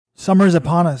Summer is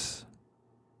upon us.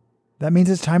 That means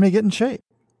it's time to get in shape.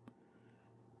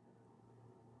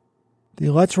 The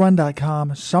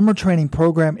LetsRun.com summer training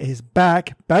program is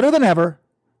back, better than ever.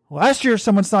 Last year,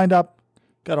 someone signed up,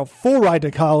 got a full ride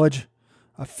to college.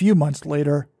 A few months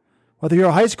later, whether you're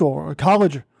a high school or a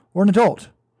college or an adult,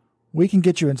 we can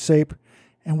get you in shape.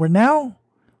 And we're now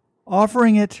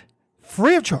offering it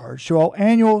free of charge to all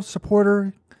annual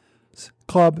supporter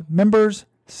club members.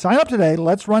 Sign up today,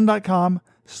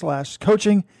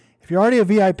 letsrun.com/coaching. If you're already a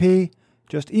VIP,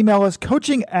 just email us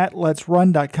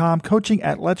coaching@letsrun.com,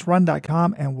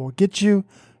 coaching@letsrun.com, and we'll get you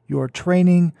your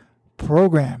training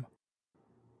program.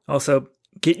 Also,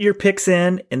 get your picks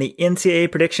in the NCAA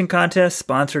prediction contest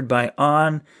sponsored by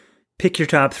On. Pick your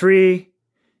top 3,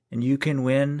 and you can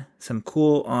win some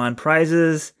cool On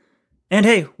prizes. And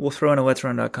hey, we'll throw in a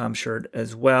LetsRun.com shirt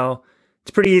as well.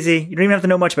 It's pretty easy. You don't even have to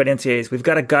know much about NCAAs. We've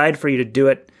got a guide for you to do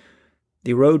it.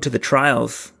 The Road to the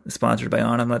Trials is sponsored by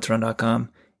On LetsRun.com,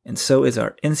 and so is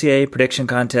our NCAA prediction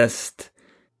contest.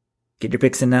 Get your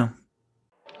picks in now.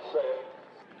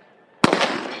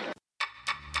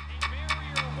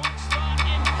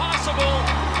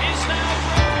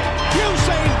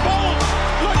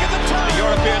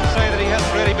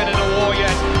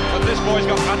 Boy's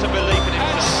got utter belief in him.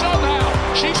 And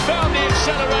somehow she's found the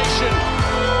acceleration.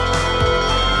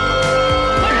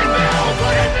 Look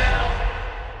at now.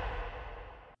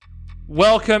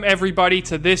 Welcome everybody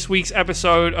to this week's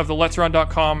episode of the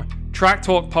LetsRun.com Track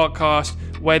Talk podcast,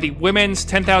 where the women's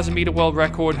 10,000 meter world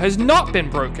record has not been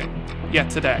broken yet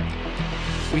today.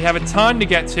 We have a ton to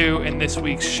get to in this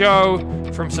week's show,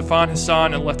 from Sifan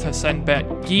Hassan and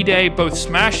Letesenbet Gidey both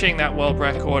smashing that world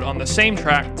record on the same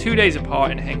track 2 days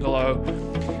apart in Hengelo.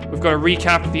 We've got a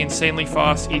recap of the insanely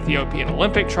fast Ethiopian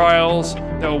Olympic trials.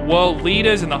 There were world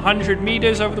leaders in the 100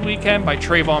 meters over the weekend by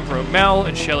Trayvon Bromell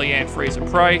and Shelly-Ann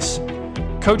Fraser-Price.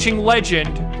 Coaching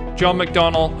legend John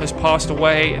McDonnell has passed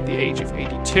away at the age of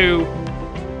 82.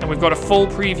 And we've got a full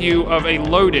preview of a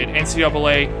loaded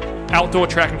NCAA Outdoor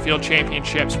Track and Field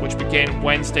Championships, which begin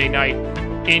Wednesday night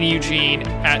in Eugene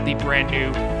at the brand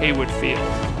new Hayward Field.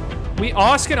 We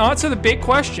ask and answer the big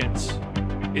questions.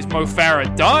 Is Mo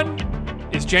Farah done?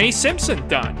 Is Jenny Simpson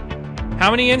done?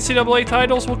 How many NCAA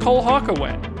titles will Cole Harker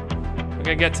win? We're going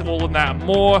to get to all of that and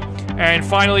more. And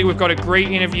finally, we've got a great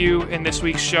interview in this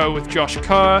week's show with Josh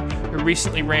Kerr, who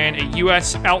recently ran a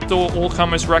U.S. outdoor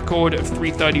all-comers record of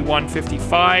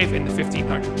 3:31.55 in the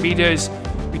 1,500 meters.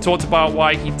 We talked about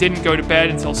why he didn't go to bed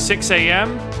until 6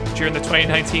 a.m. during the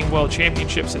 2019 World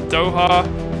Championships in Doha,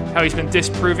 how he's been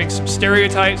disproving some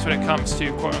stereotypes when it comes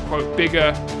to quote-unquote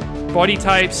bigger body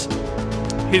types,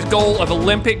 his goal of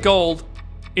Olympic gold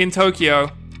in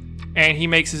Tokyo, and he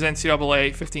makes his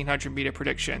NCAA 1,500 meter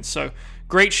prediction. So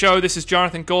great show. This is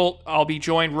Jonathan Gault. I'll be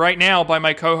joined right now by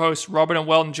my co-hosts Robert and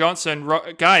Weldon Johnson.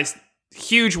 Guys,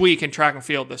 huge week in track and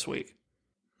field this week.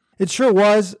 It sure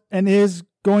was and is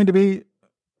going to be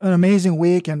an amazing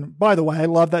week. And by the way, I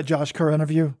love that Josh Kerr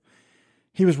interview.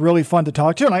 He was really fun to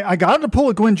talk to. And I got him to pull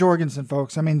a Gwyn Jorgensen,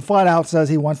 folks. I mean, flat out says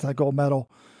he wants that gold medal.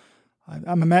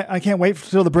 I can't wait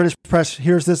until the British press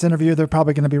hears this interview. They're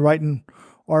probably going to be writing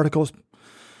articles,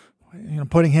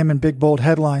 putting him in big, bold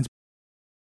headlines.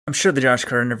 I'm sure the Josh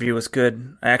Kerr interview was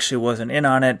good. I actually wasn't in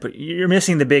on it, but you're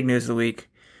missing the big news of the week.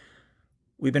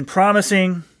 We've been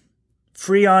promising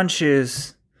free On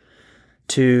shoes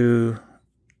to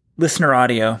listener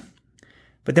audio,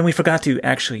 but then we forgot to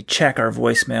actually check our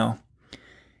voicemail.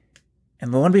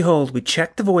 And lo and behold, we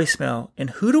checked the voicemail,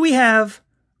 and who do we have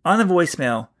on the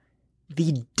voicemail?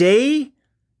 The day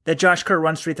that Josh Kerr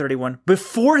runs 3:31,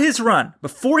 before his run,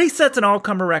 before he sets an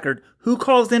all-comer record, who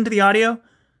calls into the audio?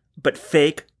 But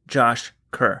fake Josh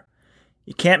Kerr.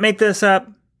 You can't make this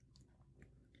up.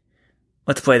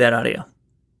 Let's play that audio.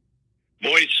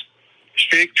 Boys, it's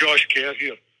fake Josh Kerr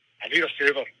here. I need a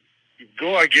favour. You've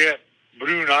got to get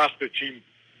Bruin off the team.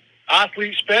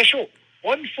 Athlete special.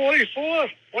 144.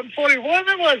 141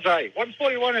 it was,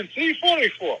 141 and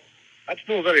 344. That's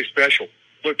not very special.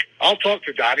 Look, I'll talk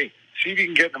to Danny. See if he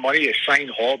can get the money to sign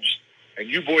Hobbs. And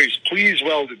you boys, please,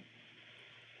 Weldon.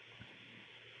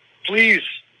 Please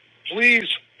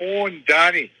phone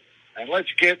Danny. And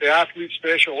let's get the athlete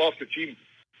special off the team.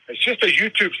 It's just a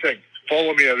YouTube thing.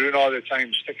 Follow me around all the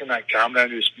time, sticking that camera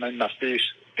in my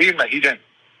face, digging my head in.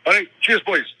 All right, cheers,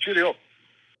 boys. Cheerio.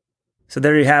 So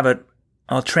there you have it.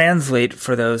 I'll translate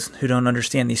for those who don't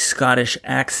understand the Scottish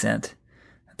accent.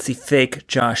 That's the fake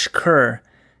Josh Kerr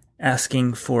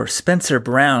asking for Spencer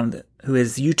Brown, who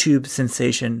is YouTube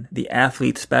sensation, the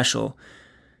athlete special,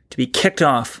 to be kicked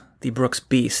off the Brooks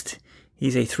Beast.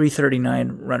 He's a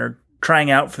 3:39 runner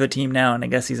trying out for the team now, and I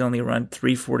guess he's only run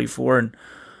 3:44. And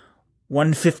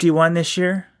 151 this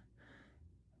year,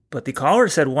 but the caller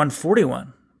said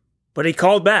 141. But he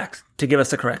called back to give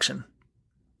us a correction.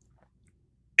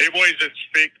 Hey boys, it's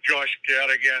fake Josh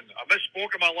Kerr again. I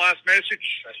misspoke in my last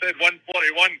message. I said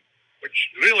 141, which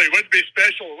really would be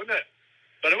special, wouldn't it?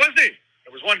 But it wasn't.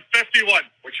 It was 151,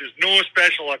 which is no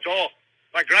special at all.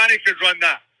 My granny could run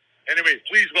that. Anyway,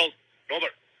 please, Will,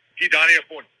 Robert, give Danny a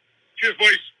phone. Cheers,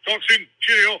 boys. Talk soon.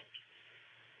 Cheerio.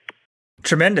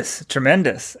 Tremendous.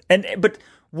 But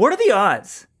what are the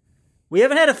odds? We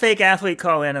haven't had a fake athlete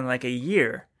call in like a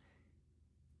year.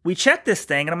 We checked this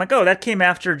thing, and I'm like, oh, that came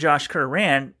after Josh Kerr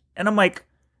ran. And I'm like,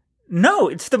 no,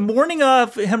 it's the morning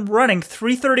of him running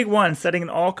 3:31, setting an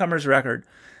all-comers record.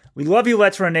 We love you,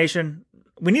 Let's Run Nation.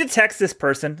 We need to text this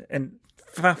person and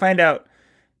find out.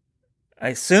 I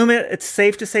assume it's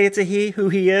safe to say it's a he, who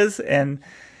he is, and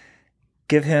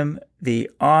give him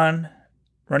the on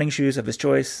running shoes of his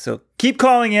choice. So keep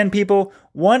calling in, people.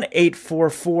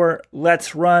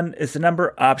 1-844-LETS-RUN is the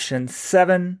number, option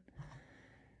 7.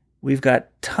 We've got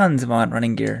tons of on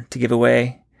running gear to give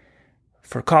away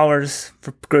for callers,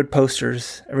 for good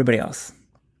posters, everybody else.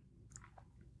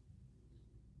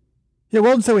 Yeah,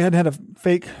 Weldon said we hadn't had a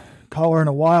fake caller in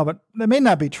a while, but that may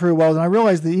not be true, Weldon. I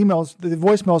realized the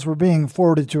voicemails were being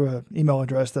forwarded to an email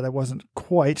address that I wasn't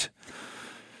quite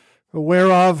aware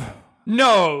of.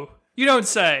 No, you don't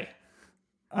say.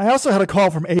 I also had a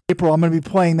call from April. I'm going to be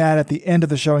playing that at the end of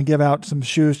the show and give out some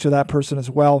shoes to that person as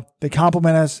well. They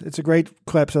compliment us. It's a great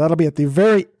clip, so that'll be at the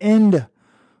very end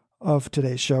of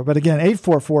today's show. But again,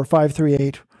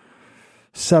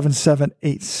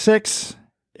 844-538-7786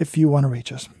 if you want to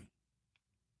reach us.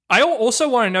 I also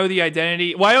want to know the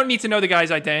identity. Well, I don't need to know the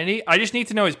guy's identity. I just need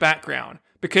to know his background,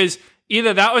 because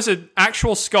either that was an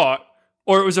actual Scot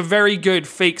or it was a very good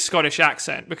fake Scottish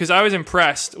accent, because I was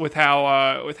impressed with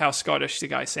how Scottish the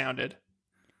guy sounded.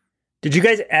 Did you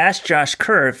guys ask Josh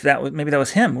Kerr if maybe that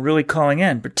was him really calling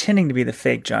in, pretending to be the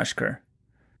fake Josh Kerr?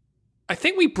 I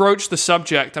think we broached the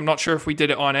subject. I'm not sure if we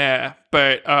did it on air,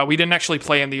 but we didn't actually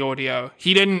play him the audio.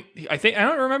 He didn't. I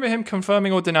don't remember him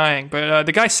confirming or denying, but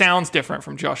the guy sounds different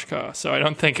from Josh Kerr, so I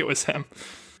don't think it was him.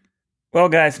 Well,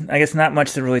 guys, I guess not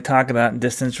much to really talk about in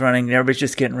distance running. Everybody's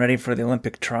just getting ready for the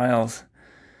Olympic trials.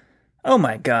 Oh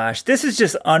my gosh, this is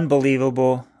just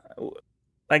unbelievable.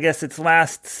 I guess it's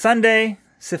last Sunday,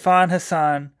 Sifan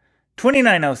Hassan,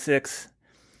 29:06,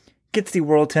 gets the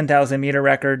world 10,000 meter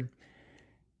record.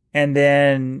 And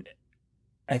then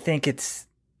I think it's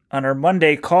on our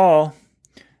Monday call,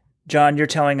 John, you're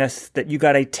telling us that you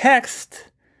got a text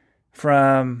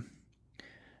from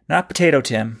not Potato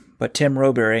Tim, but Tim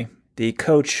Rowberry, the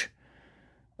coach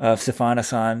of Sifan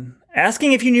Hassan,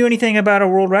 asking if you knew anything about a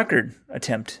world record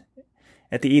attempt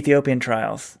at the Ethiopian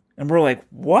trials. And we're like,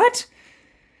 what?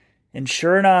 And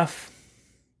sure enough,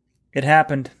 it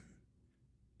happened.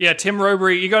 Yeah, Tim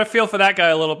Rowberry, you got to feel for that guy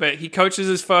a little bit. He coaches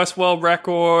his first world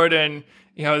record, and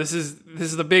this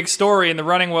is the big story in the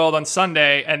running world on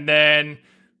Sunday, and then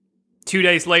 2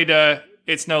 days later,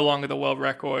 it's no longer the world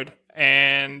record.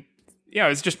 And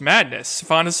it's just madness.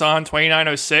 Sifan Hassan,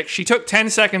 29:06. She took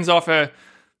 10 seconds off the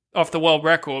world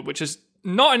record, which is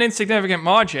not an insignificant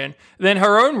margin. Then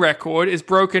her own record is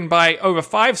broken by over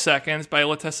 5 seconds by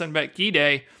Letesenbet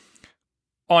Gide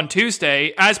on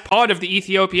Tuesday as part of the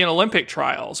Ethiopian Olympic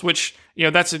trials, which,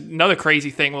 that's another crazy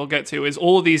thing we'll get to, is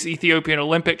all of these Ethiopian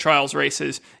Olympic trials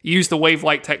races use the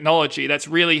wave-like technology. That's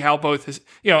really how both,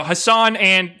 Hassan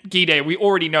and Gide, we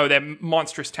already know they're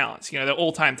monstrous talents, they're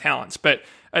all-time talents. But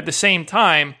at the same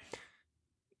time,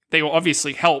 they were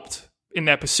obviously helped in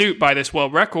their pursuit by this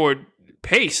world record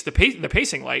pace, the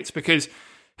pacing lights, because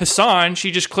Hassan,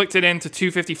 she just clicked it into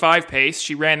 2:55 pace.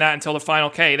 She ran that until the final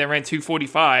K, then ran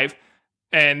 2:45.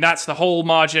 And that's the whole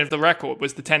margin of the record,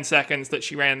 was the 10 seconds that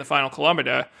she ran in the final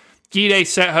kilometer. Gide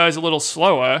set hers a little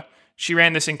slower. She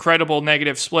ran this incredible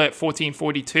negative split,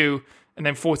 14:42 and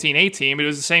then 14:18, but it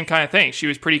was the same kind of thing. She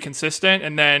was pretty consistent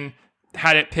and then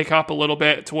had it pick up a little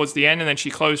bit towards the end, and then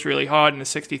she closed really hard in the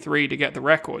 63 to get the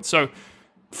record. So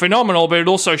phenomenal, but it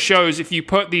also shows if you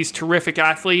put these terrific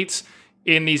athletes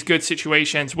in these good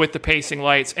situations with the pacing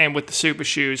lights and with the super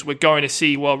shoes, we're going to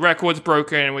see world records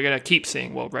broken, and we're going to keep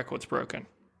seeing world records broken.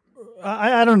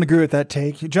 I don't agree with that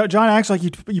take. John acts like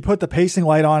you put the pacing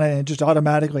light on it and it just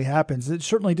automatically happens. It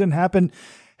certainly didn't happen.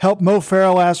 Help Mo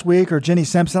Farah last week or Jenny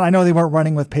Simpson. I know they weren't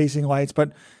running with pacing lights,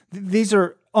 but these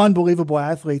are unbelievable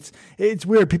athletes. It's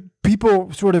weird.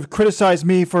 People sort of criticize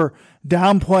me for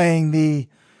downplaying the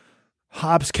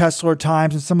Hobbs Kessler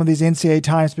times and some of these NCAA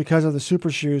times because of the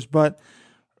super shoes, but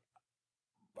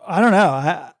I don't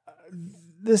know.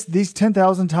 These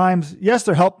 10,000 times, yes,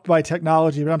 they're helped by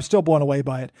technology, but I'm still blown away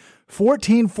by it.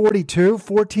 14:42,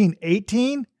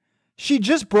 14:18. She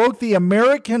just broke the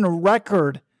American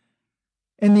record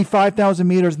in the 5,000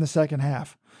 meters in the second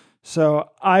half. So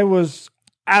I was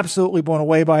absolutely blown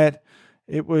away by it.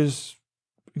 It was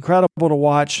incredible to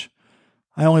watch.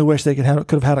 I only wish they could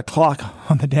have had a clock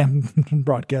on the damn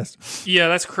broadcast. Yeah,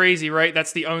 that's crazy, right?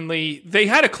 They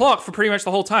had a clock for pretty much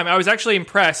the whole time. I was actually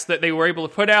impressed that they were able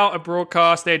to put out a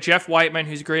broadcast. They had Jeff Whiteman,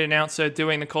 who's a great announcer,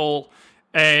 doing the call,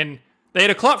 and they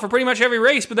had a clock for pretty much every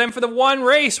race. But then for the one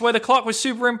race where the clock was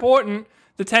super important,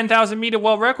 the 10,000 meter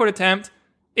world record attempt,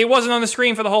 it wasn't on the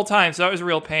screen for the whole time, so that was a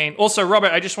real pain. Also,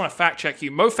 Robert, I just want to fact check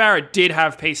you. Mo Farah did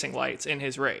have pacing lights in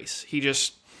his race. He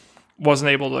just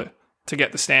wasn't able to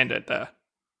get the standard there.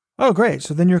 Oh, great.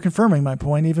 So then you're confirming my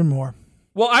point even more.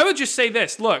 Well, I would just say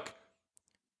this. Look,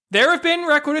 there have been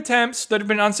record attempts that have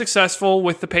been unsuccessful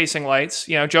with the pacing lights.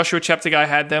 You know, Joshua Cheptegei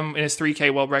had them in his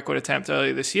 3K world record attempt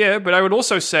earlier this year. But I would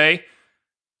also say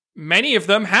many of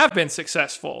them have been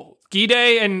successful. Gide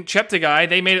and Cheptegei,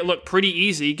 they made it look pretty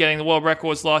easy getting the world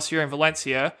records last year in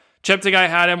Valencia. Cheptegei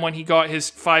had him when he got his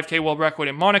 5K world record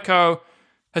in Monaco.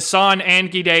 Hassan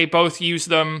and Gide both used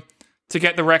them to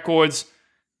get the records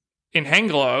in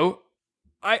Hengelo.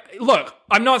 Look,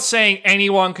 I'm not saying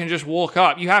anyone can just walk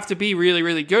up. You have to be really,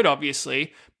 really good,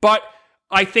 obviously. But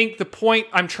I think the point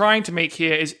I'm trying to make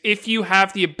here is if you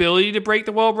have the ability to break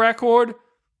the world record,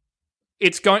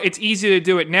 it's easier to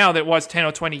do it now than it was 10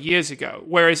 or 20 years ago.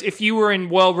 Whereas if you were in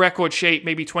world record shape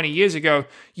maybe 20 years ago,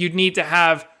 you'd need to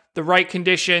have the right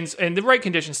conditions, and the right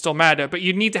conditions still matter, but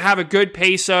you'd need to have a good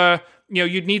pacer. You know,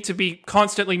 you'd need to be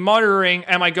constantly monitoring,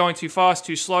 am I going too fast,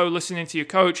 too slow, listening to your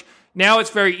coach. Now it's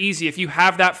very easy. If you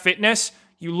have that fitness,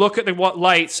 you look at the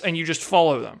lights and you just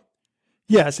follow them.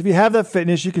 Yes, if you have that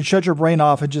fitness, you can shut your brain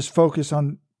off and just focus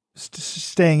on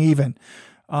staying even.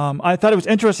 I thought it was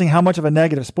interesting how much of a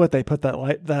negative split they put that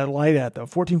light at, though.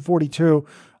 14:42,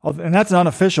 and that's an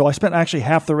unofficial. I spent actually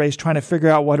half the race trying to figure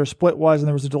out what her split was, and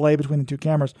there was a delay between the two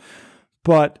cameras.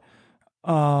 But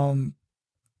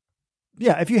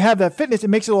yeah, if you have that fitness, it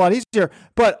makes it a lot easier.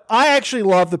 But I actually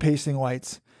love the pacing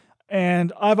lights.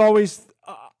 And I've always,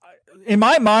 in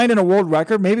my mind, in a world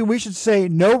record, maybe we should say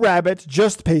no rabbits,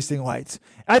 just pacing lights.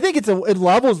 I think it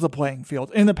levels the playing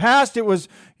field. In the past, it was,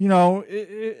 you know,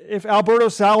 if Alberto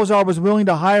Salazar was willing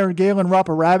to hire Galen Rupp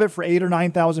a rabbit for 8,000 or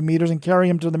 9,000 meters and carry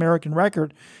him to the American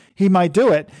record, he might do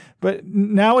it. But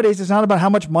nowadays, it's not about how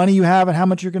much money you have and how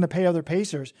much you're going to pay other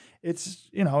pacers. It's,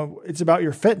 you know, it's about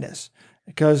your fitness,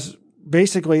 because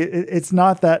basically it's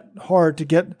not that hard to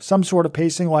get some sort of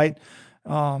pacing light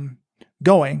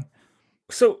going.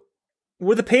 So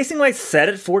were the pacing lights set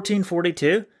at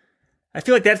 14:42? I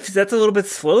feel like that's a little bit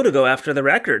slow to go after the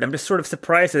record. I'm just sort of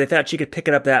surprised that they thought she could pick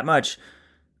it up that much,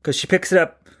 because she picks it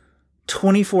up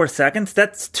 24 seconds.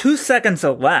 That's 2 seconds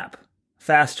a lap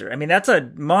faster. I mean, that's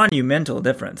a monumental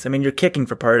difference. I mean, you're kicking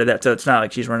for part of that, so it's not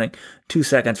like she's running 2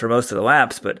 seconds for most of the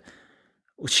laps, but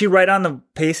was she right on the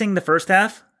pacing the first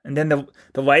half? And then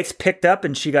the lights picked up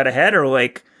and she got ahead? Or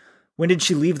like, when did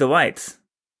she leave the lights?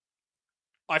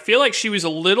 I feel like she was a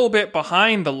little bit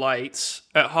behind the lights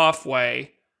at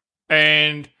halfway,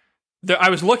 and I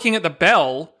was looking at the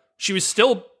bell. She was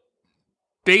still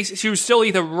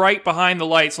either right behind the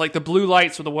lights, like the blue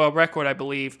lights were the world record, I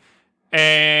believe.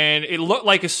 And it looked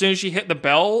like as soon as she hit the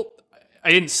bell,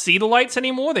 I didn't see the lights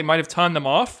anymore. They might have turned them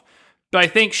off. But I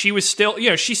think she was still, you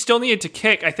know, she still needed to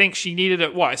kick. I think she needed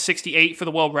a 68 for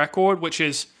the world record, which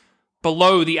is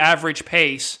below the average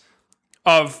pace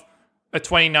of a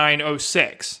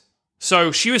 29:06.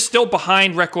 So she was still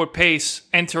behind record pace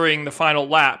entering the final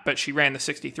lap, but she ran the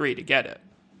 63 to get it.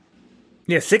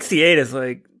 Yeah, 68 is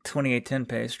like 28:10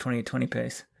 pace, 28:20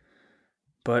 pace.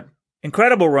 But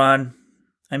incredible run.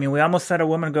 I mean, we almost had a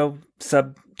woman go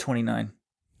sub 29.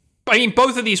 I mean,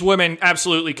 both of these women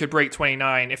absolutely could break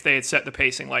 29 if they had set the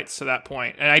pacing lights to that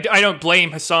point. And I don't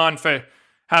blame Hassan for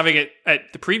having it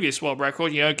at the previous world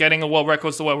record, you know, getting a world record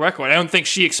is the world record. I don't think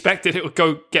she expected it would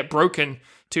go get broken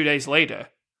 2 days later.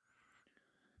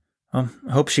 I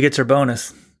hope she gets her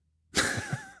bonus.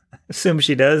 Assume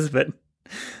she does, but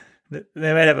they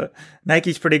might have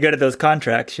Nike's pretty good at those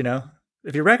contracts, you know.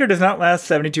 If your record does not last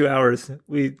 72 hours,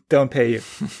 we don't pay you.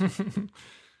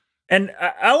 And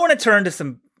I want to turn to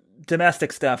some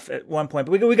domestic stuff at one point,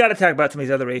 but we got to talk about some of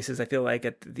these other races, I feel like,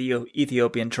 at the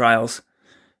Ethiopian trials,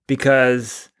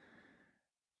 because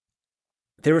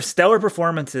there were stellar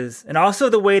performances, and also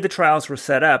the way the trials were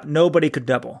set up, nobody could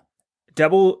double.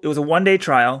 It was a one-day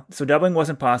trial, so doubling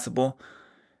wasn't possible.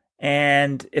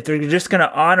 And if they're just going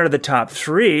to honor the top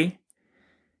three,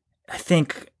 I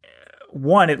think,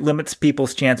 one, it limits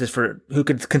people's chances for who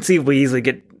could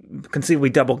conceivably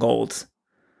double golds.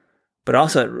 but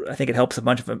also I think it helps a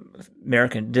bunch of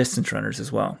American distance runners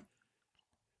as well.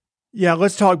 Yeah,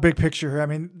 let's talk big picture here. I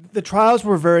mean, the trials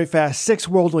were very fast. 6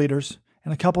 world leaders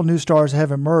and a couple new stars have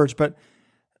emerged. But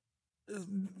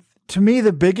to me,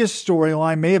 the biggest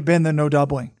storyline may have been the no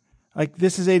doubling. Like,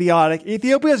 this is idiotic.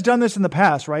 Ethiopia has done this in the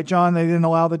past, right, John? They didn't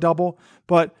allow the double.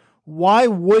 But why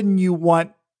wouldn't you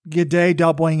want Gidey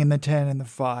doubling in the 10 and the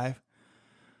 5?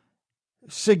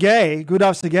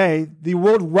 Gudaf Tsegay, the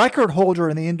world record holder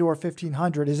in the indoor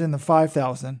 1500, is in the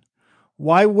 5,000.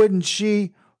 Why wouldn't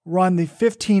she run the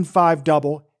 15.5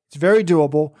 double? It's very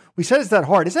doable. We said it's that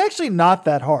hard. It's actually not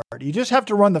that hard. You just have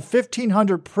to run the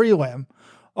 1500 prelim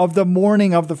of the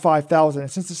morning of the 5,000.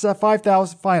 And since it's a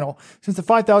 5,000 final, since the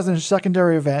 5,000 is a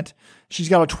secondary event, she's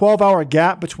got a 12-hour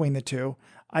gap between the two.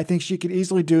 I think she could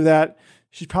easily do that.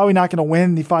 She's probably not going to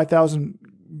win the 5,000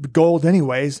 gold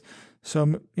anyways.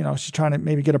 So, she's trying to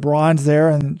maybe get a bronze there.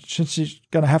 And since she's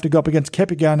going to have to go up against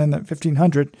Kipyegon in the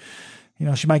 1,500,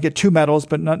 she might get 2 medals,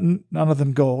 but none of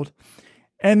them gold.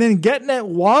 And then Getnet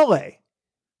Wale.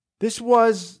 This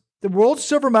was the world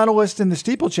silver medalist in the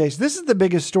steeplechase. This is the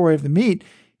biggest story of the meet.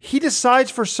 He decides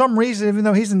for some reason, even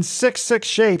though he's in 6'6"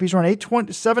 shape, he's run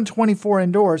 724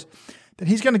 indoors, that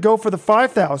he's going to go for the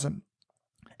 5,000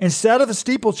 instead of the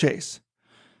steeplechase.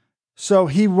 So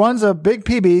he runs a big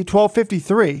PB,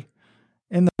 12:53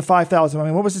 in the 5,000. I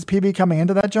mean, what was his PB coming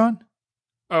into that, John?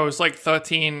 Oh, it was like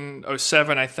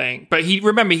 13:07, I think. But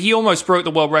he almost broke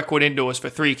the world record indoors for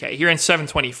 3K. He ran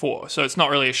 7:24, so it's not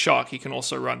really a shock. He can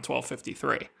also run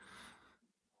 12:53.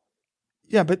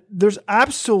 Yeah, but there's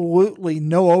absolutely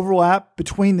no overlap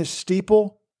between the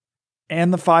steeple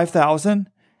and the 5,000,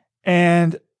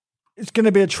 and it's going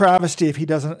to be a travesty if he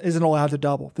isn't allowed to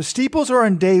double. The steeples are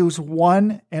on days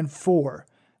 1 and 4.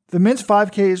 The men's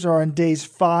 5Ks are on days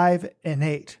 5 and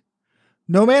 8.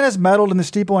 No man has medaled in the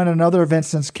steeple in another event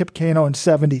since Kip Keino in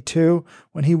 72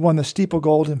 when he won the steeple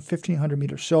gold and 1,500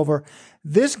 meter silver.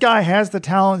 This guy has the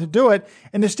talent to do it,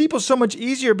 and the steeple's so much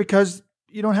easier because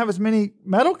you don't have as many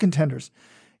medal contenders.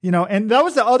 And that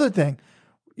was the other thing.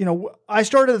 I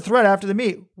started the thread after the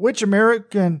meet. Which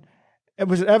American, it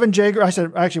was Evan Jager, I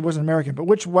said actually it wasn't American, but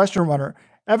which Western runner,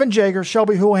 Evan Jager,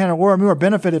 Shelby Houlihan, and Laura Muir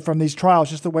benefited from these trials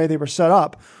just the way they were set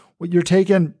up. You're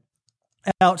taking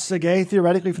out Tsegay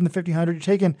theoretically from the 1,500. You're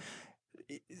taking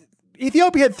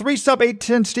Ethiopia had 3 sub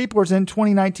 8:10 steeplers in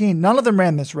 2019. None of them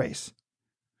ran this race.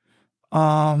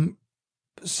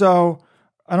 So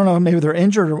I don't know, maybe they're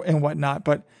injured and whatnot,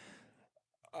 but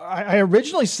I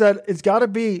originally said it's got to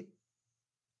be,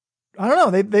 I don't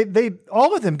know, they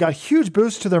all of them got huge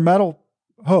boosts to their medal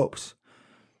hopes.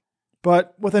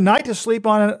 But with a night to sleep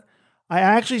on it, I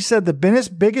actually said the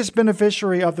biggest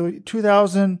beneficiary of the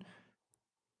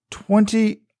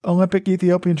 2020 Olympic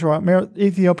Ethiopian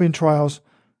trials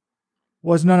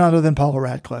was none other than Paula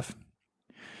Radcliffe.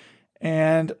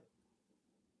 And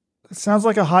it sounds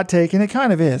like a hot take, and it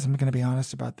kind of is. I'm going to be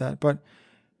honest about that. But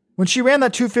when she ran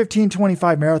that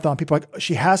 2:15:25 marathon, people were like,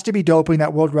 she has to be doping.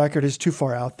 That world record is too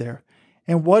far out there.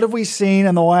 And what have we seen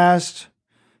in the last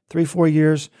 3-4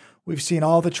 years? We've seen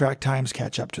all the track times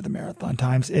catch up to the marathon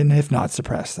times, and if not,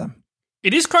 suppress them.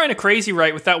 It is kind of crazy,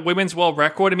 right, with that women's world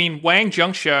record. I mean, Wang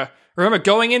Zhengxia, remember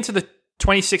going into the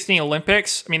 2016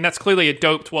 Olympics, I mean, that's clearly a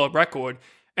doped world record,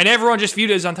 and everyone just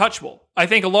viewed it as untouchable. I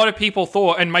think a lot of people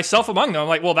thought, and myself among them, I'm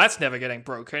like, well, that's never getting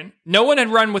broken. No one had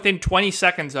run within 20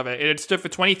 seconds of it. It had stood for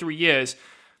 23 years.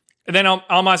 And then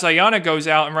Almaz Ayana goes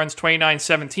out and runs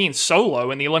 29:17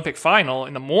 solo in the Olympic final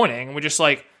in the morning, and we're just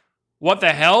like, what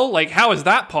the hell? Like, how is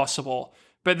that possible?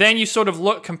 But then you sort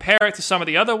of compare it to some of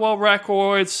the other world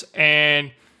records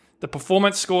and the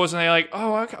performance scores, and they're like,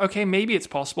 oh, okay, maybe it's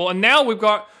possible. And now we've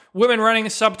got women running a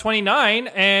sub 29,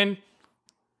 and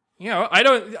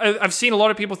I've seen a lot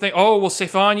of people think, oh, well,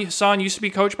 Sefan Hassan used to be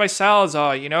coached by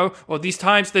Salazar, or these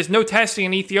times there's no testing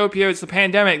in Ethiopia, it's the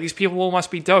pandemic, these people all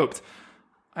must be doped.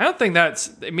 I don't think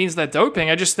it means they're doping.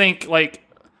 I just think,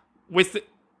 with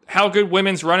how good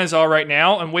women's runners are right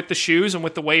now, and with the shoes and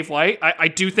with the wave light, I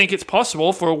do think it's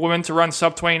possible for a woman to run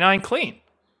sub 29 clean.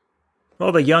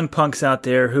 All the young punks out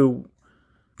there who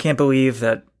can't believe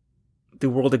that the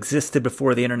world existed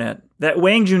before the internet. That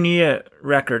Wang Junia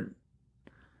record,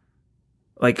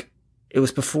 it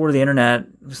was before the internet.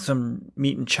 It was some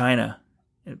meet in China.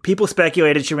 And people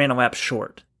speculated she ran a lap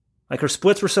short. Her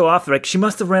splits were so off, she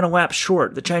must have ran a lap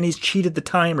short. The Chinese cheated the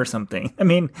time or something. I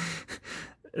mean,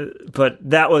 but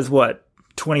that was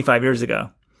 25 years ago.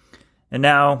 And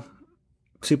now,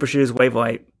 Super Shoes, Wave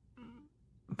Light,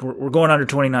 we're going under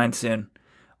 29 soon.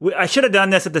 I should have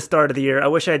done this at the start of the year. I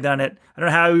wish I had done it. I don't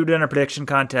know how we would have done a prediction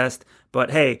contest,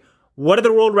 but hey, what are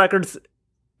the world records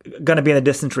going to be in the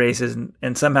distance races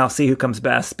and somehow see who comes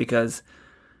best, because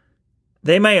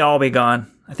they may all be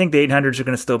gone. I think the 800s are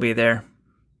going to still be there,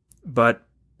 but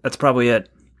that's probably it.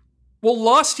 Well,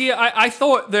 last year, I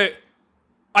thought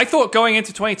going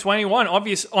into 2021,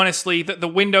 honestly, that the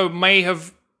window may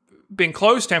have been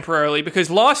closed temporarily, because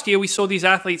last year we saw these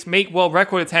athletes make world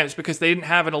record attempts because they didn't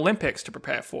have an Olympics to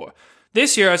prepare for.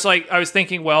 This year, I was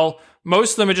thinking, well,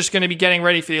 most of them are just going to be getting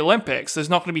ready for the Olympics. There's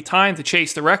not going to be time to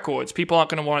chase the records. People aren't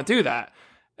going to want to do that.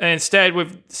 And instead,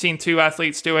 we've seen 2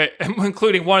 athletes do it,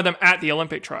 including one of them at the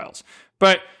Olympic trials.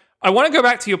 But I want to go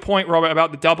back to your point, Robert,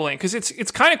 about the doubling, because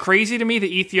it's kind of crazy to me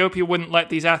that Ethiopia wouldn't let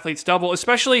these athletes double,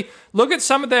 especially look at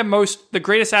some of the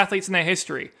greatest athletes in their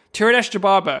history. Tirunesh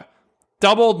Jababa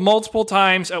doubled multiple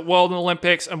times at World and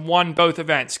Olympics and won both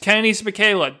events. Kenenisa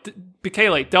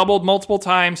Bekele doubled multiple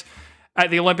times at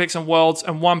the Olympics and Worlds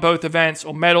and won both events,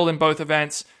 or medaled in both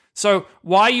events. So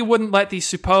why you wouldn't let these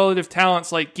superlative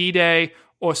talents like Gide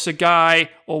or Sagai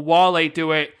or Wale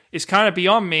do it is kind of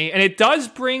beyond me. And it does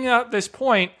bring up this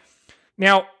point.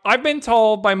 Now, I've been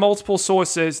told by multiple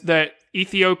sources that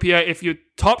Ethiopia, if you're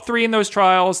top 3 in those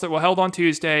trials that were held on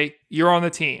Tuesday, you're on the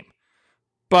team.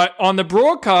 But on the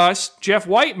broadcast, Jeff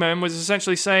Whiteman was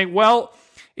essentially saying, well,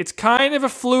 it's kind of a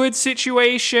fluid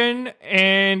situation,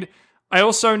 and I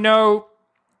also know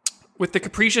with the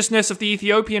capriciousness of the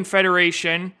Ethiopian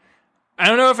Federation, I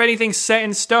don't know if anything's set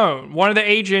in stone. One of the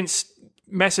agents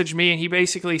messaged me, and he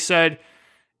basically said,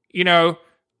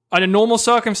 under normal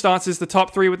circumstances, the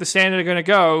top 3 with the standard are going to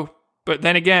go, but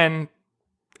then again,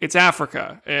 it's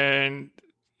Africa. And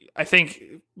I think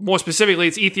more specifically,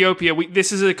 it's Ethiopia.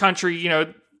 This is a country,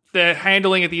 the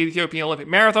handling of the Ethiopian Olympic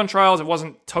Marathon trials, it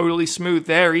wasn't totally smooth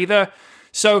there either.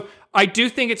 So I do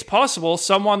think it's possible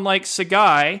someone like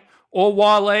Sagai or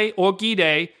Wale or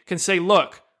Gide can say,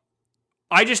 look,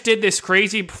 I just did this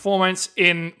crazy performance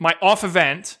in my off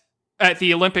event at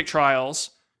the Olympic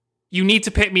trials. You need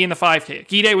to pick me in the 5K.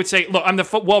 Gide would say, look, I'm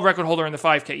the world record holder in the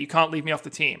 5K. You can't leave me off the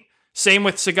team. Same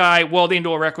with Sagai, world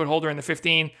indoor record holder in the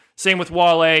 15. Same with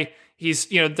Wale. He's,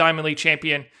 Diamond League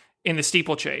champion in the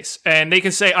steeplechase. And they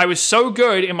can say, I was so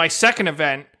good in my second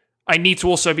event, I need to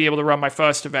also be able to run my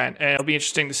first event. And it'll be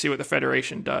interesting to see what the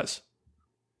Federation does.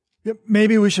 Yep,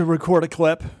 maybe we should record a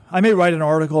clip. I may write an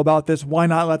article about this. Why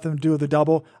not let them do the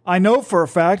double? I know for a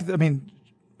fact,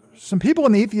 some people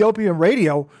in the Ethiopian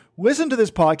radio listen to this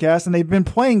podcast, and they've been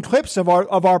playing clips of our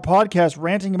podcast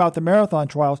ranting about the marathon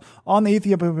trials on the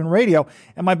Ethiopian radio.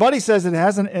 And my buddy says it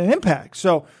has an impact.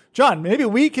 So, John, maybe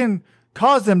we can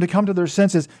cause them to come to their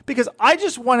senses, because I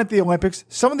just won at the Olympics.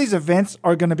 Some of these events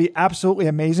are going to be absolutely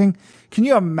amazing. Can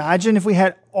you imagine if we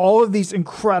had all of these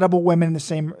incredible women in the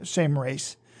same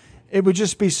race? It would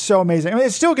just be so amazing.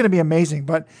 It's still going to be amazing,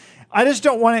 but I just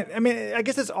don't want it. I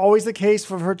guess it's always the case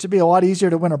for it to be a lot easier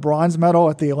to win a bronze medal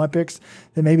at the Olympics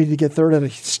than maybe to get third at a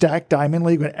stacked Diamond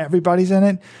League when everybody's in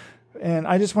it. And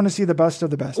I just want to see the best of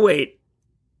the best. Wait,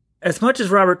 as much as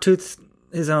Robert toots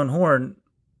his own horn,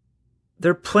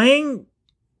 they're playing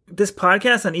this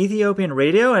podcast on Ethiopian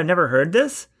radio? I've never heard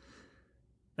this.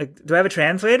 Do I have a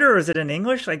translator, or is it in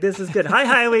English? This is good. Hi,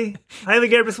 Haile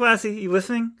Gebrselassie. You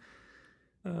listening?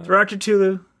 Roger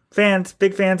Tulu. Fans,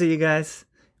 big fans of you guys.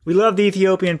 We love the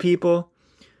Ethiopian people.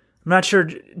 I'm not sure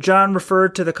John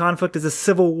referred to the conflict as a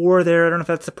civil war there. I don't know if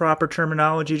that's the proper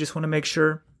terminology. Just want to make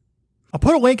sure. I'll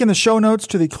put a link in the show notes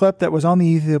to the clip that was on the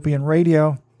Ethiopian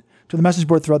radio, to the message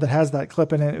board thread that has that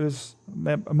clip in it. It was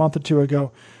a month or 2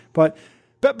 ago. But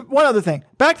one other thing.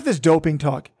 Back to this doping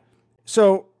talk.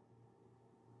 So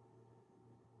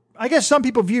I guess some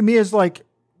people view me as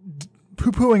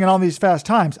poo-pooing on all these fast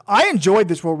times. I enjoyed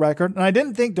this world record, and I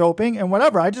didn't think doping and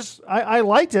whatever. I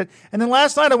liked it. And then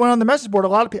last night I went on the message board. A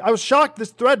lot of people, I was shocked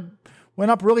this thread went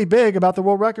up really big about the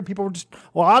world record.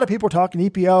 A lot of people talking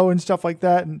EPO and stuff like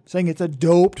that and saying it's a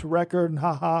doped record and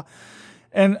haha.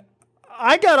 And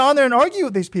I got on there and argued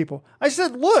with these people. I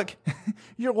said, look,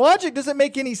 your logic doesn't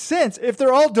make any sense. If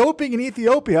they're all doping in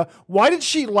Ethiopia, why did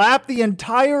she lap the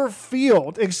entire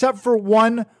field except for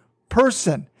one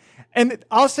person? And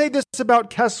I'll say this about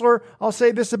Kessler, I'll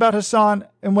say this about Hassan,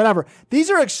 and whatever. These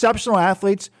are exceptional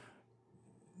athletes,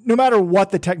 no matter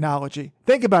what the technology.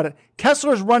 Think about it.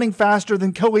 Kessler's running faster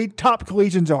than top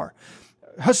collegians are.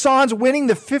 Hassan's winning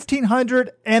the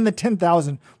 1,500 and the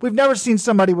 10,000. We've never seen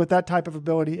somebody with that type of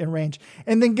ability and range.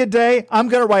 And then Gide, I'm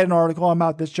going to write an article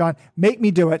about this, John. Make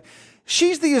me do it.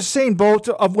 She's the Usain Bolt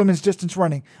of women's distance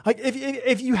running.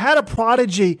 If you had a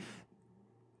prodigy,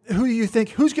 who you think,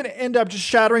 who's going to end up just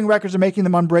shattering records and making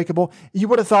them unbreakable? You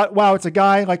would have thought, wow, it's a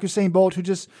guy like Usain Bolt who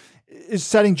just is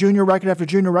setting junior record after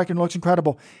junior record and looks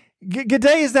incredible.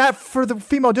 Gidey is that for the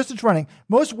female distance running.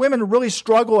 Most women really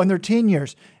struggle in their teen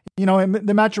years, in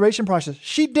the maturation process.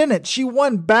 She didn't. She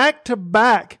won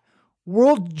back-to-back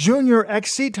World Junior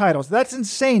XC titles. That's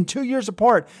insane. 2 years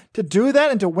apart. To do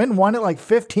that and to win one at like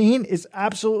 15 is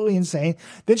absolutely insane.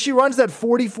 Then she runs that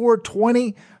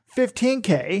 44-20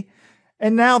 15K.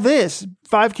 And now this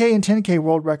 5K and 10K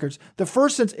world records. The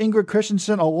first since Ingrid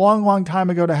Christensen a long, long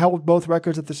time ago to hold both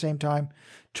records at the same time.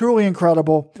 Truly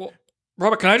incredible. Well,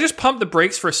 Robert, can I just pump the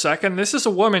brakes for a second? This is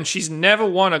a woman. She's never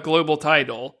won a global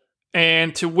title.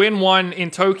 And to win one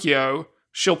in Tokyo,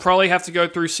 she'll probably have to go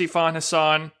through Sifan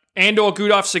Hassan and or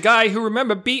Gudaf Sagai, who,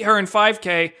 remember, beat her in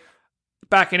 5K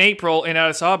back in April in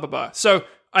Addis Ababa. So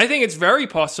I think it's very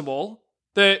possible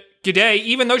that Gidey,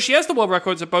 even though she has the world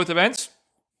records at both events,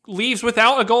 leaves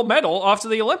without a gold medal after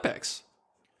the Olympics.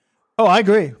 Oh, I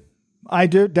agree. I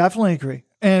do definitely agree.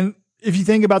 And if you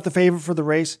think about the favorite for the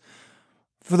race,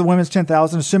 for the women's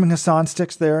 10,000, assuming Hassan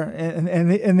sticks there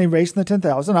and they race in the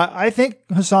 10,000, I think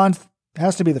Hassan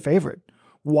has to be the favorite.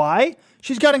 Why?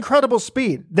 She's got incredible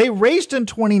speed. They raced in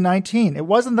 2019. It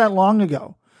wasn't that long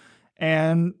ago.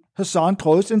 And Hassan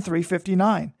closed in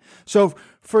 3:59. So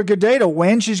for Gidey to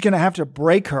win, she's going to have to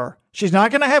break her. She's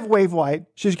not going to have wave white.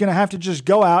 She's going to have to just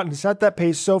go out and set that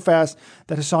pace so fast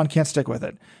that Hassan can't stick with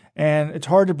it. And it's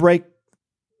hard to break,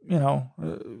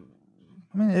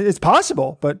 it's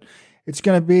possible, but it's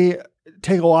going to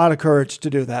take a lot of courage to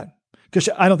do that. Because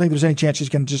I don't think there's any chance she's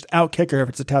going to just outkick her if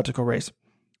it's a tactical race.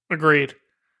 Agreed.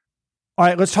 All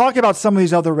right, let's talk about some of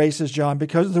these other races, John,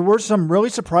 because there were some really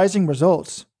surprising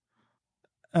results.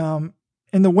 In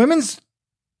the women's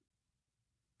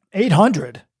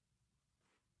 800,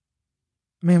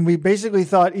 we basically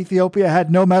thought Ethiopia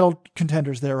had no medal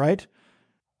contenders there, right?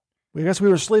 I guess we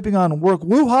were sleeping on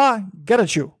Wuha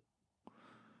Getachew.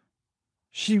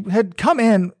 She had come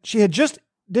in,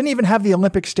 didn't even have the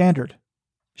Olympic standard.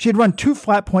 She had run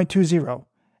 2:20,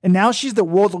 and now she's the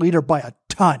world leader by a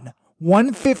ton.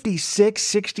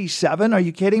 156.67. Are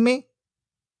you kidding me?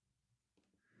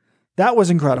 That was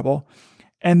incredible.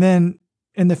 And then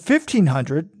in the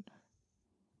 1500,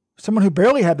 someone who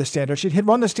barely had the standard, she had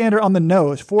run the standard on the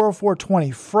nose, 4:04.20.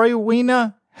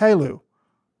 Frewina Hailu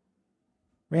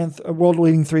ran a world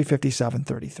leading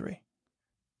 3:57.33.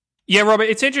 Yeah, Robert,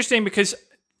 it's interesting because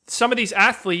some of these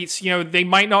athletes, they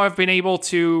might not have been able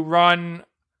to run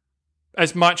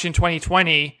as much in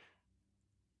 2020.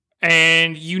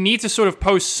 And you need to sort of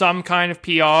post some kind of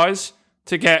PRs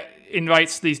to get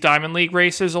invites to these Diamond League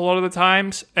races a lot of the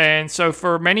times. And so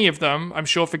for many of them, I'm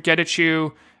sure for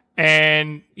Getachew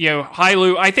and,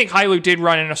 Hailu, I think Hailu did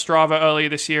run in Ostrava earlier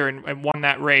this year and won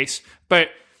that race.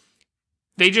 But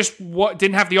they just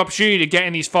didn't have the opportunity to get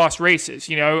in these fast races.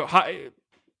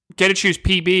 Getachew's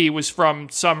PB was from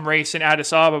some race in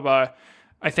Addis Ababa,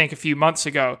 I think a few months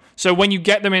ago. So when you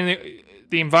get them in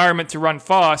the environment to run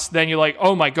fast, then you're like,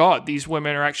 oh my God, these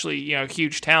women are actually,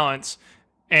 huge talents.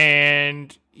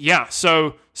 And yeah,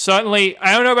 so certainly,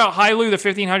 I don't know about Hailu, the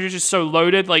 1500 is just so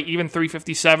loaded, like even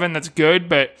 3:57, that's good,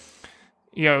 but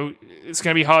it's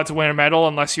going to be hard to win a medal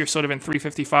unless you're sort of in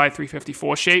 3:55,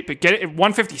 3:54 shape. But get it at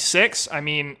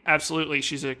 1:56, absolutely,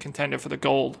 she's a contender for the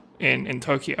gold in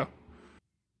Tokyo.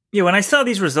 Yeah, when I saw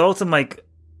these results, I'm like,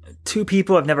 two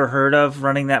people I've never heard of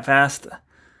running that fast.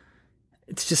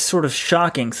 It's just sort of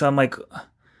shocking. So I'm like,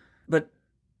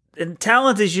 and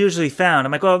talent is usually found.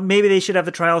 I'm like, well, maybe they should have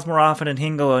the trials more often in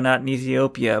Hingolo, not in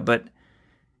Ethiopia.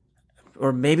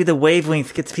 Or maybe the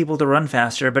wavelength gets people to run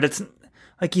faster. But it's,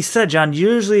 like you said, John,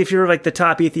 usually if you're like the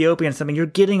top Ethiopian or something, you're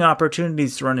getting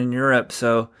opportunities to run in Europe.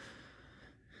 So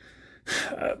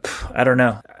I don't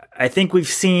know. I think we've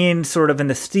seen sort of in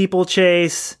the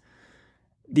steeplechase,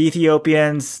 the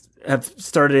Ethiopians have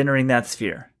started entering that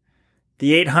sphere.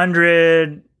 The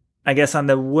 800, I guess on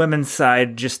the women's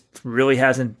side, just really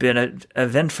hasn't been an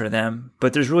event for them.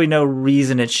 But there's really no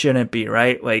reason it shouldn't be,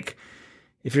 right? Like,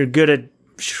 if you're good at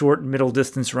short and middle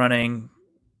distance running,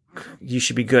 you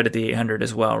should be good at the 800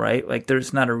 as well, right? Like,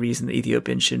 there's not a reason the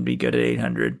Ethiopians shouldn't be good at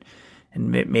 800. And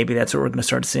maybe that's what we're going to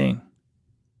start seeing.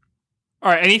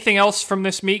 All right, anything else from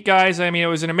this meet, guys? It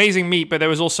was an amazing meet, but there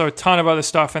was also a ton of other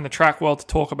stuff in the track world to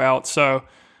talk about. So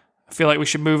I feel like we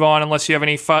should move on unless you have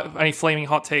any flaming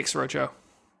hot takes, Rojo.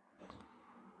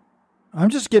 I'm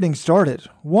just getting started.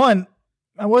 One,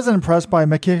 I wasn't impressed by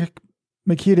Makita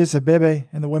Zabebe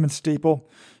in the women's steeple.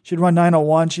 She'd run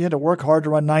 9:01. She had to work hard to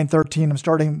run 9:13. I'm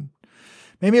starting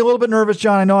maybe a little bit nervous,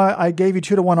 John. I know I gave you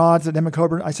 2-1 odds at Emma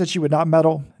Coburn. I said she would not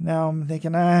medal. Now I'm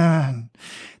thinking,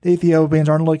 the Ethiopians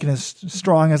aren't looking as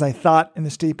strong as I thought in the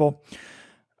steeple.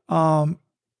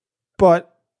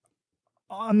 But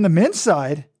on the men's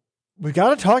side, we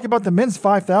got to talk about the men's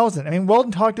 5,000. I mean,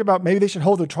 Weldon talked about maybe they should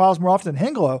hold the trials more often than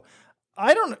Hengelo.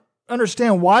 I don't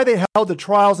understand why they held the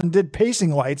trials and did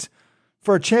pacing lights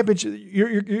for a championship.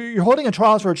 You're holding a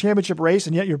trials for a championship race,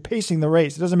 and yet you're pacing the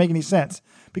race. It doesn't make any sense,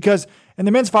 because in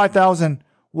the men's 5,000,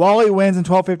 Wally wins in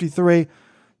 12:53.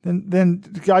 Then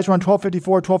the guys run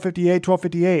 12:54, 12:58,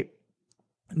 12:58.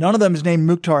 None of them is named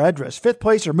Mukhtar Edris. Fifth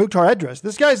placer, Mukhtar Edris.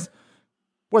 This guy's,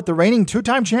 the reigning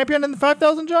 2-time champion in the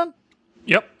 5,000, John?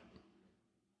 Yep.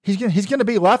 He's going to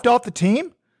be left off the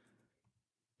team?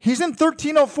 He's in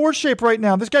 13:04 shape right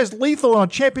now. This guy's lethal on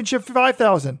a championship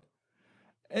 5,000.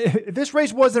 If this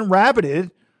race wasn't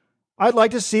rabbited, I'd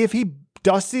like to see if he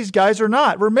dusts these guys or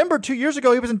not. Remember, 2 years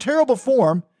ago, he was in terrible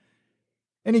form,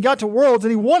 and he got to Worlds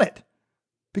and he won it.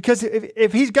 Because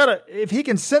if he's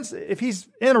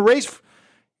in a race,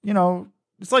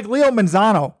 it's like Leo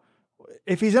Manzano.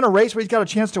 If he's in a race where he's got a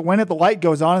chance to win it, the light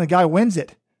goes on and the guy wins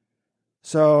it.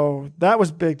 So that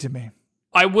was big to me.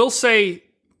 I will say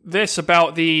this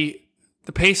about the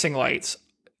pacing lights.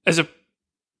 As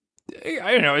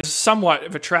somewhat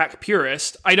of a track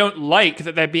purist, I don't like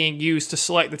that they're being used to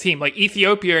select the team. Like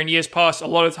Ethiopia in years past, a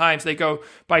lot of times they go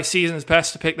by season's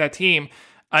best to pick their team.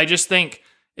 I just think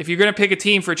if you're going to pick a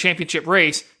team for a championship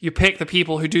race, you pick the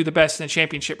people who do the best in a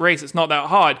championship race. It's not that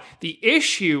hard. The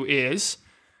issue is,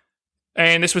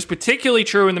 and this was particularly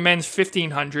true in the men's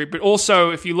 1500, but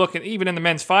also if you look at even in the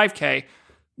men's 5K,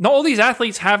 not all these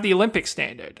athletes have the Olympic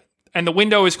standard, and the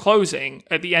window is closing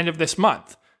at the end of this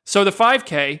month. So the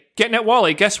 5K, Getnet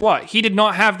Wally, guess what? He did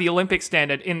not have the Olympic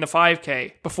standard in the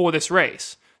 5K before this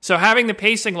race. So having the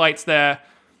pacing lights there,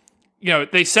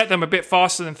 they set them a bit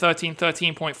faster than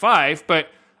 13.5, but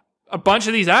a bunch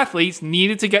of these athletes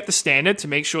needed to get the standard to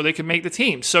make sure they could make the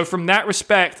team. So from that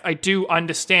respect, I do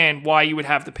understand why you would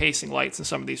have the pacing lights in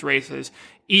some of these races,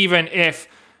 even if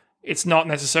it's not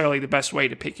necessarily the best way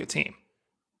to pick your team.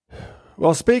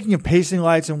 Well, speaking of pacing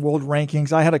lights and world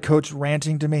rankings, I had a coach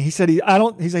ranting to me. He said,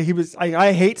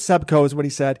 I hate Seb Coe is what he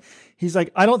said. He's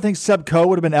like, I don't think Seb Coe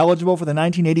would have been eligible for the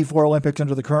 1984 Olympics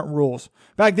under the current rules.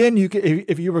 Back then,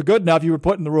 if you were good enough, you were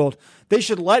put in the rules. They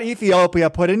should let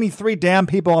Ethiopia put any 3 damn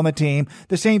people on the team.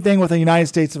 The same thing with the United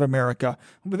States of America.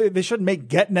 They shouldn't make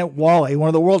Getnet Wally, one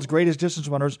of the world's greatest distance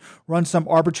runners, run some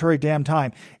arbitrary damn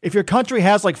time. If your country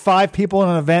has like 5 people in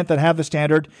an event that have the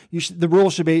standard, the rule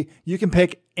should be you can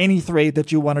pick any 3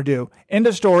 that you want to do. End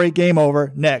of story, game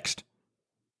over, next.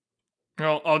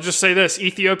 Well, I'll just say this.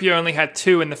 Ethiopia only had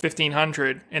 2 in the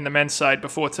 1500 in the men's side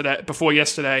before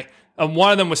yesterday. And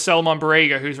one of them was Selman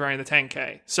Barega, who's running the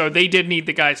 10K. So they did need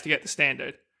the guys to get the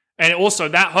standard. And also,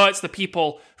 that hurts the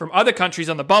people from other countries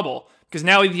on the bubble, because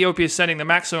now Ethiopia is sending the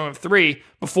maximum of 3.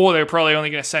 Before, they were probably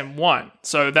only going to send 1.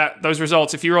 So those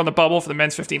results, if you were on the bubble for the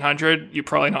men's 1500, you're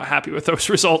probably not happy with those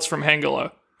results from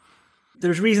Hengelo.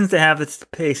 There's reasons to have the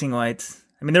pacing lights.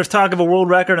 I mean, there's talk of a world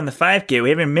record in the 5K. We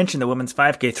haven't even mentioned the women's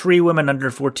 5K. 3 women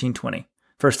under 14:20.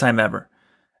 First time ever.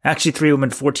 Actually, 3 women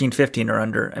 14:15 or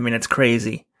under. I mean, it's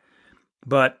crazy.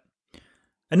 But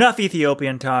enough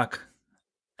Ethiopian talk.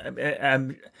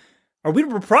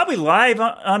 We're probably live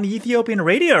on the Ethiopian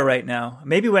radio right now.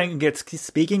 Maybe we can get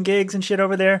speaking gigs and shit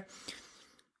over there.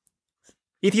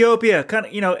 Ethiopia,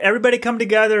 everybody come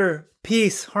together.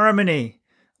 Peace, harmony,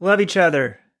 love each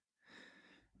other.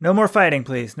 No more fighting,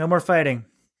 please. No more fighting.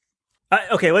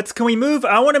 Okay, can we move?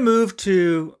 I want to move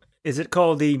to, is it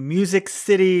called the Music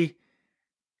City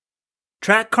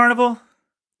Track Carnival?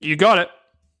 You got it.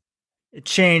 It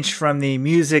changed from the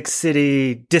Music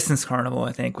City Distance Carnival,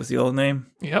 I think was the old name.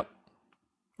 Yep.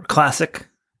 Or Classic.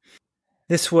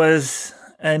 This was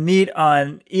a meet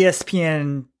on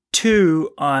ESPN2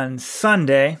 on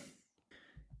Sunday.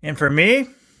 And for me,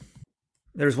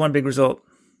 there's one big result.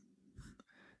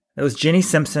 That was Jenny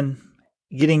Simpson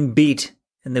getting beat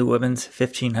in the women's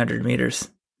 1,500 meters.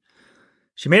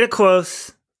 She made it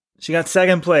close. She got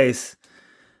second place.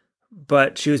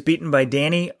 But she was beaten by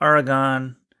Danny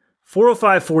Aragon,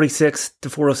 4:05.46 to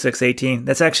 4:06.18.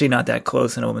 That's actually not that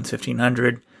close in a women's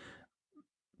 1,500.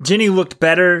 Jenny looked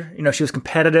better. She was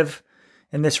competitive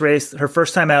in this race. Her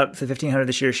first time out for the 1,500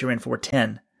 this year, she ran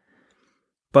 4:10.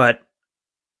 But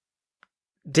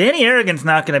Danny Aragon's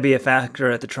not going to be a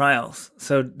factor at the trials.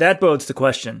 So that bodes the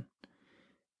question.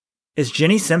 Is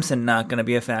Jenny Simpson not going to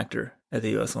be a factor at the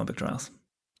U.S. Olympic trials?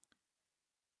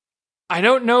 I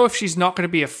don't know if she's not going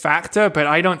to be a factor, but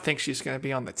I don't think she's going to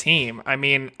be on the team. I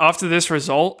mean, after this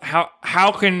result,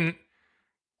 how can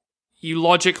you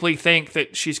logically think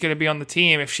that she's going to be on the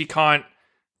team if she can't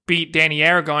beat Danny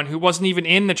Aragon, who wasn't even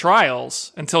in the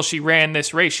trials until she ran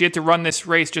this race. She had to run this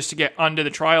race just to get under the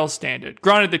trial standard.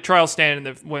 Granted, the trial standard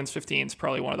in the women's 15 is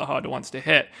probably one of the harder ones to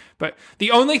hit. But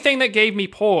the only thing that gave me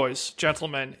pause,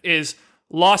 gentlemen, is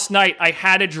last night I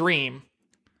had a dream.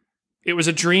 It was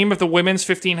a dream of the women's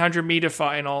 1500 meter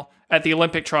final at the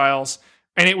Olympic trials,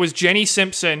 and it was Jenny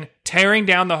Simpson tearing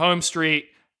down the home street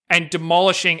and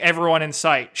demolishing everyone in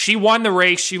sight. She won the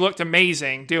race. She looked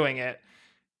amazing doing it.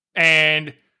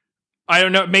 And I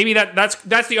don't know, maybe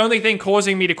that's the only thing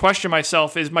causing me to question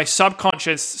myself is my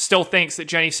subconscious still thinks that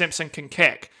Jenny Simpson can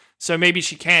kick. So maybe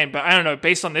she can, but I don't know.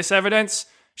 Based on this evidence,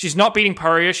 she's not beating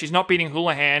Purrier. She's not beating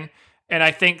Houlihan. And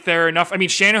I think there are enough. I mean,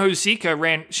 Shannon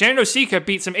Osika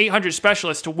beat some 800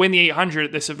 specialists to win the 800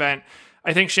 at this event.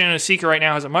 I think Shannon Osika right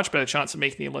now has a much better chance of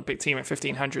making the Olympic team at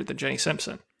 1500 than Jenny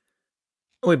Simpson.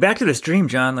 Wait, back to this dream,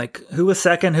 John. Like, who was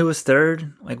second? Who was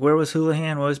third? Like, where was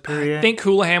Houlihan? What was Purrier? I think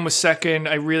Houlihan was second.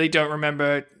 I really don't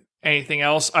remember anything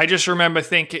else. I just remember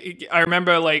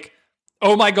like,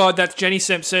 oh my God, that's Jenny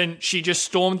Simpson. She just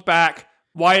stormed back.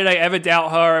 Why did I ever doubt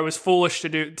her? I was foolish to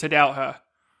doubt her.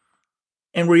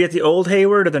 And were you at the old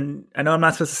Hayward or I know I'm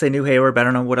not supposed to say new Hayward, but I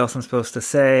don't know what else I'm supposed to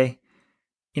say.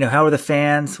 You know, how were the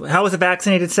fans? How was the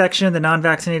vaccinated section, the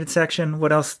non-vaccinated section?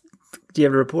 What else do you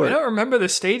have to report? I don't remember the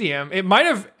stadium. It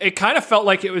kind of felt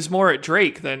like it was more at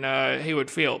Drake than Haywood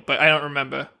Field, but I don't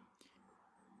remember.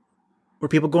 Were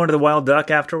people going to the Wild Duck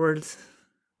afterwards?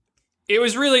 It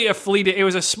was really a fleeting. It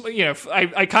was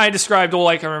I kind of described all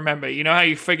I can remember. You know how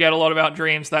you forget a lot about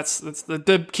dreams? That's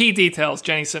the key details.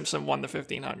 Jenny Simpson won the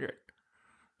 1500.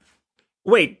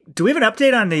 Wait, do we have an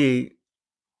update on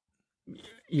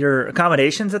your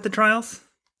accommodations at the trials?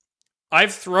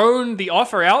 I've thrown the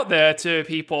offer out there to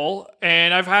people,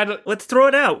 and I've had... Let's throw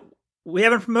it out. We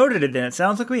haven't promoted it then. It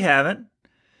sounds like we haven't.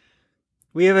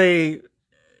 We have a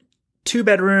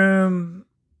 2-bedroom...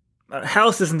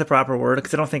 house isn't the proper word,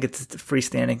 because I don't think it's a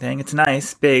freestanding thing. It's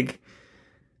nice, big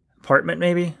apartment,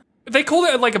 maybe? They call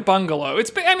it like a bungalow.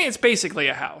 It's basically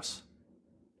a house.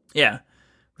 Yeah.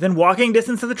 Within walking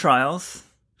distance of the trials...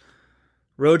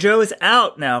 Rojo is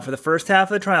out now for the first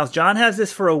half of the trials. John has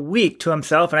this for a week to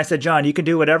himself, and I said, John, you can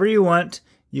do whatever you want.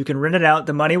 You can rent it out.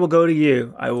 The money will go to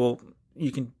you.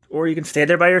 You can stay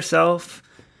there by yourself.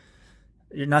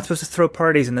 You're not supposed to throw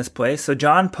parties in this place. So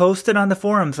John posted on the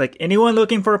forums, like, anyone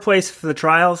looking for a place for the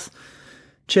trials,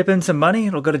 chip in some money.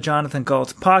 It'll go to Jonathan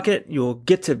Gault's pocket. You'll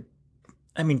get to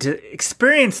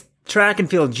experience track and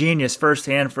field genius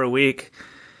firsthand for a week.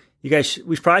 You guys,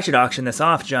 we probably should auction this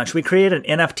off, John. Should we create an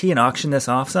NFT and auction this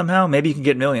off somehow? Maybe you can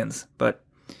get millions, but...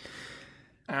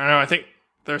 I don't know. I think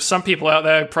there's some people out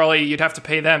there, probably you'd have to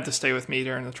pay them to stay with me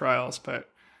during the trials, but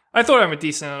I thought I'm a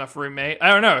decent enough roommate.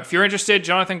 I don't know. If you're interested,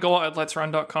 Jonathan Gault at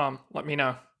letsrun.com. Let me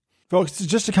know. Folks,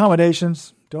 it's just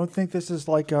accommodations. Don't think this is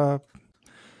like a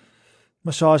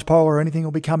massage parlor or anything will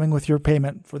be coming with your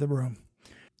payment for the room.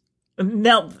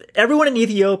 Now, everyone in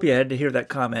Ethiopia had to hear that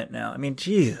comment now. I mean,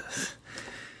 Jesus.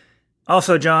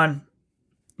 Also, John,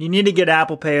 you need to get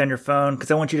Apple Pay on your phone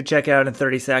because I want you to check out in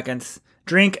 30 seconds.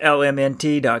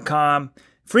 DrinkLMNT.com.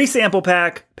 Free sample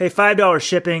pack. Pay $5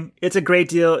 shipping. It's a great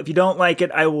deal. If you don't like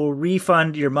it, I will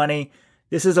refund your money.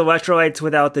 This is electrolytes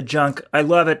without the junk. I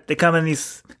love it. They come in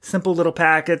these simple little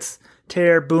packets.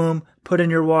 Tear, boom, put in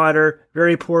your water.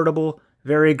 Very portable.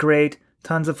 Very great.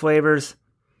 Tons of flavors.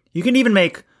 You can even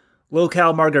make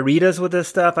low-cal margaritas with this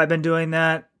stuff. I've been doing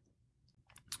that.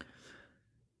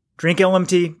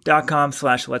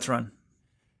 DrinkLMT.com/letsrun.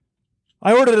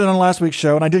 I ordered it on last week's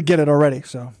show, and I did get it already,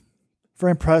 so very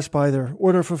impressed by their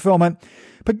order fulfillment.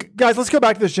 But guys, let's go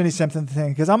back to this Jenny Simpson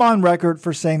thing, because I'm on record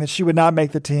for saying that she would not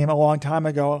make the team a long time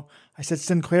ago. I said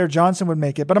Sinclair Johnson would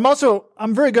make it, but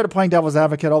I'm very good at playing devil's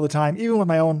advocate all the time, even with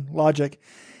my own logic.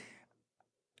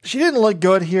 She didn't look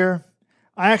good here.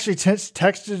 I actually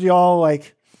texted y'all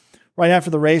like right after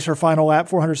the race, her final lap,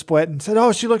 400 split, and said,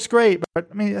 oh, she looks great. But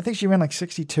I mean, I think she ran like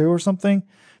 62 or something.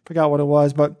 Forgot what it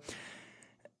was, but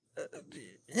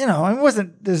it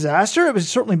wasn't disaster. It was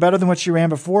certainly better than what she ran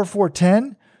before,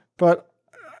 410. But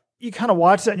you kind of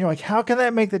watch that and you're like, how can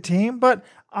that make the team? But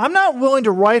I'm not willing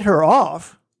to write her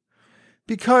off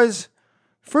because,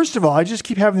 first of all, I just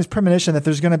keep having this premonition that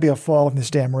there's going to be a fall in this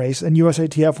damn race and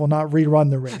USATF will not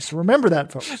rerun the race. Remember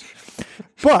that, folks.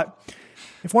 But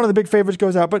if one of the big favorites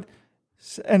goes out,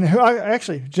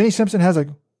 Jenny Simpson has a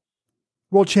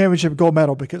world championship gold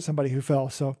medal because of somebody who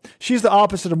fell. So she's the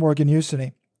opposite of Morgan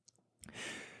Houstony.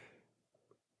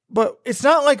 But it's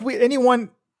not like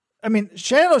Shannon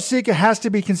Osika has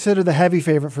to be considered the heavy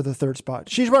favorite for the third spot.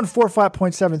 She's run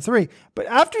 4.5.73. But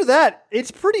after that, it's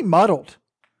pretty muddled.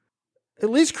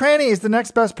 Elise Cranny is the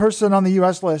next best person on the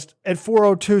U.S. list at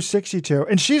 4:02.62,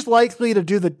 and she's likely to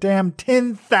do the damn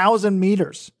 10,000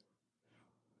 meters.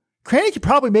 Cranny could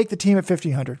probably make the team at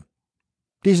 1,500.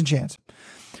 Decent chance.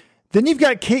 Then you've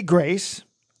got Kate Grace.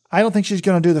 I don't think she's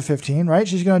going to do the 15, right?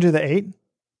 She's going to do the 8.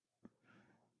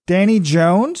 Danny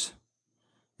Jones.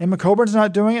 Emma Coburn's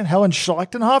not doing it. Helen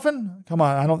Schlechtenhofen. Come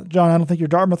on, John, I don't think your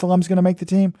Dartmouth alum's going to make the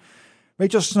team.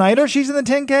 Rachel Snyder, she's in the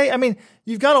 10K. I mean,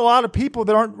 you've got a lot of people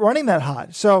that aren't running that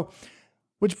hot. So,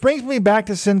 which brings me back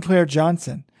to Sinclair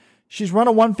Johnson. She's run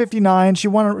a 159. She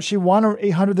won her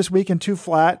 800 this week in 2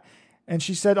 flat. And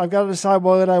she said, I've got to decide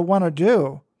what I want to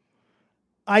do.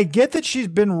 I get that she's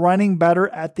been running better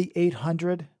at the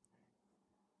 800,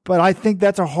 but I think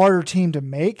that's a harder team to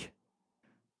make,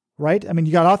 right? I mean,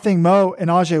 you got Athing Mo and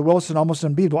Ajay Wilson almost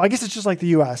unbeatable. I guess it's just like the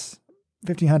U.S.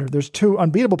 1,500. There's 2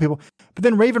 unbeatable people. But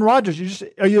then Raven Rogers,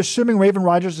 are you assuming Raven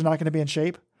Rogers is not going to be in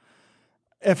shape?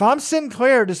 If I'm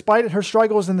Sinclair, despite her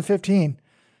struggles in the 15,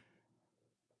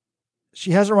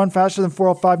 she hasn't run faster than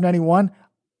 4:05.91.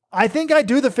 I think I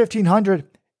do the 1,500,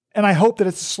 and I hope that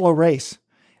it's a slow race.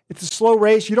 It's a slow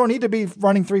race. You don't need to be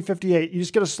running 3:58. You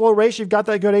just get a slow race. You've got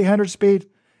that good 800 speed,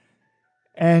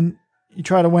 and you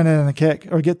try to win it in a kick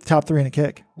or get the top 3 in a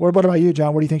kick. What about you,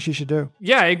 John? What do you think she should do?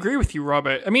 Yeah, I agree with you,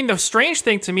 Robert. I mean, the strange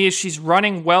thing to me is she's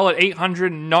running well at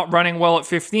 800 and not running well at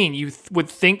 15. You would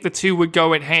think the two would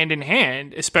go hand in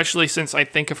hand, especially since I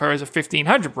think of her as a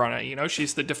 1,500 runner. You know,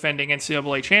 she's the defending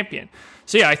NCAA champion.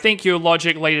 So yeah, I think your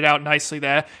logic laid it out nicely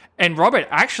there. And Robert,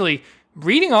 actually,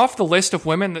 reading off the list of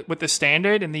women with the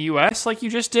standard in the U.S. like you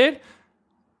just did,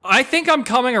 I think I'm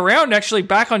coming around actually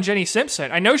back on Jenny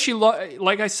Simpson. I know she,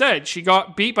 like I said, she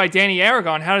got beat by Danny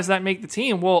Aragon. How does that make the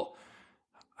team? Well,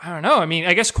 I don't know. I mean,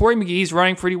 I guess Corey McGee's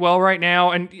running pretty well right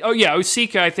now. And, oh yeah,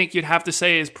 Osika, I think you'd have to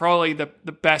say is probably the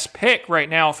best pick right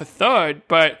now for third.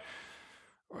 But,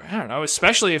 I don't know,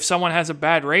 especially if someone has a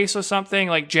bad race or something.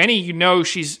 Like Jenny, you know,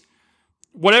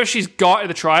 whatever she's got at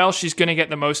the trial, she's going to get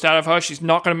the most out of her. She's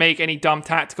not going to make any dumb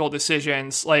tactical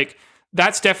decisions. Like,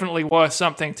 that's definitely worth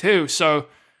something too. So,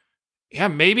 yeah,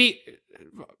 maybe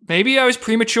I was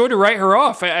premature to write her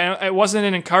off. It wasn't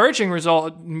an encouraging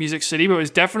result in Music City, but it was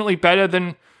definitely better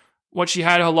than what she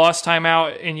had her last time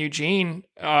out in Eugene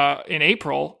in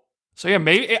April. So yeah,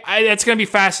 maybe it's going to be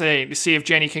fascinating to see if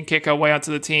Jenny can kick her way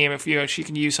onto the team, if she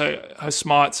can use her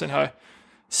smarts and her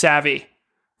savvy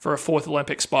for a 4th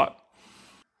Olympic spot.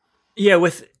 Yeah,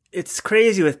 it's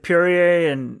crazy with Poirier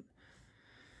and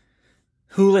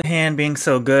Houlihan being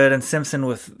so good and Simpson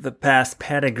with the past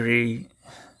pedigree.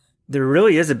 There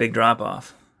really is a big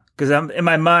drop-off. Because in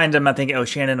my mind, I'm not thinking,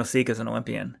 Shannon Osika's an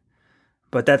Olympian.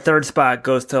 But that 3rd spot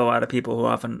goes to a lot of people who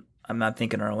often I'm not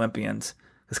thinking are Olympians.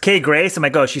 Because Kay Grace, I'm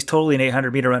like, she's totally an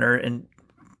 800-meter runner, and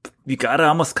you got to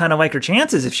almost kind of like her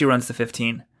chances if she runs the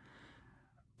 15.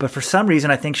 But for some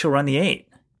reason, I think she'll run the 8.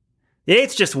 The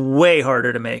 8's just way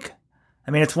harder to make.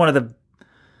 I mean, it's one of the...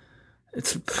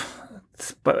 It's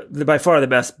by far the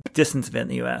best distance event in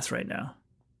the U.S. right now.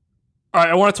 All right,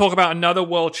 I want to talk about another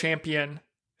world champion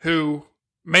who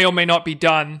may or may not be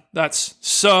done. That's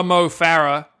Sir Mo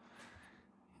Farah.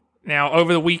 Now,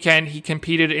 over the weekend, he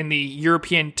competed in the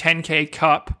European 10K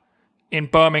Cup in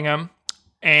Birmingham.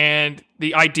 And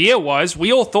the idea was,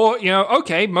 we all thought,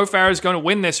 okay, Mo Farah is going to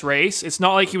win this race. It's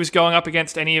not like he was going up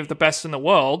against any of the best in the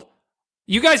world.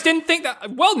 You guys didn't think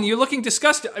that? Weldon, you're looking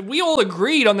disgusted. We all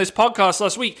agreed on this podcast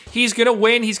last week. He's going to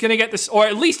win. He's going to get this, or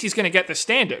at least he's going to get the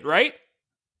standard, right?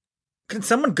 Can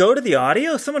someone go to the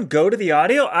audio?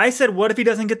 I said, what if he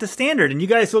doesn't get the standard? And you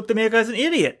guys looked at me like I was an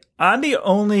idiot. I'm the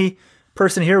only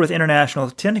person here with international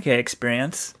 10K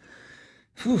experience.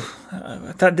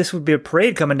 I thought this would be a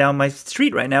parade coming down my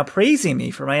street right now praising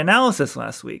me for my analysis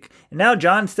last week. And now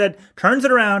John turns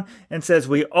it around and says,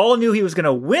 we all knew he was going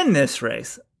to win this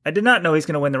race. I did not know he's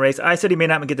going to win the race. I said he may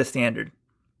not get the standard.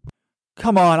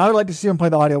 Come on, I would like to see him play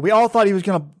the audio. We all thought he was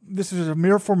going to, this was a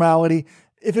mere formality.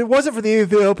 If it wasn't for the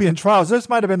Ethiopian trials, this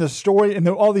might have been the story in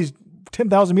all these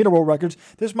 10,000 meter world records.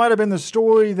 This might have been the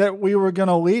story that we were going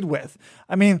to lead with.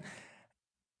 I mean,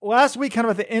 last week, kind of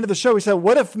at the end of the show, we said,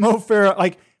 what if Mo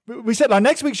Farah, we said on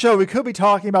next week's show, we could be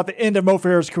talking about the end of Mo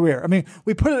Farah's career. I mean,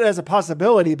 we put it as a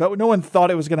possibility, but no one thought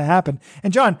it was going to happen.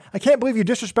 And John, I can't believe you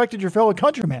disrespected your fellow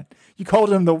countryman. You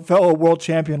called him the fellow world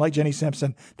champion like Jenny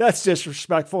Simpson. That's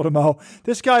disrespectful to Mo.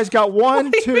 This guy's got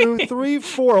 1, 2, 3,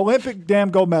 4 Olympic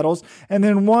damn gold medals, and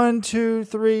then 1, 2,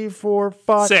 3, 4,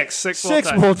 5, 6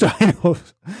 world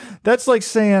titles. That's like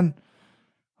saying,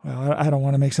 well, I don't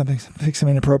want to make some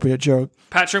inappropriate joke.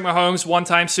 Patrick Mahomes,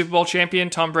 1-time Super Bowl champion.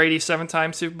 Tom Brady,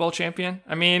 7-time Super Bowl champion.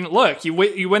 I mean, look, you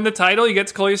win the title, you get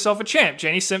to call yourself a champ.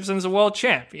 Jenny Simpson's a world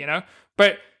champ,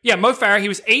 But Mo Farah, he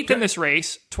was 8th in this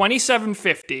race,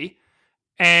 27:50.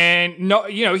 And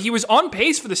no, he was on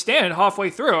pace for the standard halfway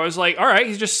through. I was like, all right,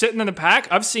 he's just sitting in the pack.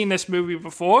 I've seen this movie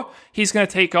before. He's going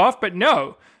to take off. But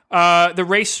no, the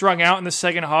race strung out in the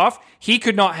second half. He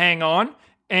could not hang on.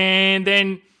 And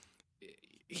then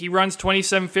he runs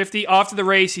 27:50. After the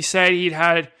race, he said he'd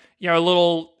had a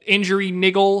little injury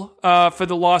niggle for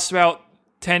the last about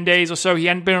 10 days or so. He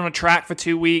hadn't been on a track for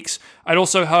 2 weeks. I'd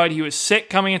also heard he was sick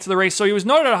coming into the race. So he was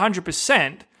not at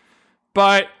 100%.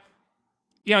 But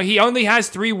he only has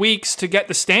 3 weeks to get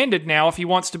the standard now if he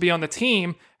wants to be on the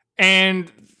team.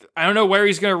 And I don't know where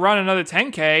he's going to run another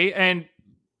 10K. And,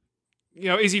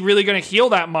 is he really going to heal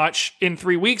that much in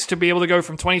 3 weeks to be able to go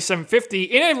from 27:50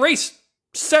 in a race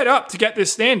set up to get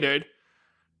this standard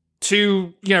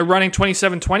to, running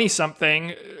 27:20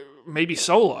 something, maybe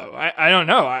solo? I don't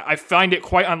know. I find it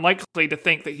quite unlikely to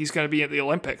think that he's going to be at the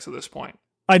Olympics at this point.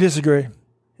 I disagree.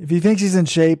 If he thinks he's in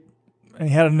shape and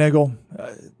he had a niggle,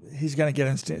 he's going to get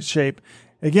in shape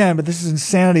again. But this is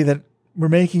insanity that we're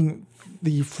making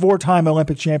the 4-time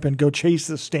Olympic champion go chase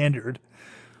the standard.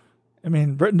 I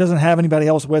mean, Britain doesn't have anybody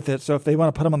else with it, so if they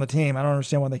want to put him on the team, I don't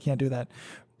understand why they can't do that.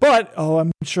 But,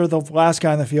 I'm sure the last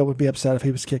guy in the field would be upset if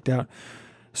he was kicked out.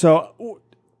 So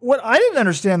what I didn't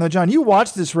understand, though, John, you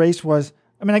watched this race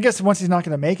I guess once he's not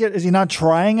going to make it, is he not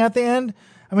trying at the end?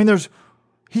 I mean,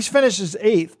 he's finished as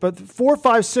 8th, but 4,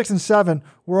 5, 6, and 7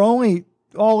 were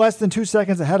all less than 2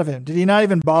 seconds ahead of him. Did he not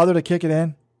even bother to kick it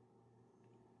in?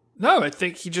 No, I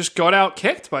think he just got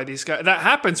out-kicked by these guys. That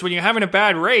happens when you're having a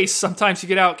bad race. Sometimes you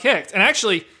get out-kicked. And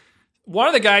actually, one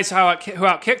of the guys who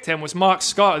out-kicked him was Mark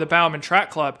Scott of the Bowerman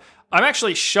Track Club. I'm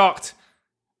actually shocked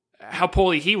how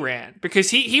poorly he ran,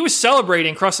 because he was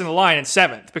celebrating crossing the line in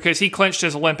 7th because he clinched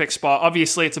his Olympic spot.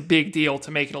 Obviously, it's a big deal to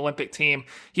make an Olympic team.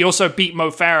 He also beat Mo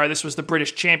Farah. This was the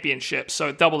British Championship, so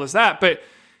it doubled as that. But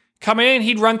coming in,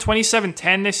 he'd run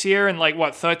 27:10 this year and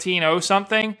 13:0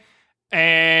 something.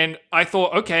 And I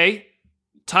thought, okay,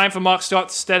 time for Mark Scott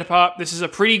to step up. This is a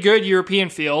pretty good European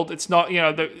field. It's not,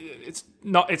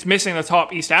 it's missing the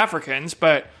top East Africans,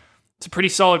 but it's a pretty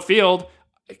solid field.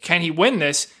 Can he win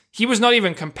this? He was not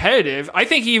even competitive. I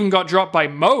think he even got dropped by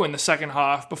Mo in the second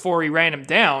half before he ran him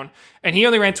down. And he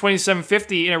only ran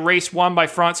 27:50 in a race won by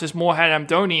Francis Mourad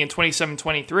Amdouni in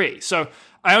 27:23. So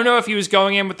I don't know if he was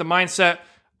going in with the mindset,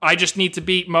 I just need to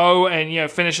beat Mo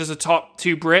and, finish as a top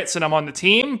 2 Brits and I'm on the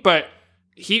team. But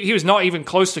he was not even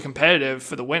close to competitive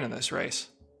for the win in this race.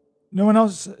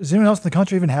 Does anyone else in the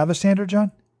country even have the standard,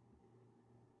 John?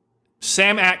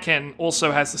 Sam Atkin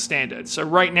also has the standard. So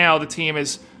right now the team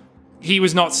he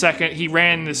was not second. He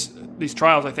ran these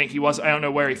trials, I think he was. I don't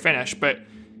know where he finished. But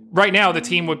right now the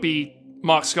team would be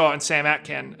Mark Scott and Sam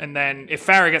Atkin. And then if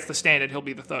Farah gets the standard, he'll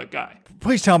be the 3rd guy.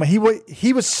 Please tell me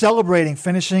he was celebrating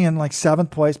finishing in 7th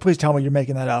place. Please tell me you're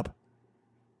making that up.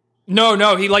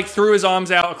 No, he threw his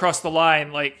arms out across the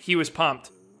line he was pumped.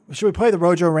 Should we play the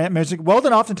Rojo rant music?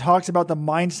 Weldon often talks about the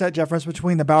mindset difference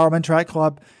between the Bowerman Track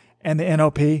Club and the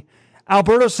NOP.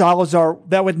 Alberto Salazar,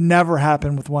 that would never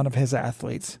happen with one of his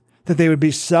athletes, that they would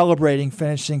be celebrating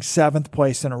finishing 7th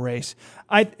place in a race.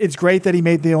 It's great that he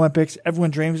made the Olympics.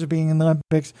 Everyone dreams of being in the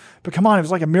Olympics. But come on, it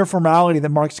was like a mere formality that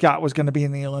Mark Scott was going to be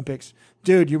in the Olympics.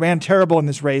 Dude, you ran terrible in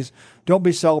this race. Don't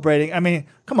be celebrating. I mean,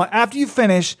 come on. After you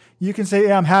finish, you can say,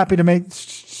 yeah, I'm happy to be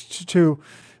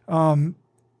an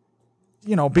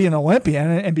Olympian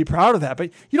and be proud of that.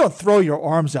 But you don't throw your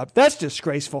arms up. That's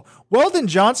disgraceful. Weldon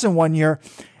Johnson one year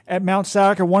at Mount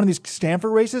Sac, one of these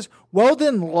Stanford races,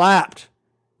 Weldon lapped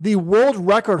the world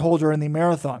record holder in the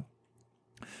marathon.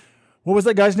 What was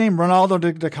that guy's name?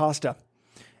 Ronaldo da Costa.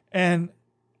 And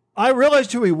I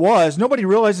realized who he was. Nobody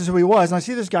realizes who he was. And I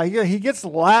see this guy. He gets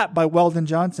lapped by Weldon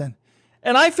Johnson.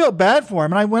 And I felt bad for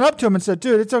him. And I went up to him and said,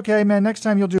 dude, it's okay, man. Next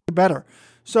time you'll do better.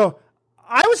 So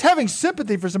I was having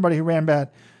sympathy for somebody who ran bad.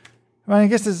 I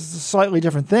guess this is a slightly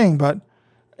different thing, but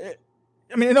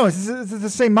it's the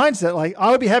same mindset.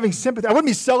 I would be having sympathy. I wouldn't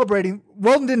be celebrating.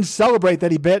 Weldon didn't celebrate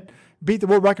that he beat the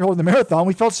world record holder in the marathon.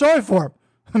 We felt sorry for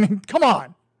him. Come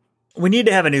on. We need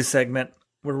to have a new segment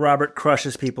where Robert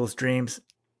crushes people's dreams.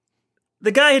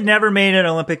 The guy had never made an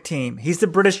Olympic team. He's the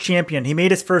British champion. He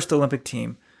made his first Olympic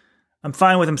team. I'm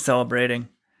fine with him celebrating,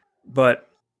 but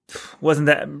wasn't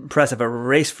that impressive a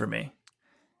race for me.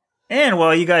 And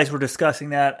while you guys were discussing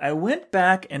that, I went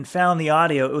back and found the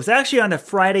audio. It was actually on the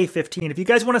Friday 15. If you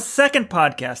guys want a second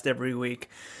podcast every week,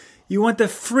 you want the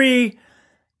free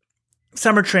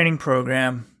summer training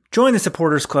program, join the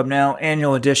Supporters Club now,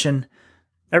 annual edition.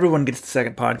 Everyone gets the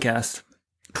second podcast.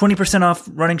 20% off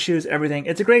running shoes, everything.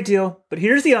 It's a great deal, but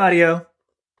here's the audio.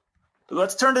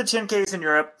 Let's turn to 10Ks in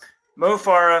Europe. Mo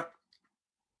Farah,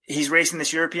 He's racing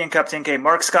this European Cup 10K.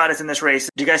 Mark Scott is in this race.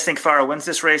 Do you guys think Farah wins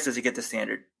this race? Does he get the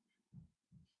standard?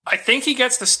 I think he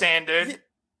gets the standard.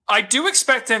 I do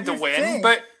expect him to win,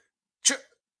 but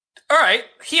all right,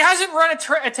 he hasn't run a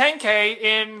 10K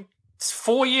in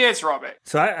 4 years, Robert.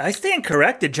 So I stand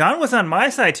corrected. John was on my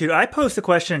side too. I posed the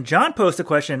question, John posed the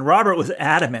question, Robert was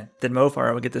adamant that Mo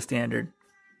Farah would get the standard.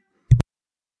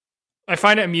 I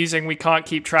find it amusing we can't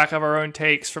keep track of our own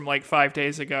takes from like 5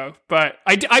 days ago, but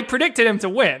I predicted him to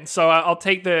win, so I'll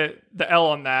take the L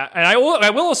on that. And I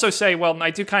will also say, well, I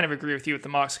do kind of agree with you with the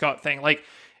Mark Scott thing. Like,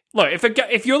 look,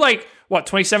 if you're like,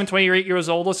 27, 28 years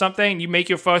old or something, you make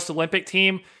your first Olympic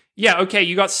team, yeah, okay,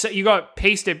 you got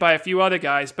pasted by a few other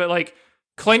guys, but like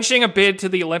clinching a bid to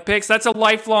the Olympics, that's a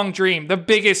lifelong dream, the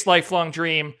biggest lifelong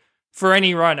dream for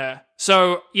any runner.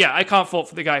 So yeah, I can't fault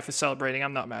for the guy for celebrating.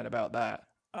 I'm not mad about that.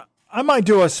 I might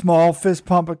do a small fist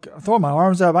pump, throw my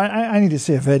arms up. I need to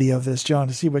see a video of this, John,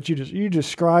 to see what you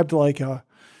described like a...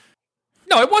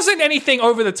 No, it wasn't anything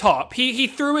over the top. He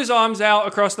threw his arms out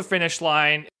across the finish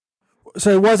line.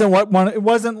 So it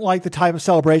wasn't like the type of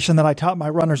celebration that I taught my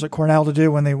runners at Cornell to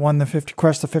do when they won the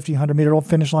 1,500 meter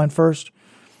finish line first.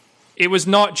 It was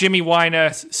not Jimmy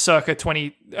Weiner circa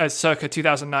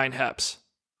 2009 Heps.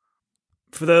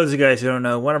 For those of you guys who don't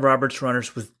know, one of Robert's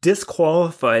runners was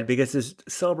disqualified because his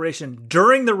celebration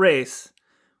during the race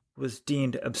was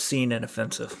deemed obscene and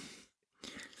offensive.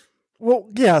 Well,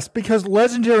 yes, because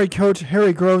legendary coach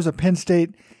Harry Groves of Penn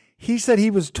State, he said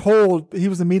he was told, he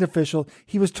was the meet official,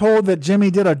 he was told that Jimmy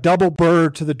did a double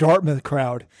bird to the Dartmouth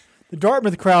crowd. The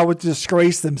Dartmouth crowd would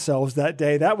disgrace themselves that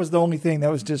day. That was the only thing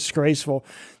that was disgraceful.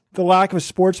 The lack of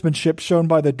sportsmanship shown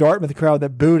by the Dartmouth crowd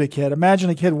that booed a kid. Imagine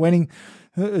a kid winning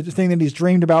a thing that he's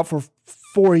dreamed about for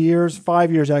 5 years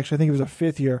actually. I think it was a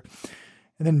 5th year.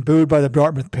 And then booed by the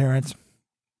Dartmouth parents.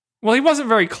 Well, he wasn't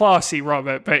very classy,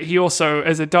 Robert, but he also,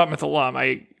 as a Dartmouth alum,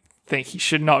 I think he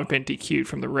should not have been DQ'd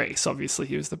from the race. Obviously,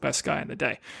 he was the best guy in the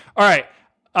day. All right.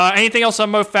 Anything else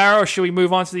on Mo Farah, or should we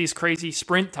move on to these crazy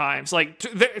sprint times? Like,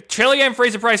 Chillier and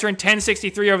Fraser-Price are in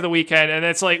 10:63 over the weekend, and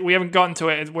it's like we haven't gotten to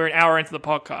it. We're an hour into the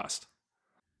podcast.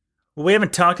 Well, we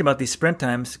haven't talked about these sprint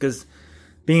times because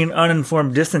being an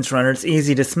uninformed distance runner, it's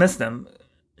easy to dismiss them.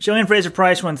 Chillier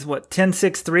Fraser-Price runs,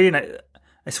 10:63, and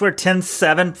I swear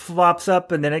 10:07 flops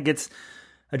up, and then it gets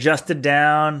adjusted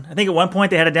down. I think at one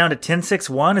point they had it down to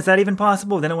 10:61. Is that even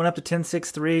possible? Then it went up to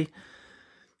 10:63.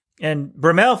 And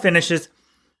Bromell finishes...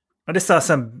 I just saw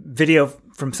some video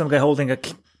from some guy holding a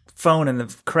phone in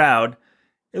the crowd.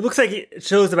 It looks like it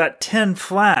shows about 10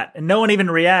 flat, and no one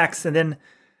even reacts. And then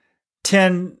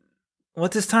 10,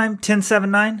 what's his time?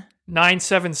 10:79?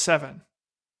 9:77.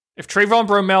 If Trayvon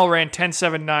Bromell ran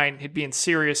 10:79, he'd be in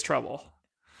serious trouble.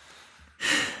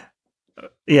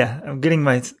 Yeah,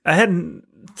 I had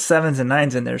 7s and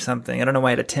 9s in there or something. I don't know why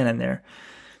I had a 10 in there.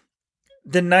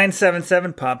 Then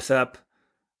 9:77 pops up,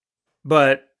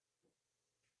 but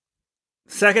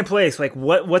second place, like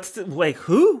what? What's the, like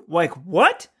who? Like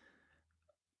what?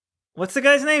 What's the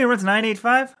guy's name? He runs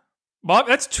 9:85.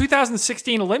 That's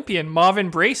 2016 Olympian Marvin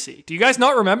Bracey. Do you guys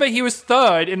not remember? He was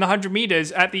third in the 100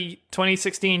 meters at the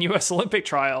 2016 U.S. Olympic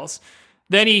trials.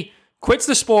 Then he quits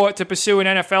the sport to pursue an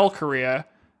NFL career.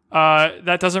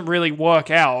 That doesn't really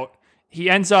work out. He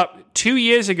ends up 2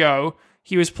 years ago.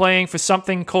 He was playing for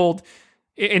something called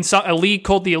in a league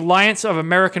called the Alliance of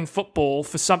American Football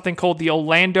for something called the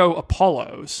Orlando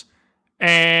Apollos.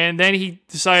 And then he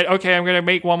decided, okay, I'm going to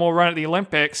make one more run at the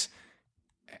Olympics.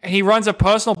 And he runs a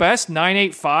personal best,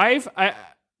 9:85.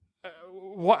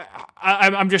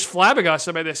 I'm just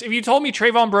flabbergasted by this. If you told me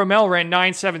Trayvon Bromell ran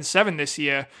 9:77 this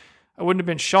year, I wouldn't have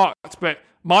been shocked. But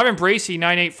Marvin Bracey,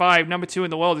 9:85, number 2 in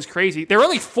the world, is crazy. There are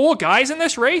only 4 guys in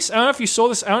this race. I don't know if you saw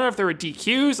this. I don't know if there were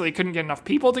DQs, or they couldn't get enough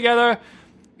people together.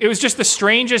 It was just the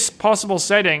strangest possible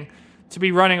setting to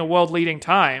be running a world-leading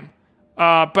time.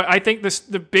 But I think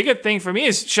the bigger thing for me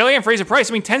is Chillier Fraser-Price.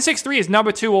 I mean, 10:63 is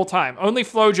number 2 all time. Only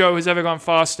FloJo has ever gone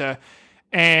faster.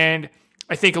 And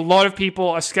I think a lot of people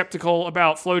are skeptical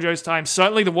about FloJo's time.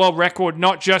 Certainly the world record,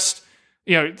 not just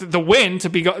the win to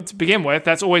begin with.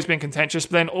 That's always been contentious.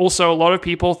 But then also a lot of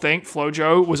people think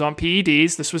FloJo was on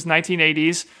PEDs. This was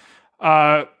 1980s.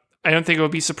 I don't think I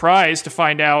would be surprised to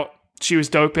find out she was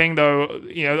doping, though,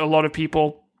 a lot of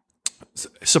people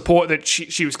support that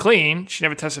she was clean. She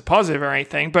never tested positive or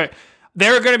anything. But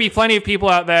there are going to be plenty of people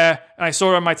out there, and I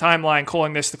saw it on my timeline,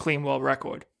 calling this the clean world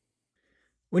record.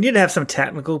 We need to have some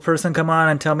technical person come on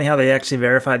and tell me how they actually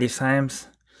verify these times.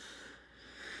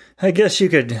 I guess you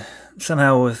could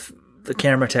somehow, with the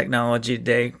camera technology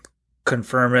today,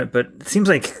 confirm it, but it seems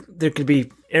like there could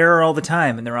be error all the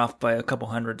time and they're off by a couple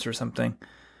hundreds or something.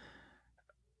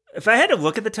 if I had to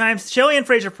look at the times, Shelly-Ann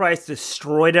Fraser-Pryce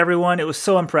destroyed everyone. It was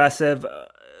so impressive.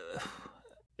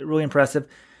 Really impressive.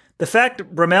 The fact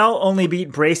Bromell only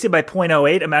beat Bracey by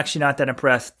 0.08, I'm actually not that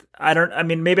impressed.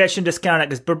 Maybe I shouldn't discount it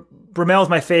because Bromell is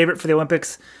my favorite for the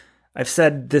Olympics. I've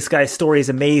said this guy's story is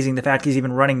amazing. The fact he's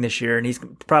even running this year, and he's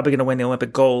probably going to win the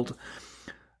Olympic gold.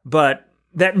 But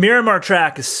that Miramar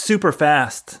track is super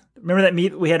fast. Remember that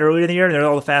meet we had earlier in the year? And there were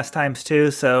all the fast times too.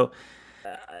 So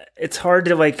it's hard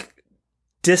to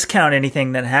discount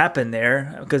anything that happened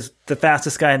there because the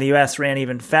fastest guy in the U.S. ran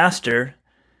even faster.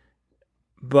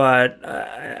 But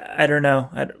I don't know.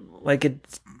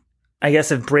 I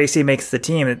guess if Bracey makes the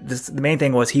team, the main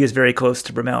thing was he was very close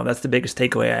to Bromell. That's the biggest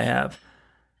takeaway I have.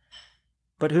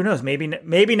 But who knows?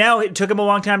 Maybe now it took him a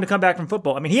long time to come back from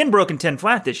football. I mean, he hadn't broken 10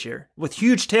 flat this year with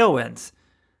huge tailwinds.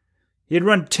 He had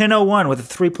run 10.01 with a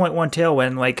 3.1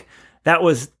 tailwind. That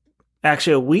was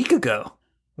actually a week ago.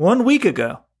 1 week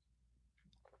ago.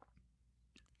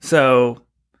 So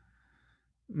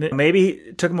maybe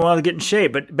it took him a while to get in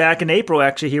shape. But back in April,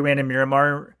 actually, he ran in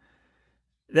Miramar.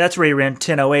 That's where he ran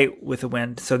 10.08 with the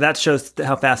wind. So that shows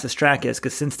how fast this track is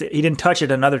because since he didn't touch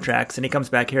it on other tracks, and he comes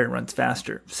back here and runs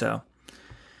faster. So,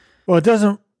 well, it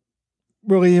doesn't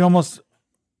really almost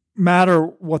matter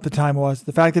what the time was.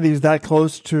 The fact that he was that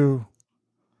close to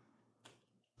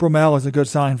Bromell is a good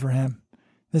sign for him.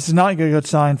 This is not a good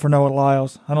sign for Noah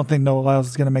Lyles. I don't think Noah Lyles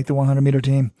is going to make the 100-meter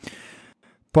team.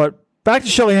 But back to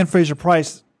Shelly-Ann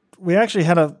Fraser-Pryce, we actually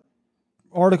had an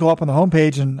article up on the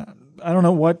homepage, and I don't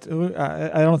know what,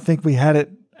 I don't think we had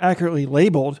it accurately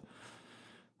labeled.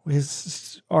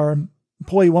 Our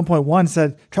employee 1.1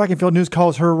 said, Track and Field News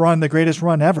calls her run the greatest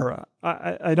run ever.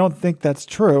 I don't think that's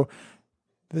true.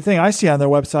 The thing I see on their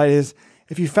website is,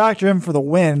 if you factor in for the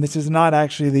win, this is not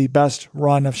actually the best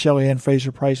run of Shelly-Ann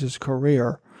Fraser-Pryce's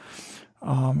career.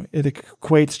 It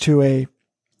equates to a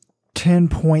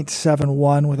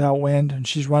 10.71 without wind, and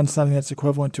she's run something that's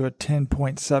equivalent to a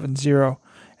 10.70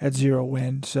 at zero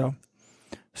wind. So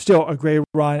still a great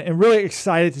run, and really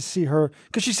excited to see her,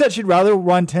 because she said she'd rather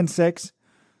run 10.6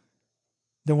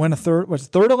 than win a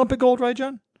third Olympic gold, right,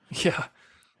 John? Yeah.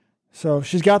 So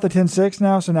she's got the 10.6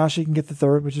 now, so now she can get the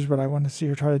third, which is what I want to see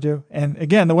her try to do. And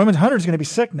again, the women's 100 is going to be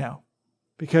sick now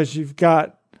because you've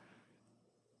got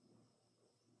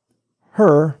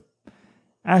her,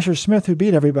 Asher Smith, who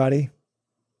beat everybody,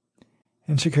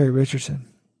 and Sha'Carri Richardson.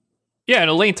 Yeah, and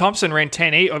Elaine Thompson ran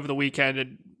 10.8 over the weekend,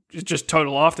 and just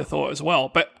total afterthought as well.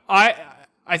 But I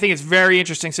think it's a very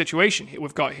interesting situation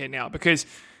we've got here now because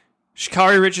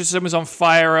Sha'Carri Richardson was on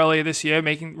fire earlier this year,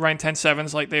 running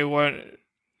 10.7s like they weren't,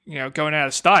 going out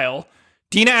of style.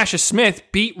 Dina Asher-Smith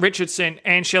beat Richardson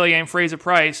and Shelly-Ann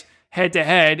Fraser-Pryce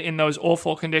head-to-head in those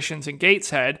awful conditions in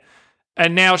Gateshead.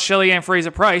 And now Shelly-Ann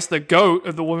Fraser-Pryce, the GOAT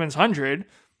of the women's 100,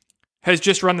 has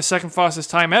just run the second fastest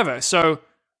time ever. So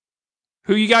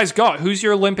who you guys got? Who's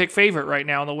your Olympic favorite right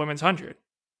now in the women's 100?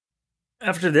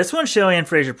 After this one, Shelly-Ann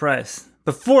Fraser-Pryce.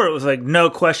 Before, it was no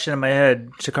question in my head,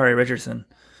 Sha'Carri Richardson.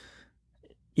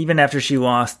 Even after she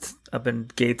lost up in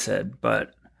Gateshead.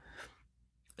 But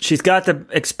she's got the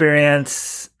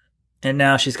experience, and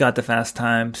now she's got the fast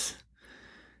times.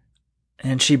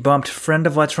 And she bumped friend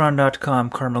of Let'sRun.com,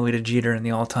 Carmelita Jeter, in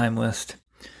the all-time list.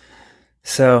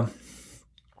 So,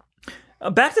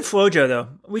 back to FloJo, though.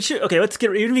 Let's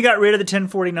get, even if you got rid of the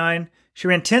 10.49, she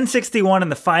ran 10.61 in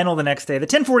the final the next day. The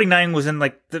 10.49 was in,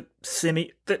 the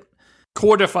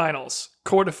quarterfinals.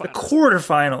 The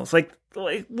quarterfinals.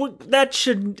 That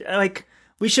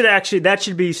should, that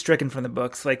should be stricken from the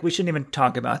books. We shouldn't even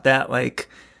talk about that.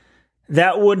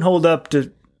 That wouldn't hold up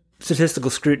to statistical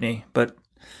scrutiny, but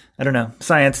I don't know.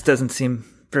 Science doesn't seem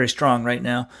very strong right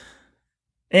now.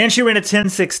 And she ran a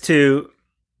 10.62.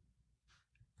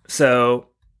 So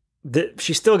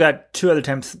she still got two other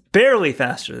times barely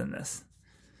faster than this.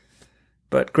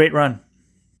 But great run.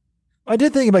 I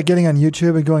did think about getting on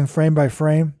YouTube and going frame by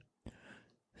frame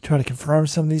to try to confirm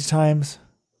some of these times.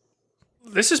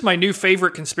 This is my new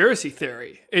favorite conspiracy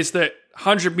theory, is that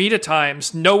 100-meter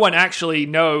times, no one actually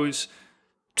knows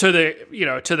to the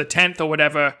 10th or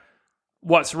whatever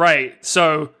what's right.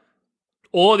 So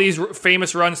all of these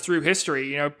famous runs through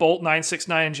history, Bolt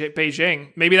 9.69 in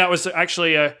Beijing, maybe that was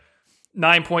actually a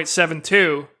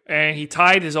 9.72 and he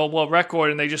tied his old world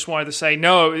record and they just wanted to say,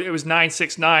 no, it was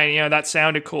 9.69. That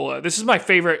sounded cooler. This is my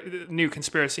favorite new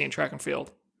conspiracy in track and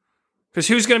field. Because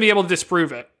who's going to be able to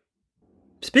disprove it?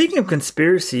 Speaking of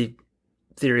conspiracy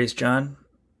theories, John,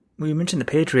 we mentioned the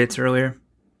Patriots earlier.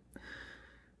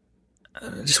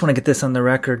 I just want to get this on the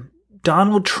record.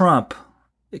 Donald Trump,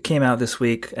 it came out this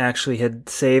week, actually had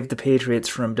saved the Patriots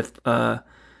from, what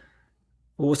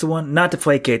was the one? Not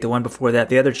Deflategate, the one before that,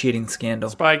 the other cheating scandal.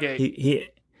 Spygate.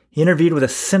 He interviewed with a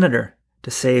senator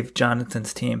to save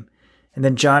Jonathan's team. And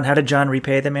then how did John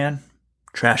repay the man?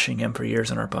 Trashing him for years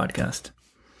on our podcast.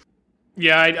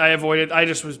 Yeah, I avoided. I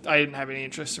didn't have any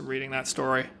interest in reading that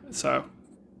story. So,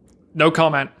 no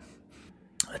comment.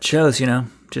 It shows,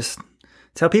 just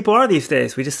it's how people are these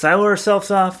days. We just silo ourselves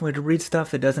off. We read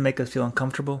stuff that doesn't make us feel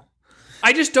uncomfortable.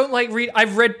 I just don't like read.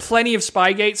 I've read plenty of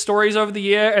Spygate stories over the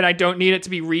year, and I don't need it to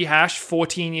be rehashed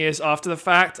 14 years after the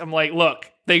fact. I'm like, look,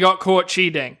 they got caught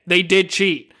cheating. They did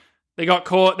cheat. They got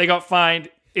caught. They got fined.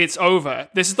 It's over.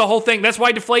 This is the whole thing. That's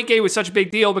why Deflategate was such a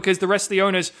big deal, because the rest of the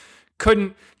owners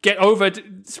couldn't get over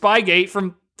Spygate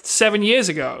from 7 years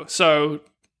ago. So,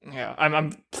 yeah,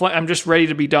 I'm just ready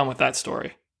to be done with that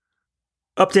story.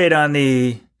 Update on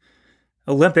the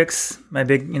Olympics. My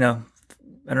big, I don't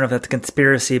know if that's a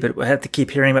conspiracy, but I have to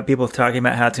keep hearing about people talking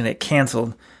about how it's going to get canceled.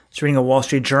 I was reading a Wall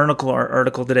Street Journal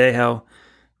article today, how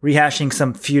rehashing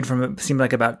some feud from it seemed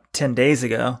like about 10 days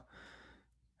ago.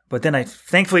 But then I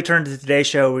thankfully turned to the Today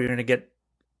Show where you're going to get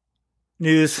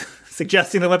news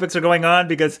suggesting the Olympics are going on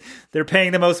because they're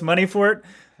paying the most money for it.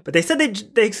 But they said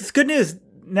it's good news.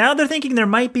 Now they're thinking there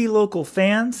might be local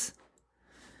fans.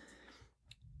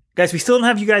 Guys, we still don't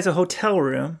have you guys a hotel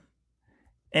room.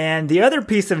 And the other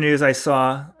piece of news I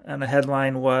saw on the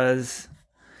headline was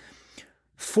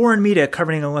foreign media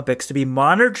covering the Olympics to be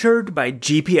monitored by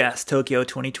GPS, Tokyo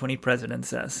 2020 president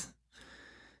says.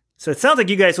 So it sounds like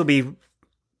you guys will be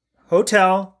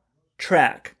hotel,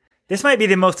 track. This might be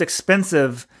the most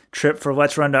expensive trip for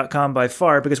Let'sRun.com by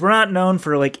far because we're not known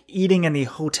for eating in the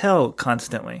hotel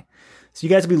constantly. So you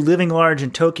guys will be living large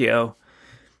in Tokyo,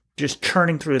 just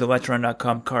churning through the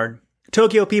Let'sRun.com card.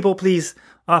 Tokyo people, please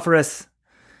offer us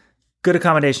good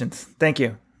accommodations. Thank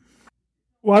you.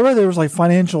 Well, I read there was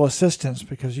financial assistance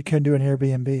because you couldn't do an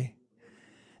Airbnb.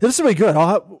 This will be good.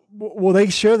 Will they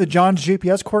share the John's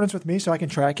GPS coordinates with me so I can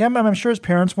track him? I'm sure his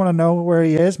parents want to know where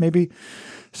he is. Maybe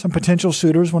some potential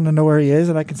suitors want to know where he is,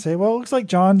 and I can say, well, it looks like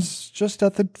John's just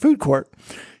at the food court.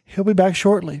 He'll be back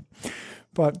shortly.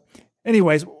 But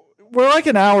anyways, we're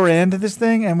an hour into this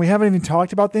thing, and we haven't even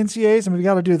talked about the NCAAs, and we've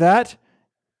got to do that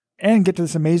and get to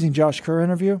this amazing Josh Kerr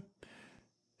interview.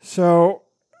 So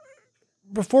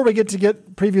before we get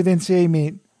preview the NCAA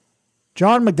meet,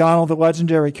 John McDonald, the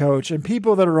legendary coach, and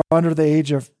people that are under the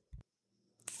age of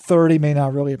 30 may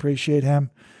not really appreciate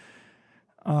him.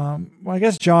 Well, I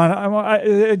guess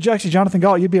actually Jonathan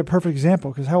Galt, you'd be a perfect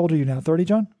example because how old are you now? 30,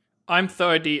 John? I'm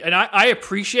 30, and I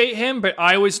appreciate him, but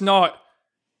I was not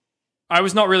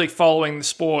really following the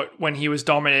sport when he was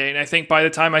dominating. I think by the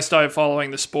time I started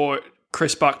following the sport,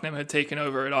 Chris Bucknam had taken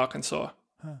over at Arkansas.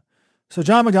 So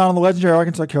John McDonald, the legendary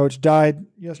Arkansas coach, died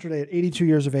yesterday at 82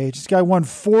 years of age. This guy won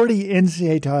 40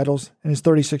 NCAA titles in his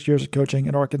 36 years of coaching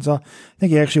at Arkansas. I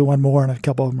think he actually won more, and a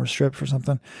couple of them were stripped for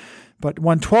something. But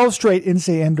won 12 straight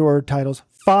NCAA indoor titles,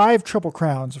 5 Triple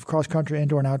Crowns of cross-country,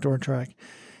 indoor, and outdoor track.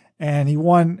 And he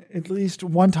won at least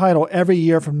one title every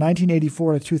year from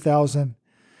 1984 to 2000.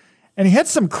 And he had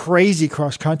some crazy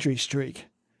cross-country streak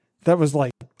that was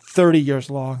 30 years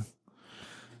long.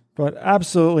 But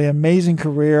absolutely amazing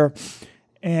career.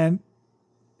 And,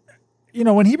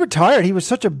 when he retired, he was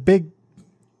such a big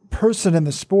person in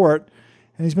the sport.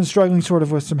 And he's been struggling sort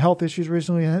of with some health issues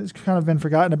recently. And it's kind of been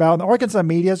forgotten about. And the Arkansas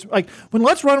media, when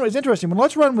Let's Run was interesting. When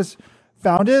Let's Run was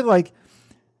founded,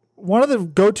 one of the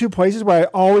go-to places where I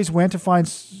always went to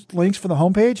find links for the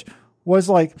homepage was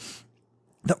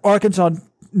the Arkansas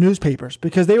newspapers,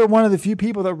 because they were one of the few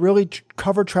people that really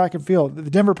covered track and field. The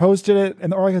Denver Post did it,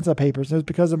 and the Arkansas papers. It was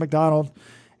because of McDonald,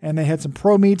 and they had some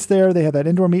pro meets there. They had that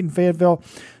indoor meet in Fayetteville.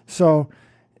 So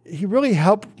he really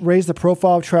helped raise the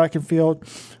profile of track and field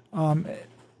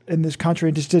in this country,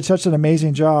 and just did such an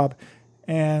amazing job.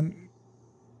 And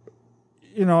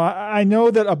I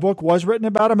know that a book was written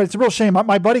about him, but it's a real shame.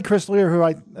 My buddy Chris Lear, who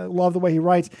I love the way he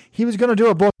writes, he was going to do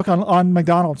a book on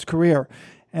McDonald's career.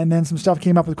 And then some stuff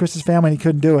came up with Chris's family and he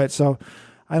couldn't do it. So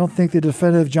I don't think the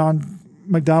definitive John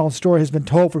McDonald story has been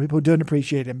told for people who didn't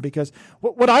appreciate him. Because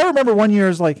what I remember one year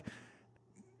is it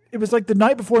was the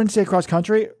night before NCAA cross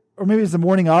country, or maybe it was the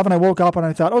morning of, and I woke up and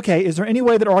I thought, okay, is there any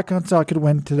way that Arkansas could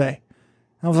win today?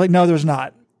 And I was like, no, there's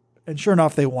not. And sure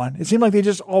enough, they won. It seemed like they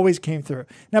just always came through.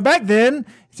 Now, back then,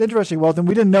 it's interesting. Well, then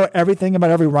we didn't know everything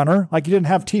about every runner. You didn't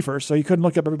have TFER, so you couldn't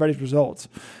look up everybody's results.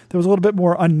 There was a little bit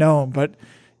more unknown, but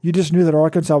you just knew that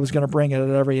Arkansas was going to bring it at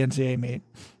every NCAA meet.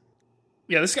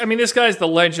 Yeah, this guy's the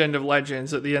legend of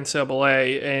legends at the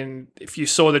NCAA, and if you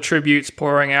saw the tributes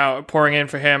pouring in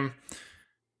for him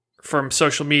from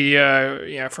social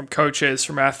media, from coaches,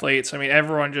 from athletes,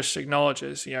 everyone just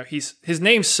acknowledges, his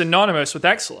name's synonymous with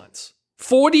excellence.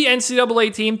 40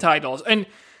 NCAA team titles, and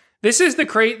this is the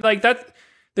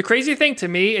The crazy thing to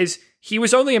me is he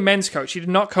was only a men's coach. He did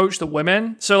not coach the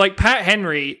women. So like Pat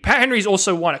Henry's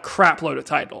also won a crap load of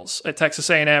titles at Texas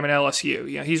A&M and LSU.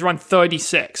 You know, he's run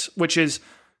 36, which is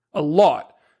a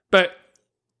lot. But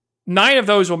 9 of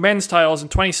those were men's titles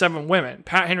and 27 women.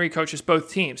 Pat Henry coaches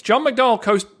both teams. John McDonnell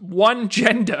coached one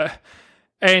gender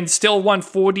and still won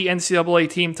 40 NCAA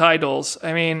team titles.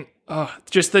 I mean,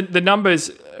 just the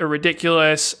numbers are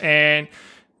ridiculous, and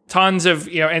tons of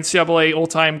NCAA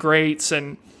all-time greats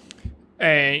and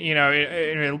in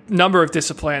a number of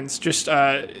disciplines. Just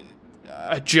a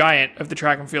giant of the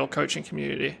track and field coaching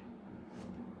community.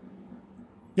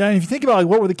 Yeah, and if you think about like,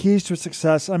 what were the keys to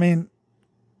success, I mean,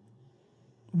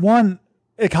 one,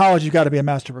 at college, you've got to be a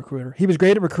master recruiter. He was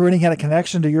great at recruiting. He had a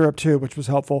connection to Europe, too, which was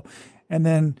helpful. And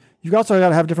then you've also got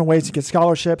to have different ways to get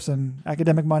scholarships and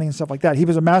academic money and stuff like that. He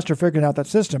was a master figuring out that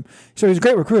system. So he was a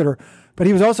great recruiter, but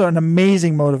he was also an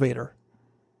amazing motivator.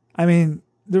 I mean,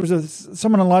 there was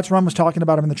someone on Let's Run was talking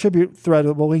about him in the tribute thread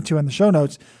that we'll link to in the show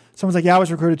notes. Someone's like, yeah, I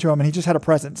was recruited to him, and he just had a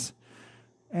presence.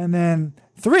 And then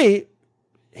 3,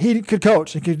 he could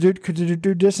coach and could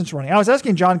do distance running. I was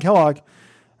asking John Kellogg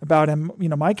about him,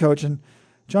 my coach, and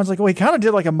John's like, well, he kind of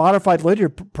did like a modified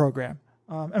Lydiard program.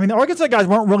 I mean, the Arkansas guys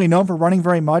weren't really known for running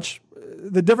very much.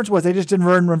 The difference was they just didn't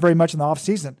run very much in the off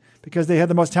season because they had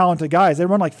the most talented guys. They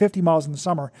run like 50 miles in the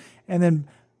summer and then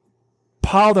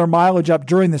pile their mileage up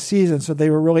during the season, so they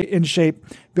were really in shape,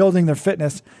 building their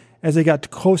fitness as they got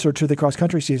closer to the cross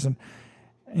country season.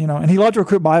 And he loved to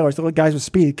recruit milers, the guys with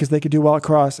speed, because they could do well at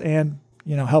cross and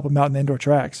help them out in the indoor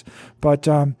tracks. But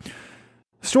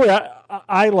story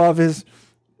I love is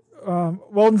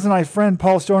Weldon's and I's friend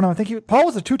Paul Storno. I think Paul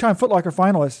was a 2-time Foot Locker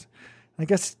finalist. I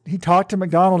guess he talked to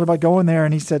McDonald about going there,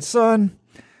 and he said, son,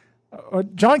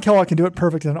 John Kellogg can do it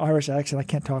perfect in an Irish accent. I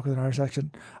can't talk with an Irish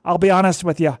accent. I'll be honest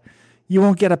with you. You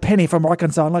won't get a penny from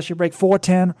Arkansas unless you break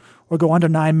 4:10 or go under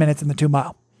 9 minutes in the 2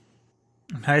 mile.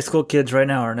 High school kids right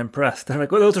now aren't impressed. They're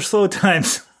like, well, those are slow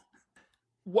times.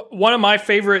 One of my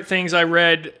favorite things I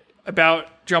read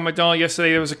about John McDonnell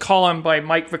yesterday, there was a column by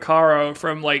Mike Vaccaro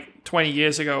from like 20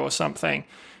 years ago or something,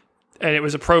 and it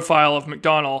was a profile of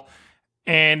McDonnell.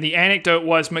 And the anecdote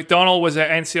was McDonnell was at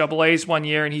NCAA's one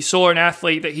year, and he saw an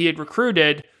athlete that he had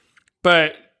recruited,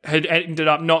 but had ended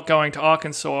up not going to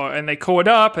Arkansas, and they caught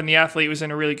up, and the athlete was in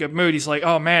a really good mood. He's like,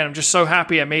 oh man, I'm just so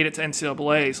happy I made it to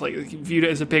NCAA's. Like, he viewed it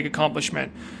as a big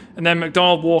accomplishment. And then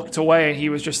McDonnell walked away, and he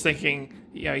was just thinking,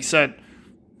 he said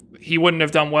he wouldn't have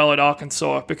done well at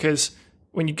Arkansas, because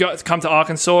when you come to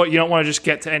Arkansas, you don't want to just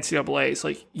get to NCAA's.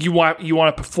 Like, you want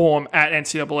to perform at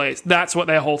NCAA's. That's what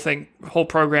their whole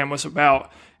program was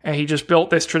about. And he just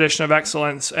built this tradition of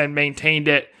excellence and maintained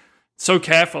it so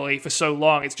carefully for so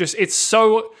long.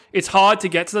 It's hard to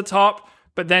get to the top,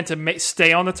 but then to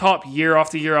stay on the top year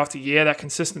after year after year, that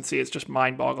consistency is just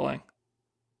mind-boggling.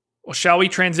 Well, shall we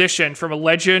transition from a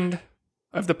legend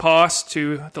of the past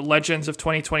to the legends of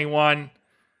 2021,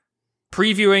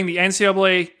 previewing the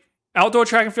NCAA Outdoor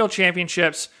Track and Field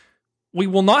Championships? We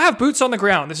will not have boots on the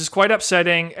ground. This is quite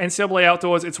upsetting. NCAA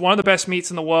Outdoors, it's one of the best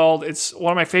meets in the world. It's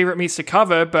one of my favorite meets to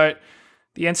cover, but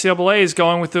the NCAA is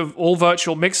going with the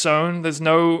all-virtual mix zone. There's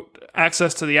no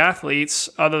access to the athletes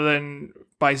other than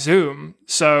by Zoom.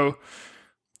 So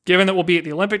given that we'll be at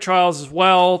the Olympic trials as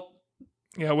well,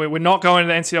 we're not going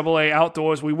to the NCAA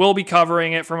Outdoors. We will be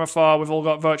covering it from afar. We've all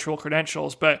got virtual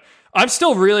credentials, but I'm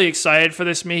still really excited for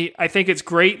this meet. I think it's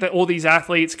great that all these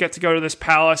athletes get to go to this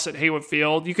palace at Hayward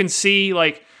Field. You can see,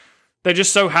 they're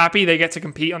just so happy they get to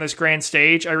compete on this grand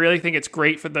stage. I really think it's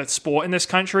great for the sport in this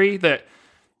country that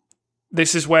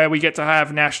this is where we get to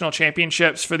have national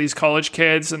championships for these college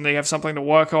kids, and they have something to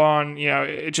work on.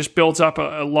 It just builds up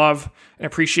a love and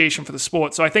appreciation for the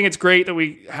sport. So I think it's great that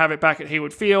we have it back at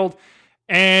Hayward Field.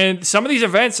 And some of these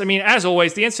events, I mean, as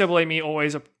always, the NCAA meet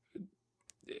always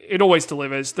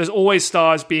delivers. There's always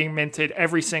stars being minted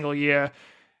every single year.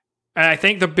 And I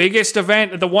think the biggest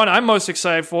event, the one I'm most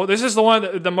excited for, this is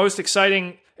the most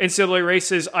exciting NCAA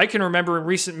races I can remember in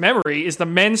recent memory, is the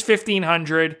men's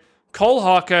 1500, Cole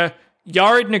Hawker,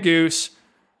 Yared Nuguse.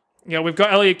 We've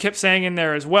got Elliot Kipsang in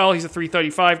there as well. He's a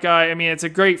 335 guy. I mean, it's a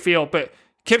great field, but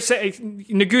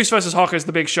Nuguse versus Hawker is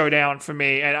the big showdown for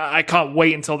me, and I can't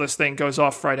wait until this thing goes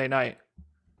off Friday night.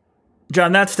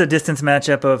 John, that's the distance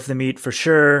matchup of the meet for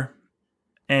sure.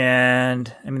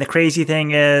 And I mean, the crazy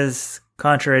thing is,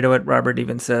 contrary to what Robert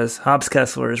even says, Hobbs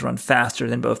Kessler has run faster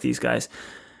than both these guys.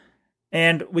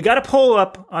 And we got a poll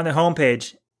up on the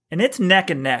homepage, and it's neck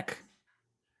and neck.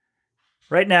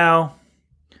 Right now,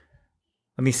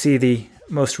 let me see the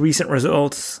most recent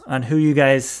results on who you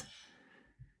guys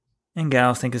and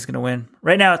gals think is going to win.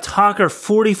 Right now, it's Hawker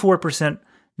 44%,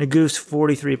 Naguse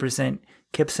 43%,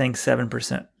 Kipsang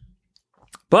 7%.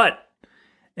 But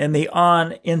in the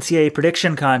on NCAA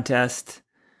prediction contest,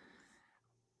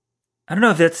 I don't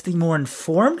know if that's the more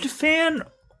informed fan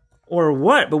or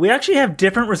what, but we actually have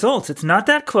different results. It's not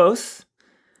that close.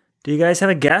 Do you guys have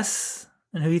a guess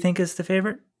on who you think is the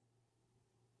favorite?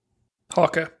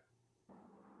 Hawker.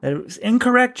 That was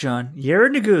incorrect, John.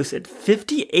 Jared Naguse at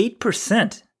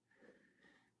 58%.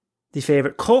 The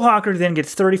favorite. Cole Hawker then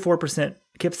gets 34%.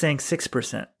 Kipsang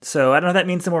 6%. So I don't know if that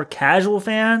means the more casual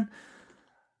fan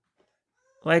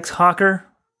likes Hawker,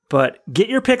 but get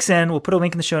your picks in. We'll put a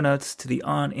link in the show notes to the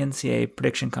on NCAA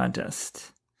prediction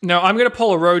contest. No, I'm going to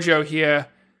pull a Rojo here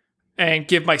and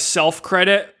give myself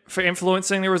credit for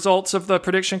influencing the results of the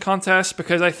prediction contest,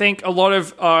 because I think a lot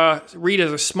of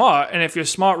readers are smart. And if you're a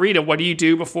smart reader, what do you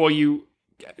do before you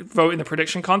vote in the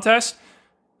prediction contest?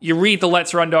 You read the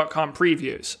Let'sRun.com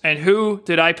previews. And who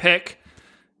did I pick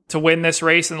to win this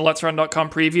race in the Let'sRun.com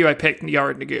preview? I picked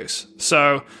Jared Naguse.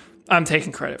 So I'm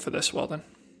taking credit for this, Weldon.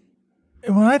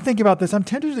 When I think about this, I'm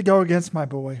tempted to go against my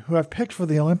boy, who I've picked for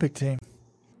the Olympic team.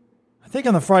 I think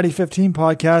on the Friday 15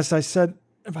 podcast, I said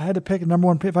if I had to pick a number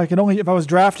one pick, if I was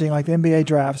drafting like the NBA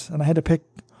drafts and I had to pick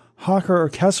Hawker or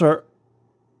Kessler,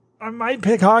 I might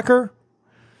pick Hawker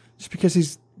just because he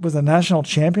was a national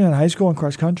champion in high school and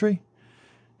cross country.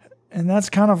 And that's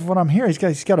kind of what I'm hearing.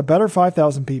 He's got a better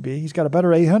 5,000 PB. He's got a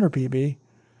better 800 PB.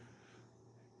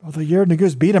 Although Jared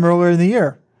Naguse beat him earlier in the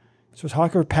year. So as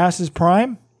Hawker past his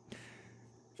prime,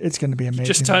 it's going to be amazing.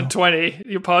 Just turned 20.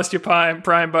 You passed your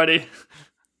prime, buddy.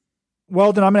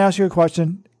 Weldon, I'm going to ask you a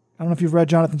question. I don't know if you've read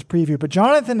Jonathan's preview, but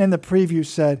Jonathan in the preview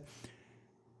said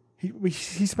he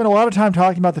spent a lot of time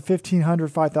talking about the 1,500,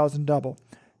 5,000 double.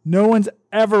 No one's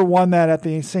ever won that at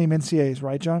the same NCAAs,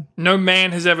 right, John? No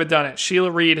man has ever done it.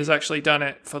 Sheila Reed has actually done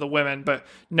it for the women, but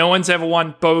no one's ever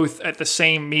won both at the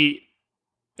same meet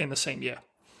in the same year.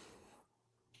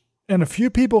 And a few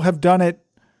people have done it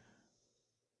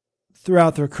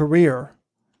throughout their career.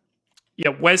 Yeah,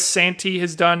 Wes Santee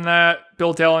has done that,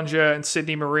 Bill Dellinger and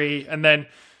Sydney Marie. And then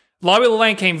Larry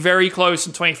Lalane came very close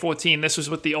in 2014. This was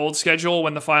with the old schedule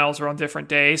when the finals were on different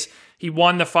days. He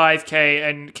won the 5K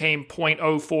and came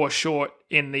 0.04 short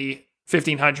in the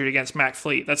 1,500 against Mac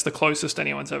Fleet. That's the closest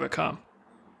anyone's ever come.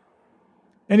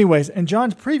 Anyways, in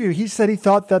John's preview, he said he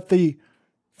thought that the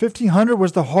 1,500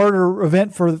 was the harder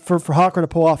event for Hawker to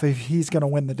pull off if he's going to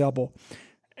win the double.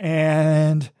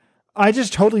 And I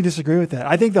just totally disagree with that.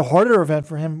 I think the harder event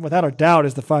for him, without a doubt,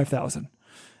 is the 5,000.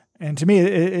 And to me,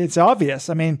 it's obvious.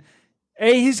 I mean,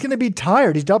 he's going to be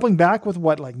tired. He's doubling back with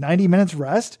 90 minutes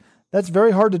rest? That's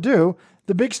very hard to do.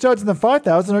 The big studs in the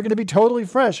 5,000 are going to be totally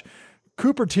fresh.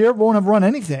 Cooper Tier won't have run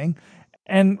anything.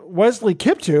 And Wesley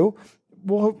Kiptoo,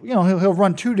 he'll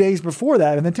run 2 days before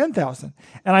that in the 10,000.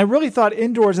 And I really thought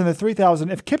indoors in the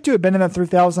 3,000, if Kiptoo had been in the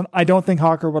 3,000, I don't think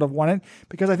Hawker would have won it,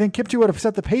 because I think Kiptoo would have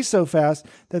set the pace so fast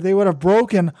that they would have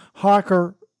broken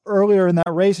Hawker earlier in that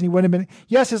race, and he wouldn't have been.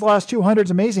 Yes, his last 200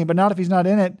 is amazing, but not if he's not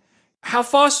in it. How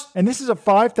fast? And this is a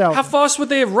 5,000. How fast would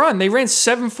they have run? They ran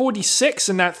 7:46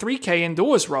 in that 3K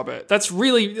indoors, Robert. That's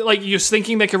really you're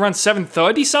thinking they could run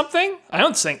 7:30 something? I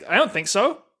don't think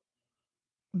so.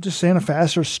 I'm just saying a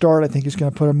faster start, I think, is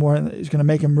going to put him more. Is going to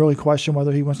make him really question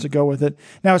whether he wants to go with it.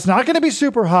 Now, it's not going to be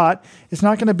super hot. It's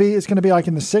going to be like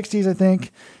in the 60s, I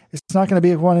think. It's not going to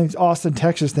be one of these Austin,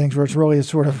 Texas things where it's really a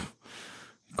sort of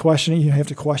questioning. You have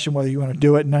to question whether you want to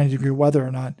do it in 90-degree weather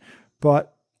or not.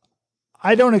 But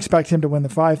I don't expect him to win the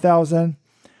 5,000.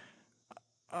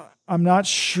 I'm not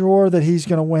sure that he's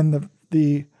going to win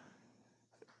the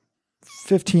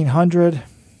 1,500.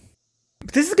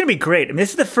 This is going to be great. I mean,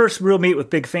 this is the first real meet with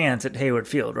big fans at Hayward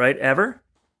Field, right? Ever?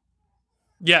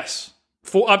 Yes.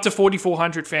 Up to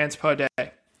 4,400 fans per day.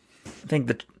 I think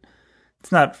that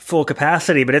it's not full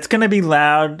capacity, but it's going to be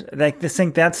loud. I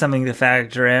think that's something to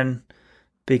factor in,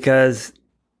 because,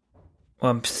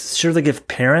 well, I'm sure they give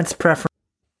parents preference,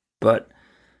 but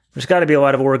there's got to be a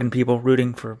lot of Oregon people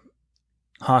rooting for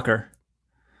Hawker.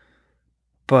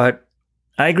 But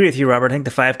I agree with you, Robert. I think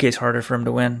the 5K is harder for him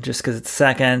to win just because it's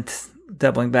second,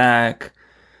 doubling back,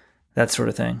 that sort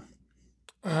of thing.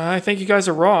 I think you guys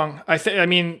are wrong. I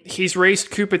mean, he's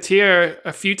raced Cooper Tier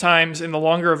a few times in the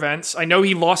longer events. I know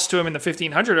he lost to him in the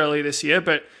 1,500 earlier this year,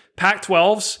 but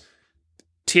Pac-12s,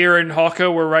 Tier and Hawker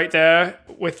were right there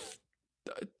with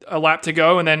a lap to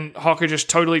go, and then Hawker just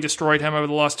totally destroyed him over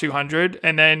the last 200.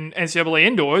 And then NCAA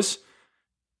indoors,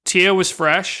 Tier was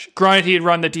fresh. Granted, he had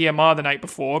run the DMR the night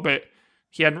before, but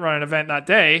he hadn't run an event that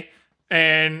day.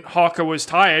 And Hawker was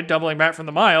tired, doubling back from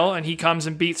the mile, and he comes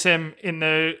and beats him in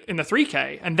the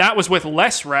 3K. And that was with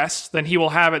less rest than he will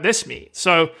have at this meet.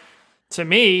 So, to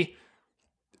me,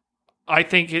 I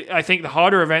think the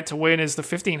harder event to win is the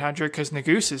 1500 because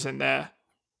Nagus is in there.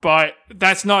 But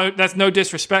that's no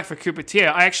disrespect for Coupe-Tier.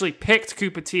 I actually picked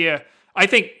Coupe-Tier. I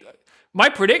think my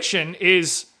prediction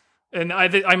is, and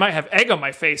I might have egg on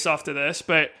my face after this,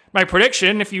 but my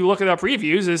prediction, if you look at our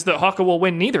previews, is that Hocker will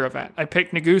win neither event. I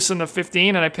picked Nagus in the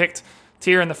 15 and I picked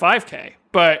Tier in the 5K.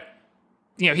 But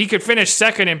he could finish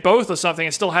second in both or something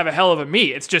and still have a hell of a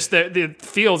meet. It's just that the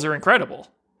fields are incredible.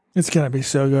 It's going to be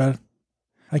so good.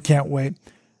 I can't wait.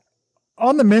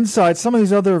 On the men's side, some of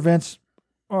these other events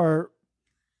are,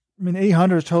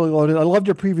 800 is totally loaded. I loved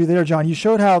your preview there, John. You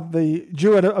showed how the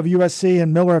Jewett of USC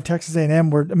and Miller of Texas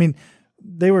A&M were,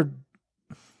 they were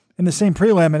in the same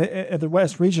prelim at the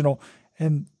West Regional,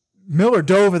 and Miller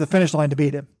dove at the finish line to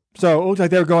beat him. So it looked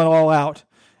like they were going all out,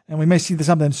 and we may see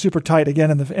something super tight again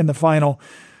in the final.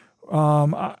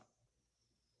 I'm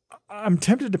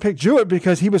tempted to pick Jewett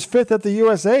because he was fifth at the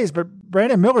USAs, but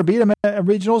Brandon Miller beat him at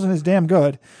regionals and is damn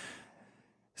good.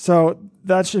 So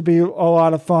that should be a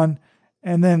lot of fun.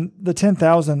 And then the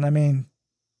 10,000,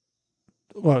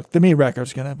 look, the meet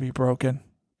record's going to be broken,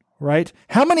 right?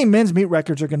 How many men's meet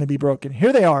records are going to be broken?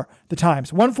 Here they are, the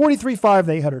times. 143.5 in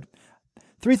the 800,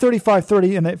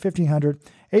 335.30 in the 1500,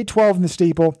 812 in the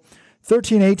steeple,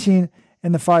 1318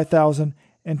 in the 5,000,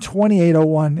 and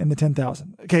 2801 in the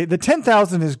 10,000. Okay, the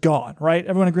 10,000 is gone, right?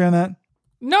 Everyone agree on that?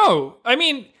 No.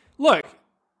 Look,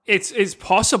 it's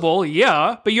possible,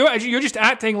 yeah, but you're just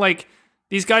acting like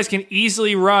these guys can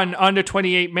easily run under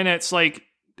 28 minutes. Like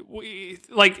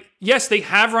yes, they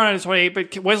have run under 28,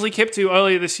 but Wesley Kiptoo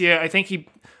earlier this year, I think he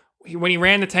when he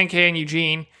ran the 10K in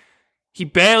Eugene, he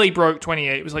barely broke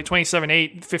 28. It was like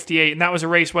 27.8, 58, and that was a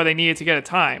race where they needed to get a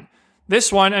time.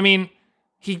 This one,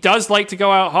 he does like to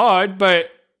go out hard, but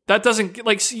that doesn't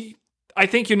I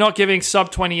think you're not giving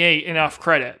sub 28 enough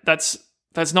credit. That's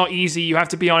not easy. You have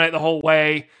to be on it the whole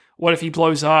way. What if he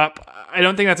blows up? I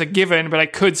don't think that's a given, but I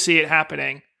could see it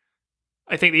happening.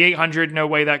 I think the 800, no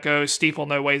way that goes. Steeple,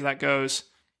 no way that goes.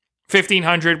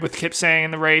 1500 with Kipsang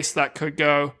in the race, that could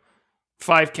go.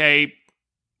 5K,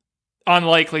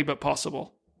 unlikely but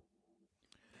possible.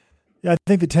 Yeah, I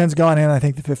think the 10's gone and I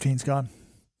think the 15's gone.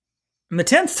 And the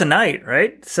 10th tonight,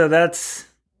 right? So that's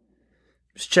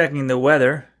just checking the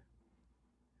weather.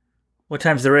 What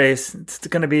time's the race? It's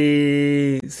going to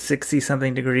be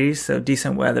 60-something degrees, so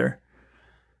decent weather.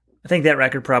 I think that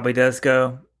record probably does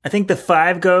go. I think the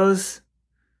 5 goes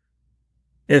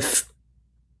if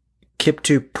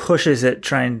Kiptoo pushes it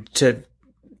trying to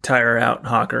tire out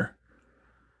Hawker.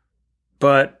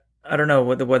 But I don't know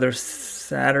what the weather's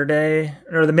Saturday,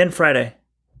 or the men Friday.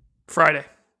 Friday's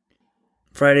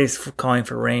calling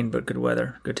for rain, but good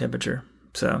weather, good temperature.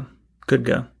 So, could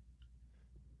go.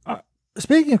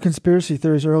 Speaking of conspiracy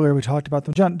theories, earlier we talked about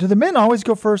them. John, do the men always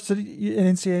go first in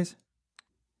NCAAs?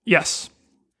 Yes.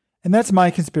 And that's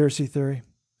my conspiracy theory.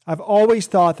 I've always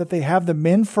thought that they have the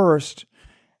men first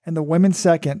and the women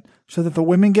second so that the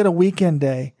women get a weekend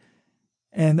day.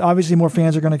 And obviously more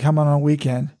fans are going to come on a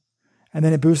weekend. And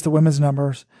then it boosts the women's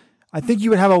numbers. I think you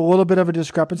would have a little bit of a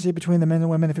discrepancy between the men and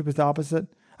women if it was the opposite.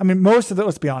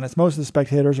 Let's be honest, most of the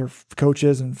spectators are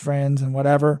coaches and friends and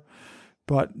whatever.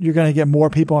 But you're going to get more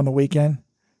people on the weekend.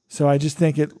 So I just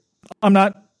think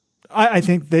I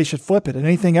think they should flip it. And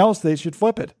anything else, they should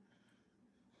flip it.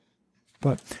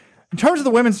 But in terms of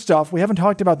the women's stuff, we haven't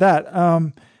talked about that.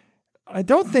 I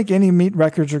don't think any meet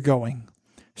records are going.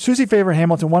 Susie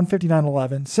Favor-Hamilton,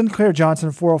 159.11. Sinclair Johnson,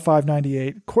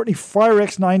 405.98. Courtney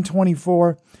Fryricks,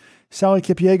 924. Sally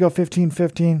Kipiego,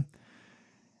 15.15.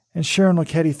 And Sharon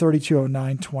Lucchetti,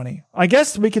 32.09.20. I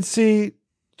guess we could see,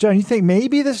 John, you think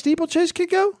maybe the steeplechase could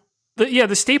go?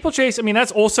 The steeplechase,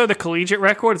 that's also the collegiate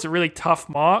record. It's a really tough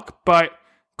mark. But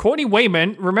Courtney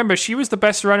Wayman, remember, she was the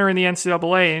best runner in the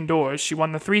NCAA indoors. She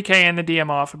won the 3K and the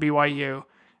DMR for BYU.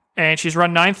 And she's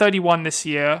run 9:31 this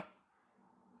year.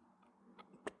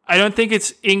 I don't think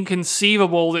it's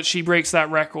inconceivable that she breaks that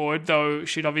record, though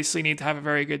she'd obviously need to have a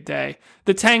very good day.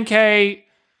 The 10K,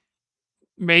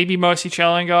 maybe Mercy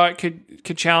Challenger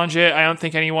could challenge it. I don't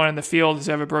think anyone in the field has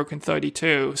ever broken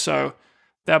 32, so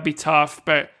that'd be tough.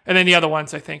 And then the other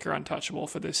ones I think are untouchable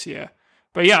for this year.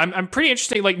 But yeah, I'm pretty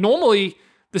interested. Like normally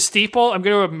the steeple, I'm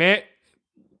going to admit,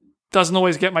 doesn't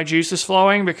always get my juices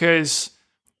flowing because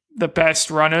the best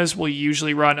runners will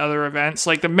usually run other events.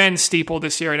 Like the men's steeple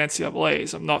this year at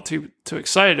NCAAs, I'm not too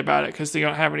excited about it because they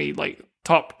don't have any like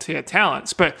top tier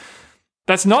talents. But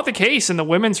that's not the case in the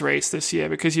women's race this year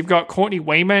because you've got Courtney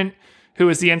Wayman, who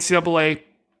is the NCAA,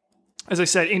 as I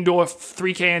said, indoor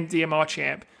 3K and DMR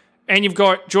champ. And you've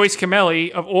got Joyce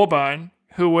Camelli of Auburn,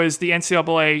 who was the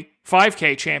NCAA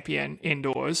 5K champion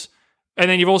indoors. And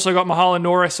then you've also got Mahala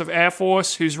Norris of Air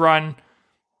Force, who's run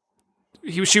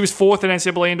she was fourth in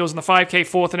NCAA indoors in the 5K,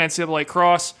 fourth in NCAA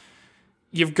cross.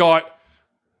 You've got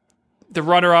the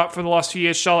runner-up from the last few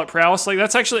years, Charlotte Prowse. Like,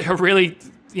 that's actually a really,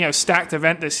 stacked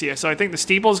event this year. So I think the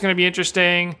steeple is going to be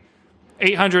interesting.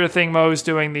 800, I think Mo's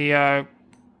doing the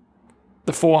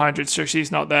 400, so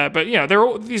she's not there. But,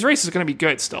 these races are going to be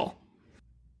good still.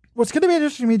 What's going to be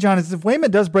interesting to me, John, is if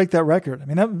Wayman does break that record. I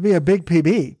mean, that would be a big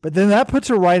PB. But then that puts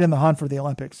her right in the hunt for the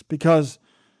Olympics because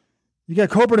you got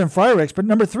Colbert and Frerichs. But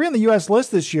number 3 on the U.S.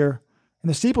 list this year in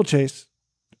the steeplechase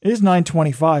is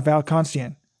 925, Val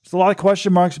Constian. There's a lot of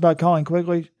question marks about Colleen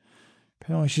Quigley.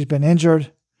 Apparently she's been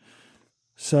injured.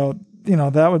 So,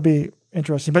 that would be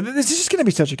interesting. But this is just going to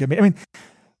be such a good meet. I mean,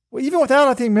 even without,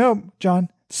 I think, John,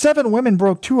 7 women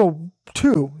broke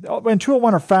 202 and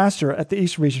 201 or faster at the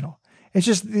East Regional. It's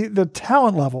just the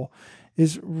talent level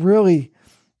is really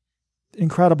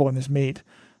incredible in this meet.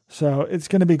 So it's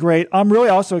going to be great. I'm really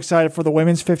also excited for the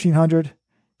women's 1500.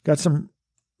 Got some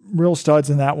real studs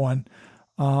in that one.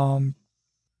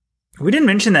 We didn't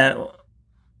mention that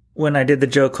when I did the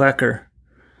Joe Klecker,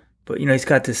 but he's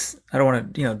got this. I don't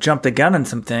want to jump the gun on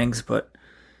some things, but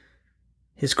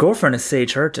his girlfriend is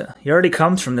Sage Herta. He already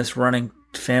comes from this running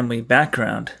family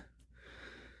background.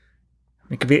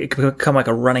 It could become like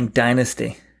a running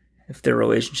dynasty if their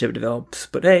relationship develops.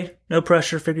 But hey, no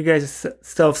pressure. Figure you guys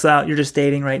selves out. You're just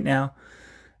dating right now.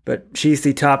 But she's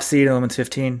the top seed in women's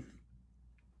 15.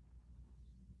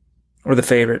 Or the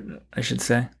favorite, I should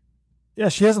say. Yeah,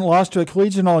 she hasn't lost to a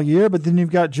collegiate all year, but then you've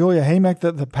got Julia Haymek,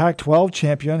 the Pac-12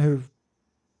 champion, who,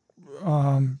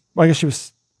 I guess she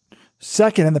was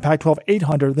second in the Pac-12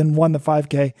 800, then won the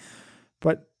 5K.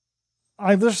 But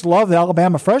I just love the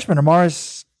Alabama freshman,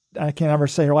 Amaris, I can't ever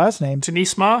say her last name.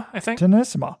 Tanisma, I think.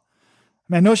 Tanisma. I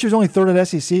mean, I know she was only third at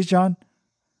SECs, John,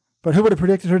 but who would have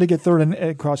predicted her to get third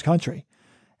in cross country?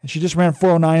 And she just ran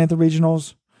 409 at the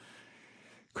regionals.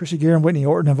 Chrissy Gear and Whitney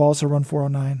Orton have also run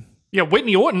 409. Yeah,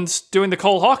 Whitney Orton's doing the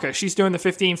Cole Hawker. She's doing the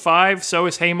 15.5. So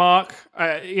is Haymark.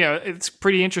 It's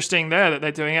pretty interesting there that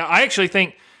they're doing it. I actually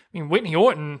think, Whitney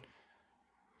Orton,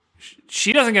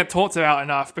 she doesn't get talked about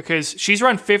enough because she's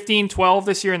run 15.12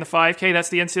 this year in the 5K. That's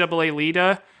the NCAA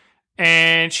leader.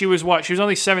 And she was what? She was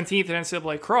only 17th in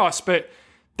NCAA cross, but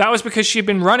that was because she'd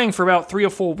been running for about 3 or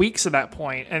 4 weeks at that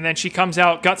point. And then she comes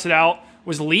out, guts it out,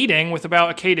 was leading with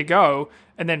about a K to go,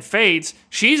 and then fades.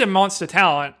 She's a monster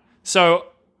talent. So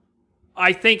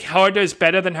I think Herta is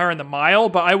better than her in the mile,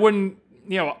 but I wouldn't,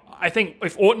 I think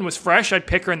if Orton was fresh, I'd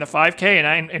pick her in the 5K.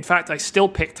 And in fact, I still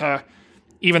picked her,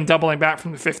 even doubling back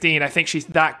from the 15. I think she's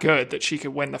that good that she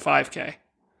could win the 5K.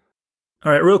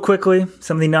 All right, real quickly,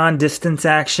 some of the non-distance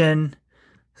action,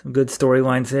 some good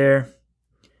storylines there.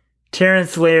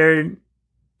 Terrence Laird,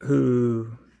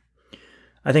 who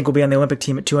I think will be on the Olympic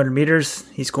team at 200 meters.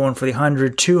 He's going for the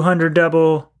 100-200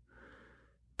 double,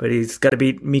 but he's got to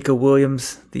beat Mika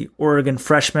Williams, the Oregon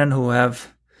freshman, who will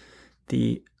have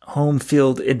the home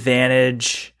field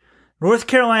advantage. North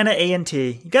Carolina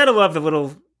A&T. You got to love the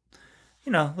little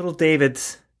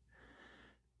Davids.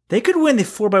 They could win the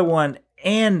 4x1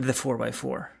 and the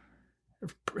 4x4.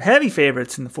 Heavy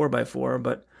favorites in the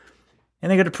 4x4,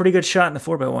 and they got a pretty good shot in the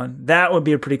 4x1. That would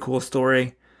be a pretty cool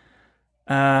story.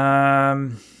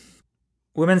 Women's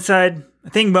side, I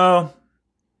think Mo,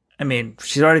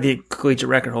 she's already the collegiate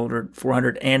record holder at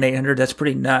 400 and 800. That's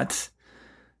pretty nuts.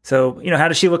 So, how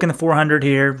does she look in the 400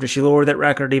 here? Does she lower that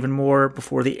record even more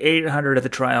before the 800 at the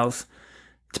trials?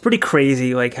 It's pretty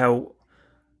crazy, how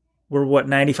we're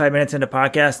 95 minutes into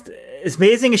podcast. As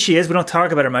amazing as she is, we don't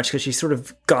talk about her much because she's sort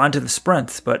of gone to the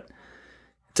sprints, but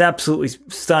it's absolutely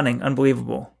stunning,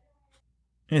 unbelievable.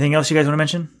 Anything else you guys want to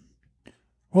mention?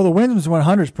 Well, the women's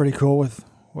 100 is pretty cool with,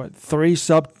 3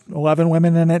 sub-11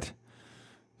 women in it.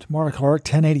 Tamara Clark,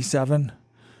 1087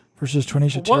 versus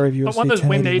Twanisha Terry of USC, 1089. But what does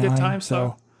wind aided times,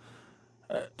 though?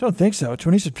 Don't think so.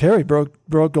 Twanisha Terry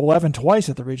broke 11 twice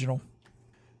at the regional.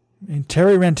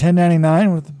 Terry ran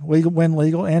 1099 with wind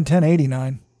legal and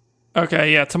 1089.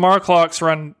 Okay, yeah. Tamara Clark's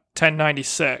run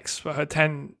 1096, but her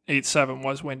 1087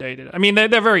 was wind aided.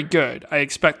 They're very good. I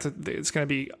expect it's going to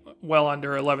be well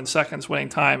under 11 seconds winning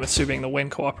time, assuming the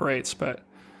wind cooperates. But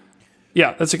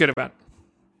yeah, that's a good event.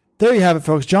 There you have it,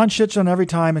 folks. John shits on every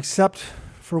time except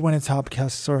for when it's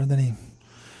Hopcast, or then he.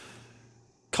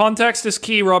 Context is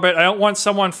key, Robert. I don't want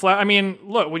someone flat.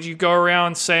 Look, would you go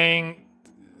around saying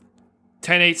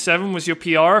 1087 was your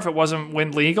PR if it wasn't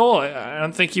wind legal? I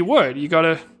don't think you would. You got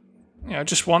to,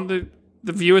 just want the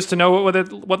viewers to know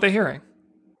what they're hearing.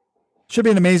 Should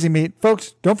be an amazing meet.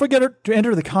 Folks, don't forget to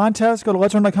enter the contest. Go to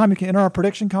letsrun.com. You can enter our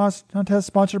prediction contest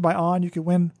sponsored by On. You can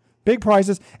win big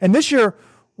prizes. And this year,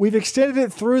 we've extended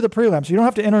it through the prelims. So you don't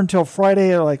have to enter until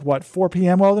Friday at 4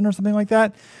 p.m. Weldon or something like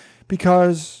that.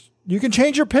 because you can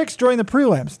change your picks during the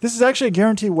prelims. This is actually a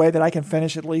guaranteed way that I can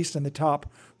finish at least in the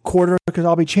top quarter because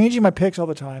I'll be changing my picks all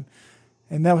the time.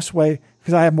 And that way,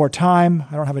 because I have more time,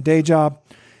 I don't have a day job,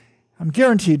 I'm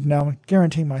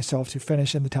guaranteeing myself to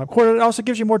finish in the top quarter. It also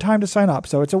gives you more time to sign up.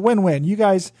 So it's a win-win. You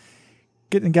guys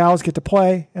and gals get to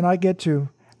play, and I get to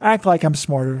act like I'm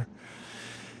smarter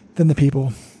than the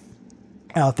people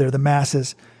out there, the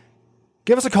masses.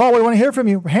 Give us a call. We want to hear from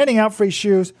you. We're handing out free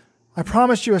shoes. I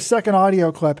promised you a second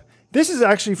audio clip. This is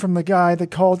actually from the guy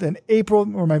that called in April,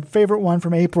 or my favorite one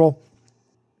from April.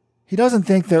 He doesn't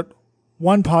think that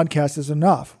one podcast is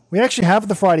enough. We actually have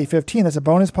the Friday 15. That's a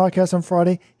bonus podcast on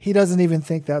Friday. He doesn't even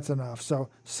think that's enough. So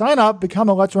sign up, become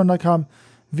a Let'sRun.com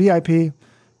VIP,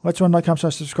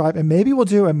 Let'sRun.com/subscribe, and maybe we'll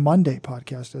do a Monday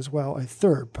podcast as well, a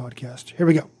third podcast. Here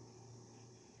we go.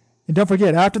 And don't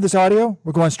forget, after this audio,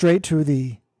 we're going straight to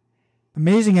the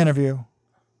amazing interview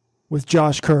with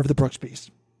Josh Kerr of the Brooks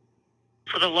Beast.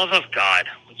 For the love of God,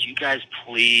 would you guys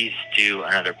please do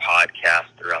another podcast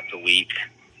throughout the week?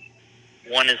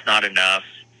 One is not enough.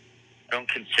 I don't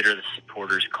consider the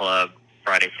Supporters Club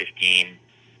Friday 15.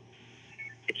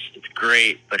 It's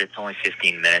great, but it's only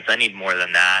 15 minutes. I need more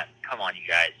than that. Come on, you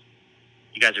guys.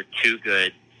 You guys are too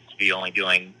good to be only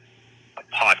doing a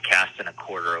podcast and a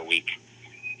quarter a week.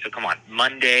 So come on,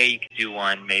 Monday you can do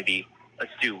one, maybe.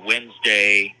 Let's do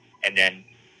Wednesday, and then,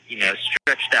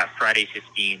 stretch that Friday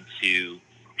 15 to,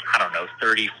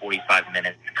 30, 45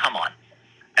 minutes. Come on.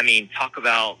 I mean, talk